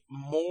give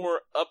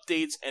more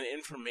updates and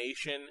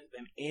information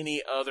than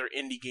any other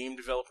indie game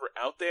developer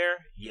out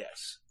there?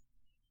 Yes.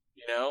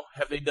 You know,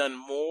 have they done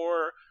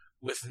more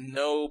with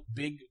no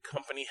big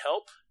company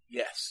help?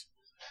 Yes.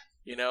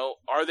 You know,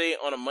 are they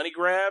on a money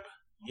grab?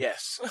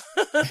 Yes.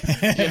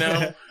 You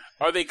know,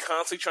 are they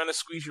constantly trying to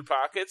squeeze your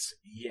pockets?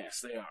 Yes,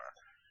 they are.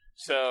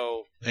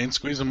 So They ain't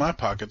squeezing my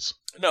pockets.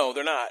 no,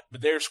 they're not,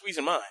 but they're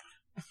squeezing mine.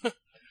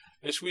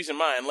 They're squeezing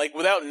mine. Like,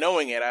 without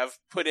knowing it, I'm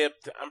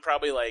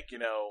probably like,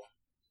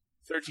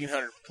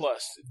 1,300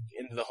 plus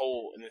into the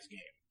hole in this game.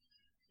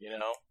 You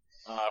know,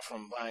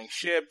 from buying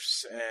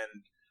ships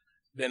and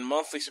then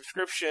monthly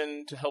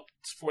subscription to help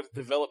support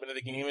the development of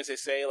the game, as they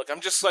say. Like,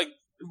 I'm just like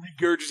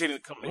regurgitating the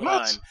company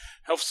line.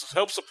 Help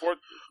support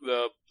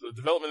the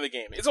development of the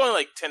game. It's only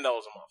like $10 a month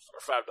or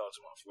 $5 a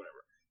month,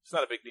 whatever. It's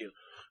not a big deal,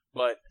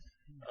 but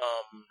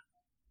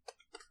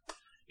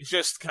it's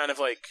just kind of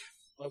like,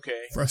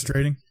 okay,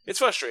 frustrating. It's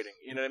frustrating,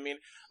 you know what I mean?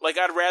 Like,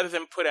 I'd rather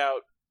them put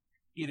out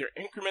either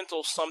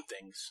incremental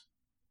somethings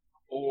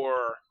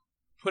or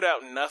put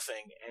out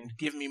nothing and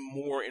give me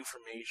more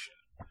information.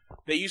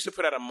 They used to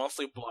put out a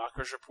monthly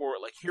blockers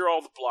report, like, here are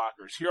all the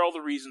blockers, here are all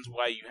the reasons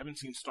why you haven't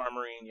seen Star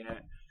Marine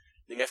yet,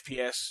 the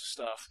FPS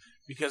stuff,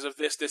 because of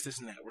this,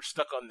 and that. We're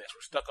stuck on this,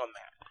 we're stuck on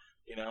that,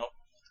 you know?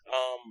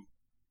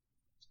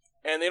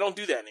 And they don't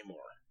do that anymore.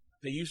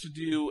 They used to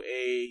do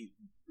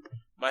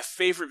my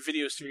favorite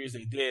video series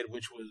they did,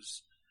 which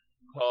was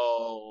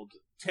called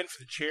 10 for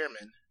the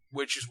Chairman,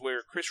 which is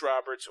where Chris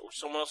Roberts or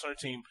someone else on our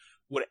team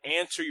would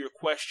answer your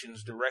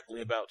questions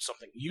directly about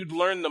something. You'd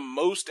learn the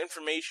most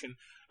information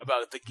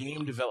about the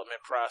game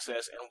development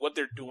process and what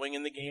they're doing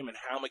in the game and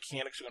how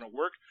mechanics are going to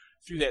work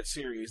through that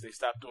series. They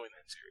stopped doing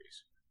that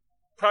series.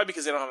 Probably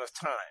because they don't have enough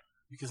time.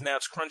 Because now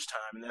it's crunch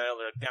time and now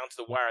they're down to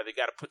the wire. They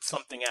got to put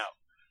something out.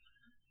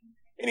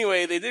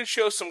 Anyway, they did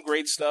show some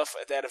great stuff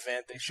at that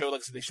event. They showed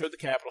the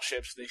capital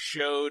ships. They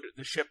showed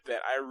the ship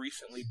that I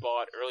recently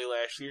bought early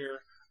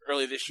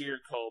this year,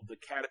 called the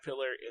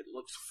Caterpillar. It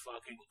looks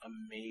fucking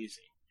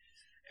amazing,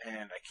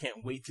 and I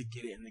can't wait to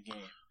get it in the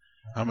game.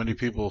 How many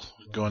people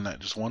go in that?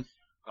 Just one?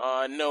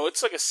 No,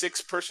 it's like a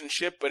 6-person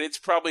ship, but it's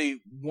probably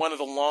one of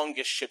the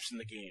longest ships in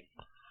the game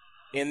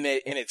in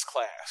its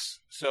class.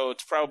 So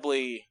it's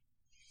probably,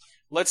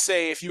 let's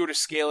say, if you were to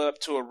scale it up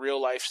to a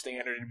real life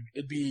standard,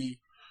 it'd be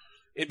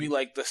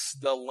like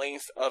the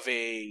length of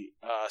a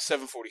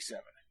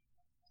 747.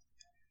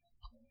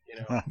 You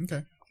know? Huh.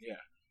 Okay.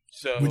 Yeah.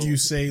 So would you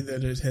say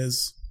that it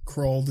has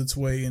crawled its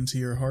way into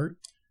your heart?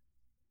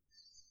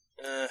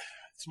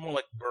 It's more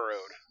like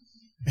burrowed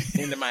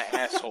into my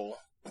asshole.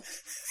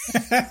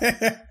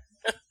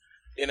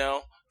 You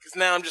know? Because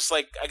now I'm just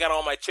like, I got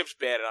all my chips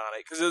batted on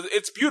it. Because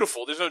it's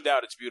beautiful. There's no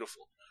doubt it's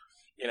beautiful.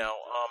 You know?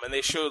 And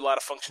they showed a lot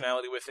of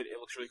functionality with it. It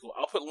looks really cool.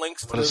 I'll put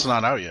links to But it's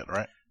not out yet,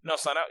 right? No,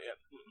 it's not out yet.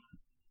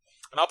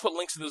 And I'll put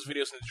links to those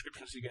videos in the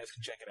description so you guys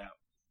can check it out.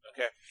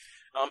 Okay.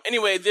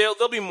 Anyway,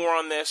 there'll be more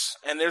on this,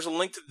 and there's a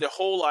link to the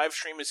whole live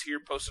stream is here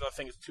posted. I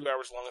think it's 2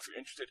 hours long if you're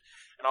interested,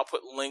 and I'll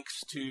put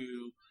links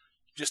to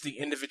just the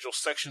individual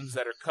sections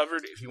that are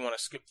covered if you want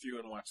to skip through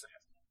and watch that.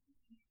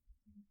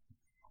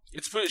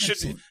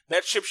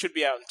 That ship should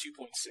be out in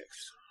 2.6.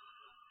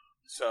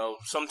 So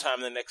sometime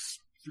in the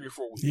next 3 or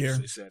 4 weeks. Yeah.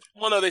 They said.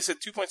 Well, no, they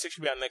said 2.6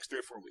 should be out in the next 3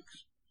 or 4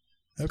 weeks.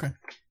 Okay.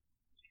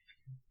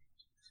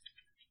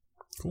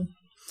 Cool.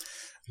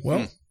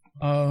 Well,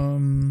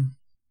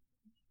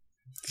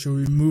 shall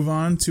we move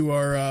on to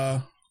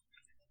our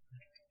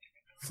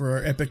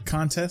epic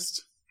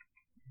contest?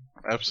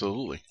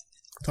 Absolutely.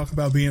 Talk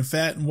about being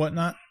fat and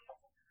whatnot.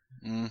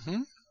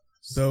 Mm-hmm.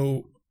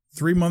 So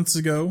 3 months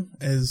ago,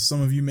 as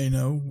some of you may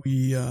know,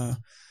 we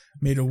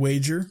made a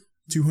wager,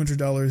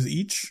 $200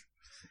 each,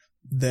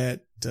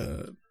 that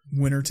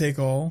winner take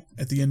all.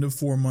 At the end of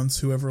 4 months,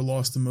 whoever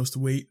lost the most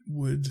weight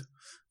would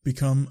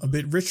become a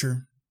bit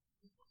richer.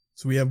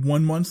 So we have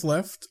 1 month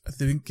left. I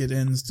think it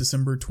ends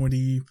December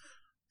 21st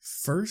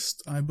 1st,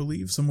 I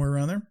believe, somewhere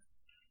around there.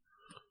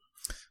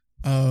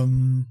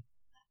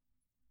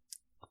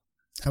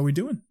 How we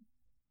doing?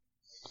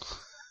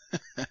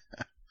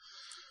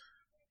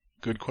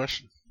 Good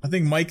question. I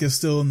think Mike is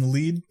still in the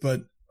lead,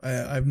 but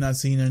I've not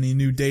seen any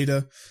new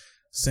data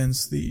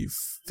since the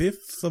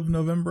 5th of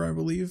November, I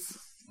believe.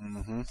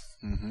 Mm-hmm.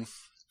 Mm-hmm.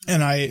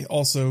 And I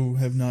also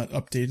have not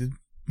updated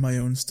my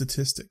own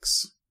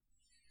statistics.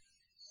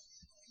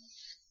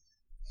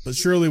 But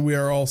surely we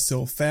are all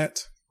still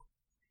fat.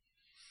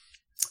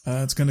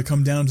 It's going to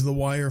come down to the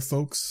wire,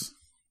 folks.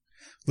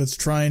 Let's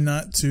try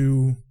not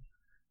to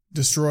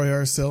destroy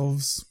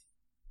ourselves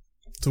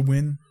to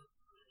win.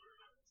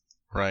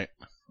 Right.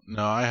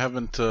 No, I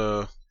haven't.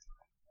 I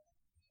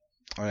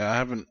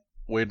haven't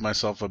weighed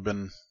myself. I've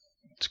been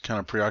kind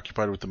of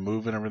preoccupied with the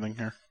move and everything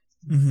here.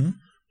 Mm-hmm.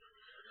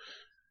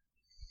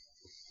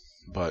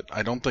 But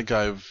I don't think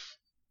I've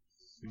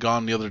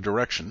gone the other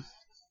direction.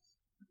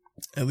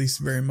 At least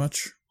very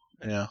much.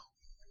 Yeah.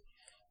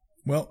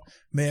 Well,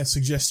 may I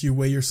suggest you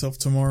weigh yourself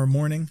tomorrow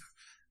morning,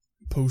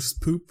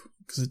 post-poop,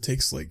 because it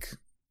takes like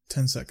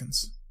 10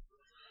 seconds.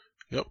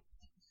 Yep.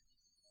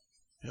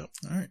 All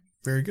right.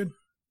 Very good.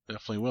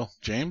 Definitely will.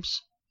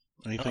 James,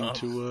 anything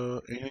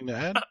to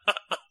add?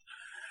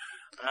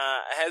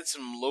 I had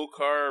some low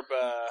carb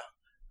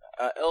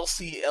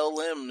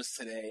LCLMs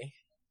today.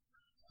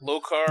 Low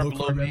carb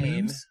low pain.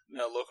 M&Ms?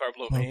 No, low carb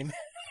low pain.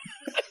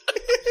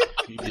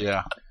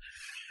 Yeah.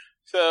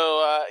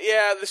 So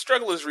yeah, the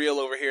struggle is real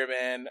over here,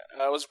 man.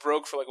 I was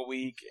broke for like a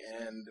week,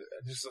 and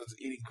I just was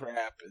eating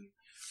crap,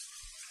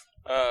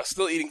 and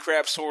still eating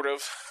crap, sort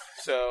of.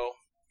 So,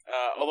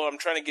 although I'm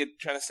trying to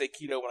stay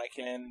keto when I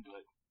can,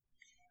 but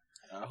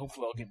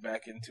hopefully I'll get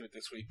back into it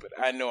this week. But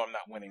I know I'm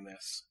not winning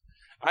this.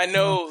 I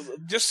know,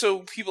 just so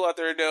people out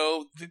there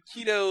know, the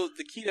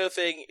keto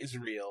thing is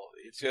real.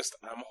 It's just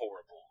I'm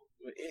horrible.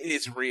 It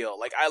is real.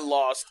 Like I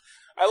lost,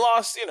 I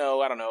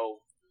don't know,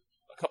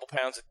 a couple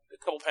pounds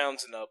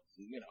in a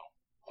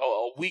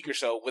week or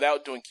so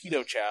without doing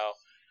keto chow,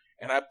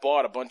 and I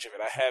bought a bunch of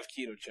it. I have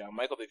keto chow.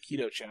 Michael did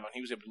keto chow, and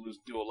he was able to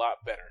do a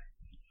lot better,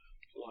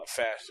 a lot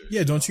faster.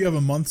 Yeah, don't you have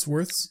a month's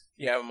worth?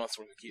 Yeah, I have a month's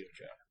worth of keto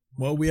chow.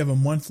 Well, we have a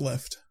month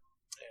left.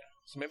 Yeah,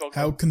 so maybe I'll go.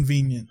 How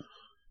convenient.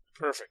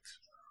 Perfect.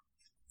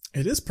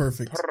 It is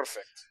perfect.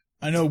 Perfect.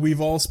 I know we've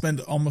all spent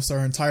almost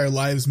our entire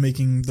lives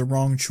making the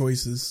wrong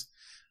choices,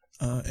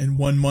 and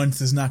 1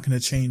 month is not going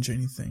to change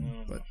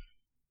anything, but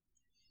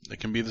It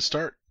can be the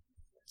start.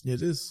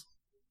 it is.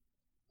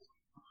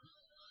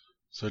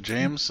 So,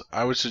 James,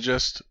 I would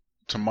suggest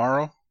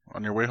tomorrow,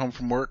 on your way home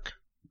from work,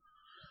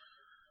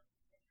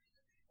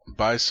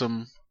 buy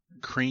some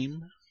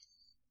cream,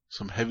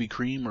 some heavy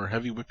cream or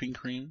heavy whipping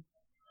cream.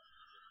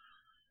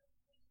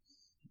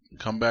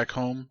 Come back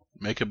home,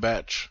 make a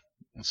batch,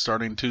 and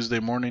starting Tuesday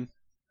morning,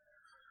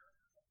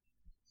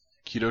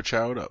 keto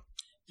chow it up.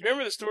 Do you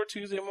remember the store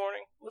Tuesday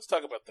morning? Let's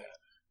talk about that.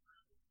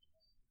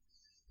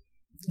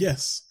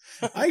 Yes.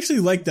 I actually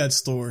like that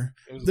store.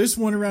 There's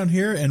one around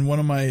here, and one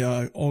of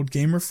my old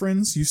gamer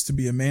friends used to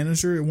be a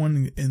manager at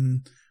one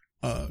in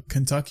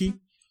Kentucky.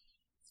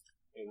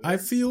 I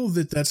feel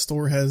that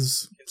store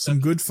has some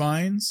good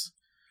finds,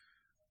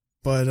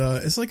 but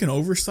it's like an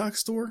overstock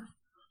store.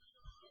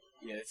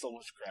 Yeah, it's so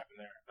much crap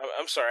in there.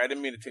 I'm sorry, I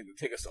didn't mean to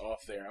take us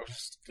off there. I was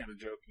just kind of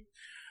joking.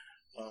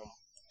 Oh.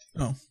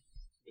 But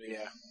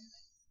yeah.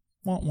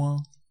 Wah wah.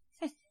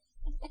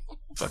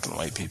 Fucking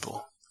white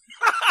people.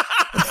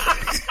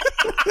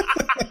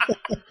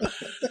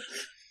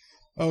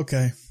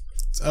 Okay.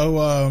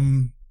 So,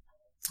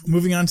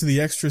 moving on to the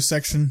extra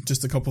section,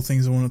 just a couple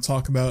things I want to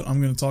talk about.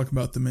 I'm going to talk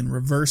about them in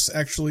reverse,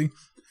 actually.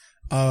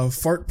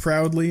 Fart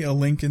Proudly, a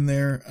link in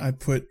there I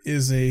put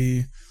is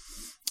a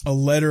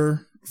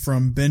letter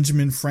from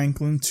Benjamin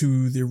Franklin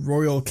to the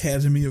Royal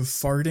Academy of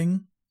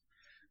Farting,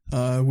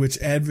 which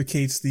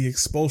advocates the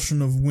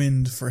expulsion of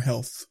wind for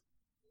health.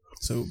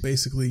 So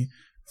basically,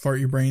 fart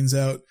your brains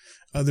out.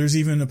 There's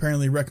even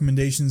apparently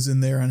recommendations in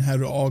there on how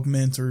to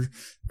augment or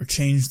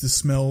change the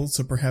smell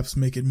to perhaps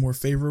make it more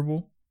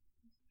favorable.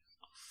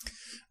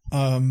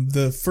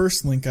 The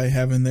first link I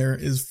have in there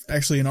is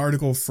actually an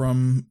article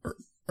from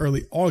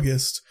early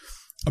August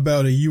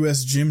about a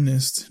U.S.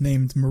 gymnast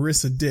named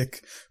Marissa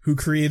Dick, who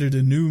created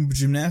a new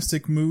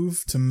gymnastic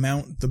move to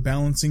mount the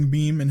balancing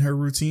beam in her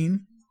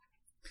routine.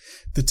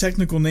 The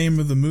technical name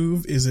of the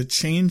move is a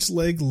change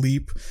leg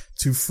leap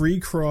to free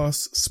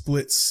cross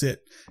split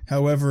sit.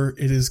 However,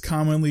 it is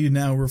commonly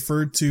now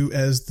referred to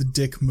as the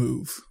Dick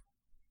move.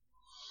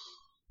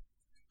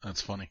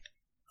 That's funny.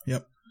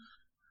 Yep.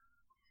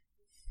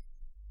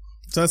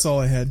 So that's all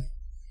I had.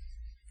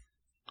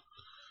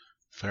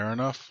 Fair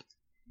enough.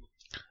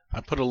 I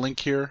put a link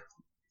here,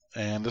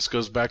 and this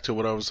goes back to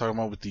what I was talking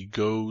about with the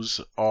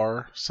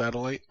GOES-R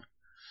satellite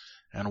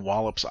and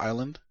Wallops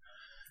Island.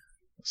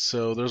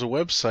 So there's a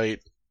website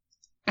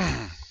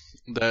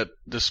that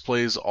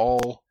displays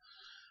all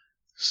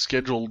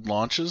scheduled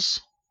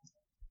launches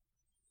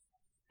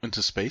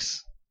into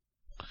space.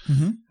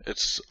 Mm-hmm.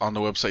 It's on the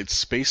website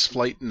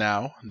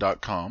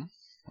spaceflightnow.com.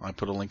 I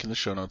put a link in the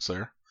show notes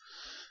there.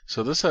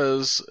 So this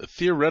has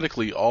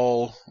theoretically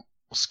all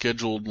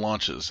scheduled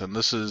launches, and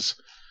this is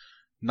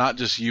not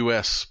just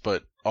U.S.,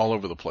 but all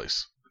over the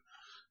place.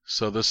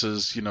 So this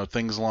is,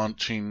 things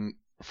launching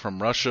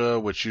from Russia,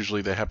 which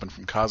usually they happen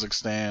from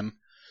Kazakhstan,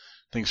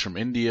 things from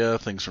India,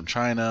 things from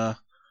China,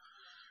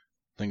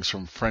 things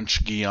from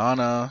French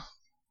Guiana,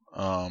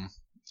 all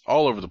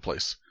over the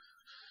place.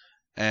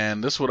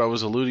 And this is what I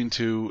was alluding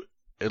to.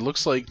 It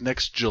looks like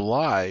next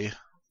July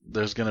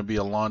there's going to be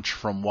a launch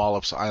from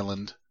Wallops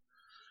Island.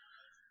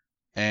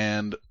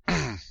 And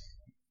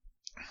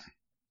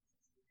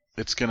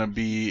it's going to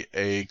be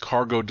a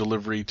cargo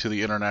delivery to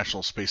the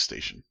International Space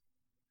Station.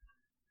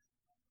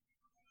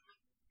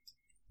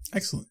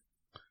 Excellent.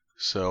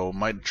 So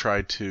might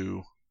try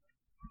to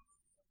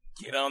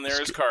get on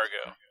there as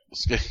cargo.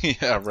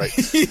 Yeah, right.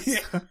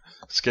 Yeah.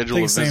 Schedule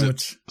Take a visit.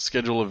 sandwich.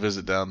 Schedule a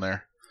visit down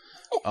there.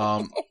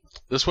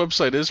 This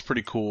website is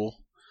pretty cool,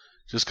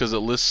 just because it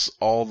lists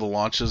all the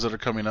launches that are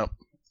coming up.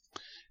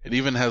 It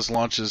even has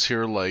launches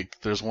here, like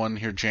there's one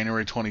here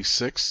January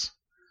 26th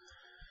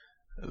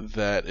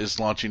that is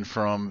launching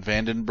from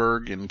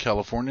Vandenberg in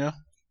California,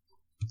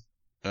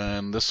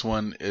 and this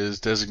one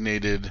is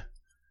designated.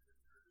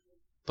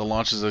 The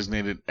launch is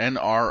designated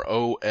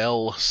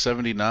NROL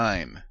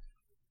 79.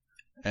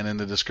 And in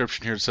the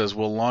description here it says,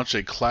 we'll launch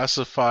a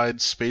classified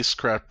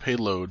spacecraft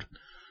payload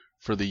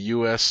for the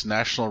U.S.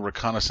 National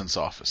Reconnaissance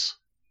Office.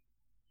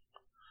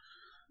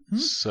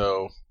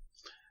 So,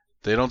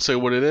 they don't say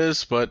what it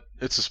is, but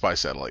it's a spy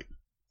satellite.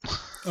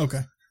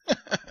 Okay.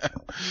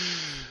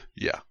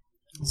 Yeah.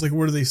 It's like,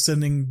 what are they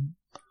sending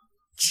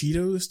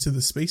Cheetos to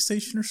the space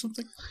station or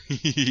something?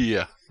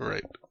 Yeah,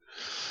 right.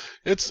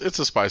 It's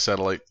a spy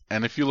satellite,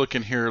 and if you look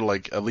in here,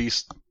 like at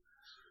least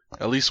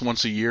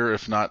once a year,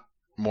 if not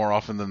more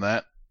often than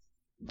that,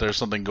 there's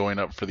something going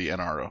up for the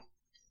NRO.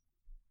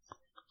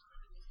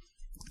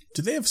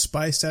 Do they have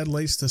spy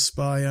satellites to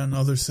spy on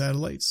other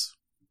satellites,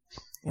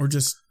 or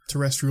just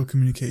terrestrial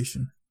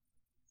communication?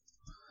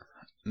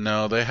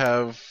 No, they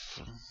have.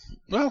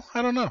 Well,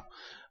 I don't know.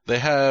 They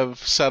have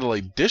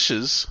satellite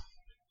dishes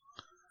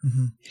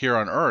here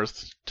on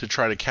Earth to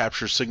try to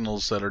capture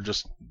signals that are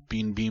just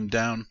being beamed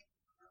down.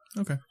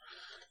 Okay.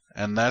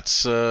 And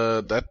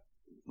that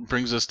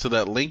brings us to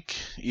that link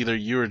either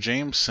you or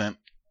James sent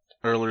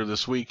earlier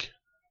this week.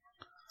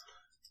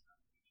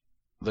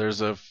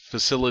 There's a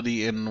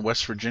facility in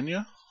West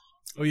Virginia.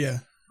 Oh yeah,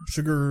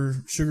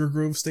 Sugar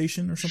Grove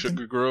Station or something.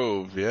 Sugar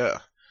Grove, yeah.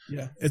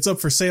 Yeah, it's up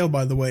for sale,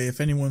 by the way.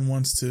 If anyone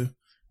wants to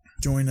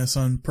join us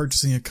on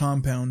purchasing a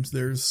compound,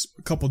 there's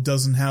a couple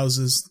dozen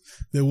houses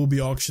that we'll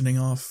be auctioning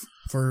off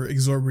for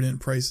exorbitant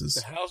prices.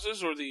 The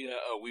houses or the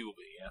we will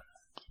be,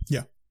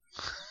 yeah.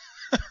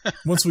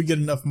 Once we get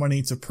enough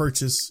money to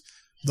purchase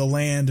the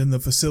land and the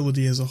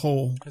facility as a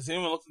whole. Has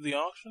anyone looked at the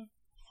auction?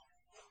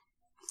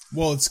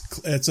 Well,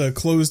 it's a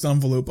closed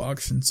envelope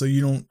auction, so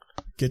you don't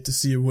get to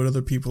see what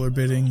other people are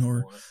bidding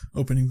or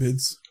opening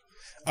bids.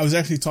 I was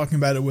actually talking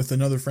about it with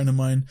another friend of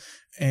mine,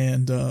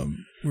 and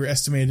we're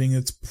estimating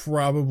it's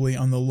probably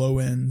on the low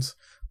end,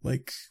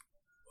 like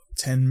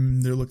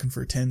they're looking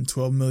for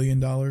 $10-12 million.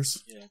 Yeah,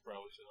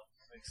 probably so.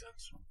 Makes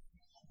sense.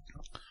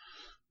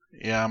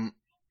 Yeah,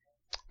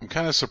 I'm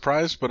kind of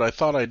surprised, but I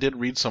thought I did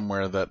read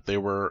somewhere that they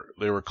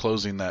were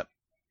closing that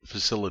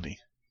facility.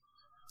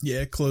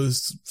 Yeah, it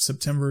closed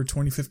September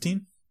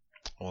 2015.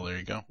 Well, there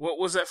you go. What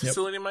was that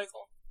facility,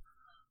 Michael?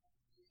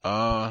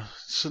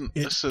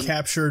 It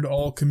captured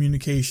all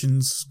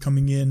communications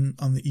coming in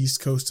on the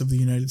east coast of the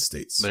United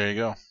States. There you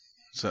go.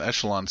 It's an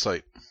Echelon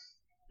site.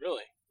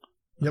 Really?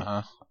 Yep.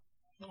 Uh-huh.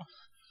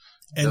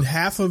 And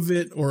half of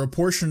it, or a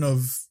portion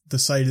of the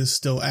site, is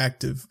still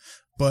active,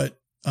 but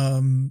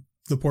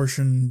the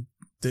portion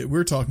that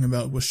we're talking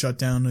about was shut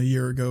down a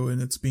year ago, and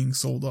it's being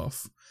sold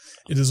off.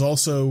 It is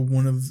also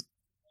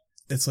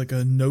it's like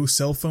a no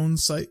cell phone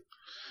site.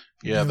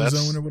 Yeah,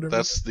 zone or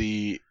whatever.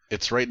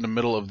 It's right in the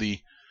middle of the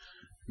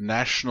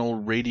National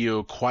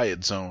Radio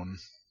Quiet Zone.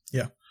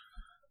 Yeah.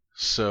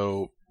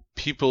 So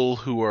people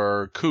who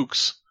are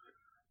kooks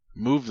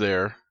move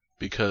there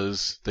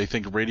because they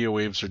think radio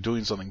waves are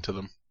doing something to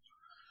them.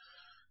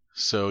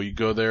 So you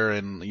go there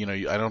and,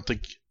 I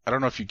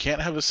don't know if you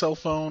can't have a cell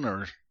phone,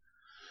 or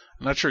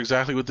I'm not sure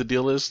exactly what the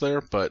deal is there,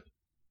 but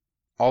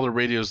all the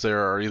radios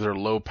there are either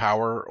low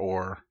power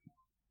or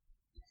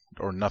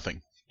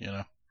nothing,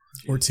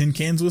 Or tin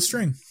cans with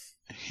string.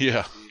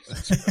 Yeah.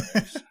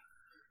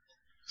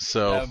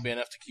 So that would be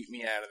enough to keep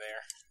me out of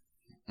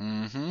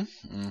there.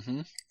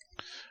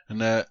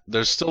 And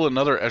there's still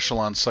another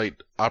Echelon site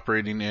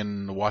operating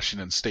in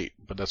Washington State,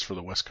 but that's for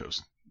the West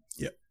Coast.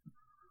 Yep.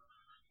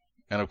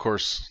 And of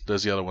course,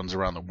 there's the other ones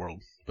around the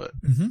world, but.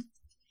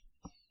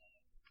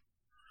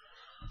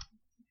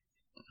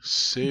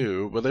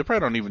 So, but they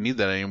probably don't even need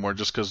that anymore,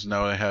 just because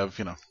now they have,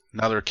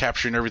 now they're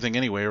capturing everything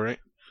anyway, right?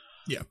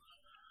 Yeah.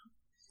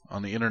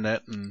 On the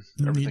internet and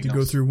you everything need to else.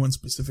 go through one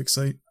specific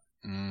site.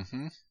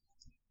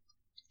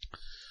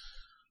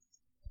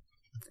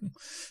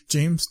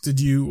 James, did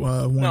you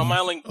want? No,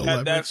 my link.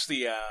 Elaborate? That's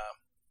the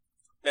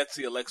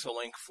Alexa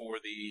link for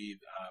the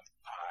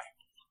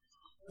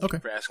Pi. Okay.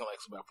 For asking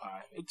Alexa about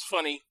pie. It's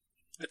funny.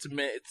 It's a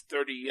minute. It's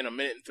 30.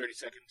 Minute and 30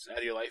 seconds out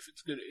of your life.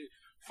 It's good.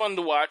 Fun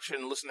to watch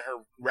and listen to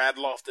her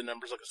rattle off the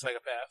numbers like a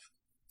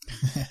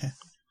psychopath.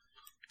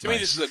 To me,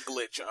 this is a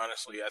glitch.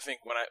 Honestly, I think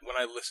when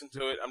I listen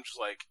to it, I'm just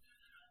like,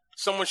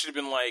 someone should have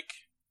been like,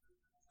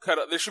 cut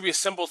up. There should be a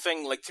simple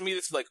thing. Like, to me,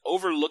 this is like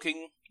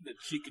overlooking that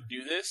she could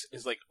do this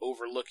is like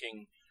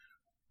overlooking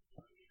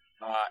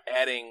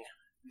adding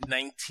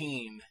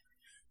 19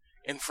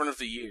 in front of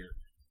the year.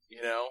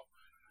 You know,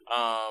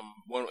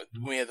 when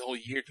we had the whole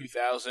year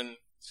 2000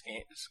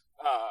 scans,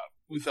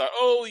 we thought,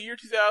 oh, year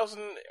 2000,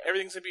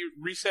 everything's gonna be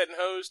reset and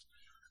hosed.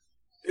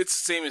 It's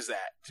the same as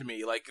that to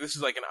me. Like, this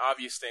is like an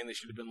obvious thing. They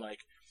should have been like,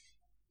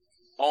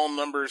 all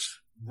numbers,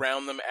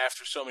 round them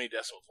after so many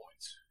decimal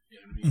points. You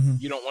know what I mean?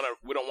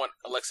 Mm-hmm. We don't want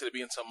Alexa to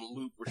be in some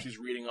loop where she's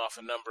reading off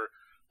a number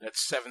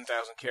that's 7,000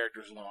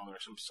 characters long or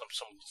some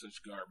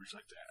such garbage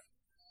like that.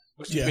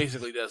 But she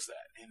basically does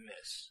that in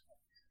this.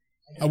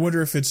 I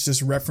wonder if it's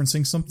just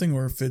referencing something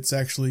or if it's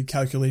actually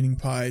calculating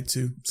pi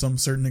to some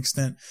certain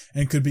extent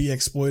and could be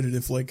exploited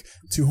if like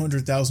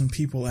 200,000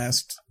 people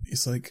asked,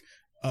 it's like,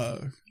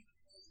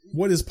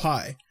 what is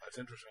pi? That's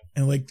interesting.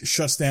 And like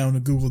shuts down a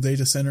Google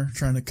data center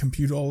trying to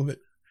compute all of it.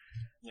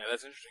 Yeah,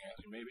 that's interesting,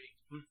 actually, maybe.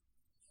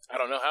 I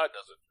don't know how it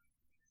does it.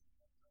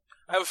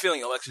 I have a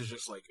feeling Alexa's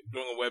just like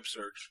doing a web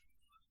search.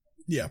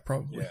 Yeah,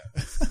 probably.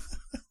 Yeah.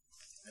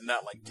 And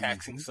not like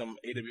taxing some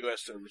AWS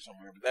server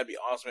somewhere, but that'd be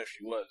awesome if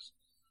she was.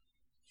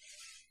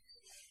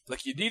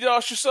 Like, you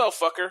DDoS yourself,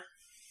 fucker.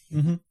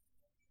 Mm-hmm.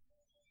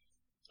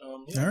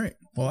 Yeah. All right.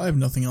 Well, I have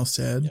nothing else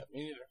to add. Yeah,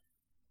 me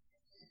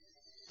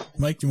neither.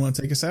 Mike, do you want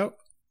to take us out?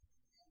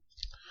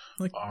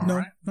 Like, All no,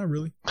 right. not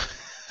really.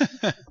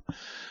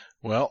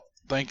 Well,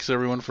 thanks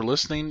everyone for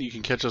listening. You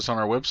can catch us on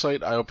our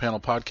website,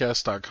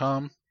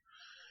 iopanelpodcast.com.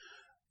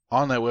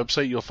 On that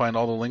website, you'll find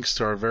all the links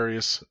to our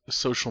various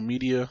social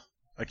media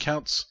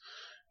accounts,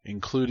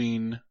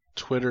 including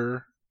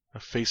Twitter,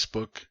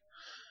 Facebook.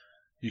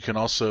 You can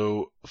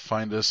also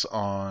find us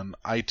on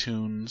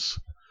iTunes,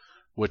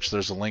 which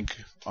there's a link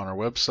on our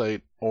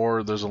website,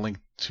 or there's a link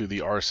to the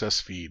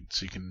RSS feed,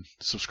 so you can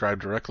subscribe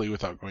directly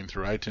without going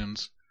through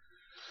iTunes.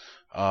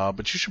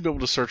 But you should be able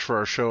to search for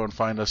our show and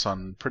find us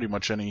on pretty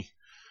much any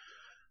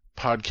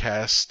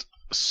podcast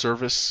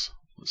service,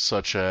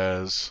 such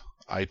as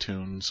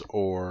iTunes,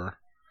 or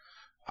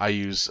I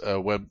use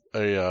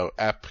a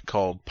app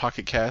called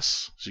Pocket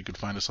Casts, so you can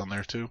find us on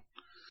there too.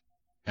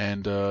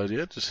 And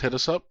just hit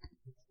us up.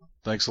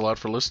 Thanks a lot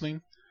for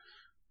listening.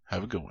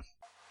 Have a good one.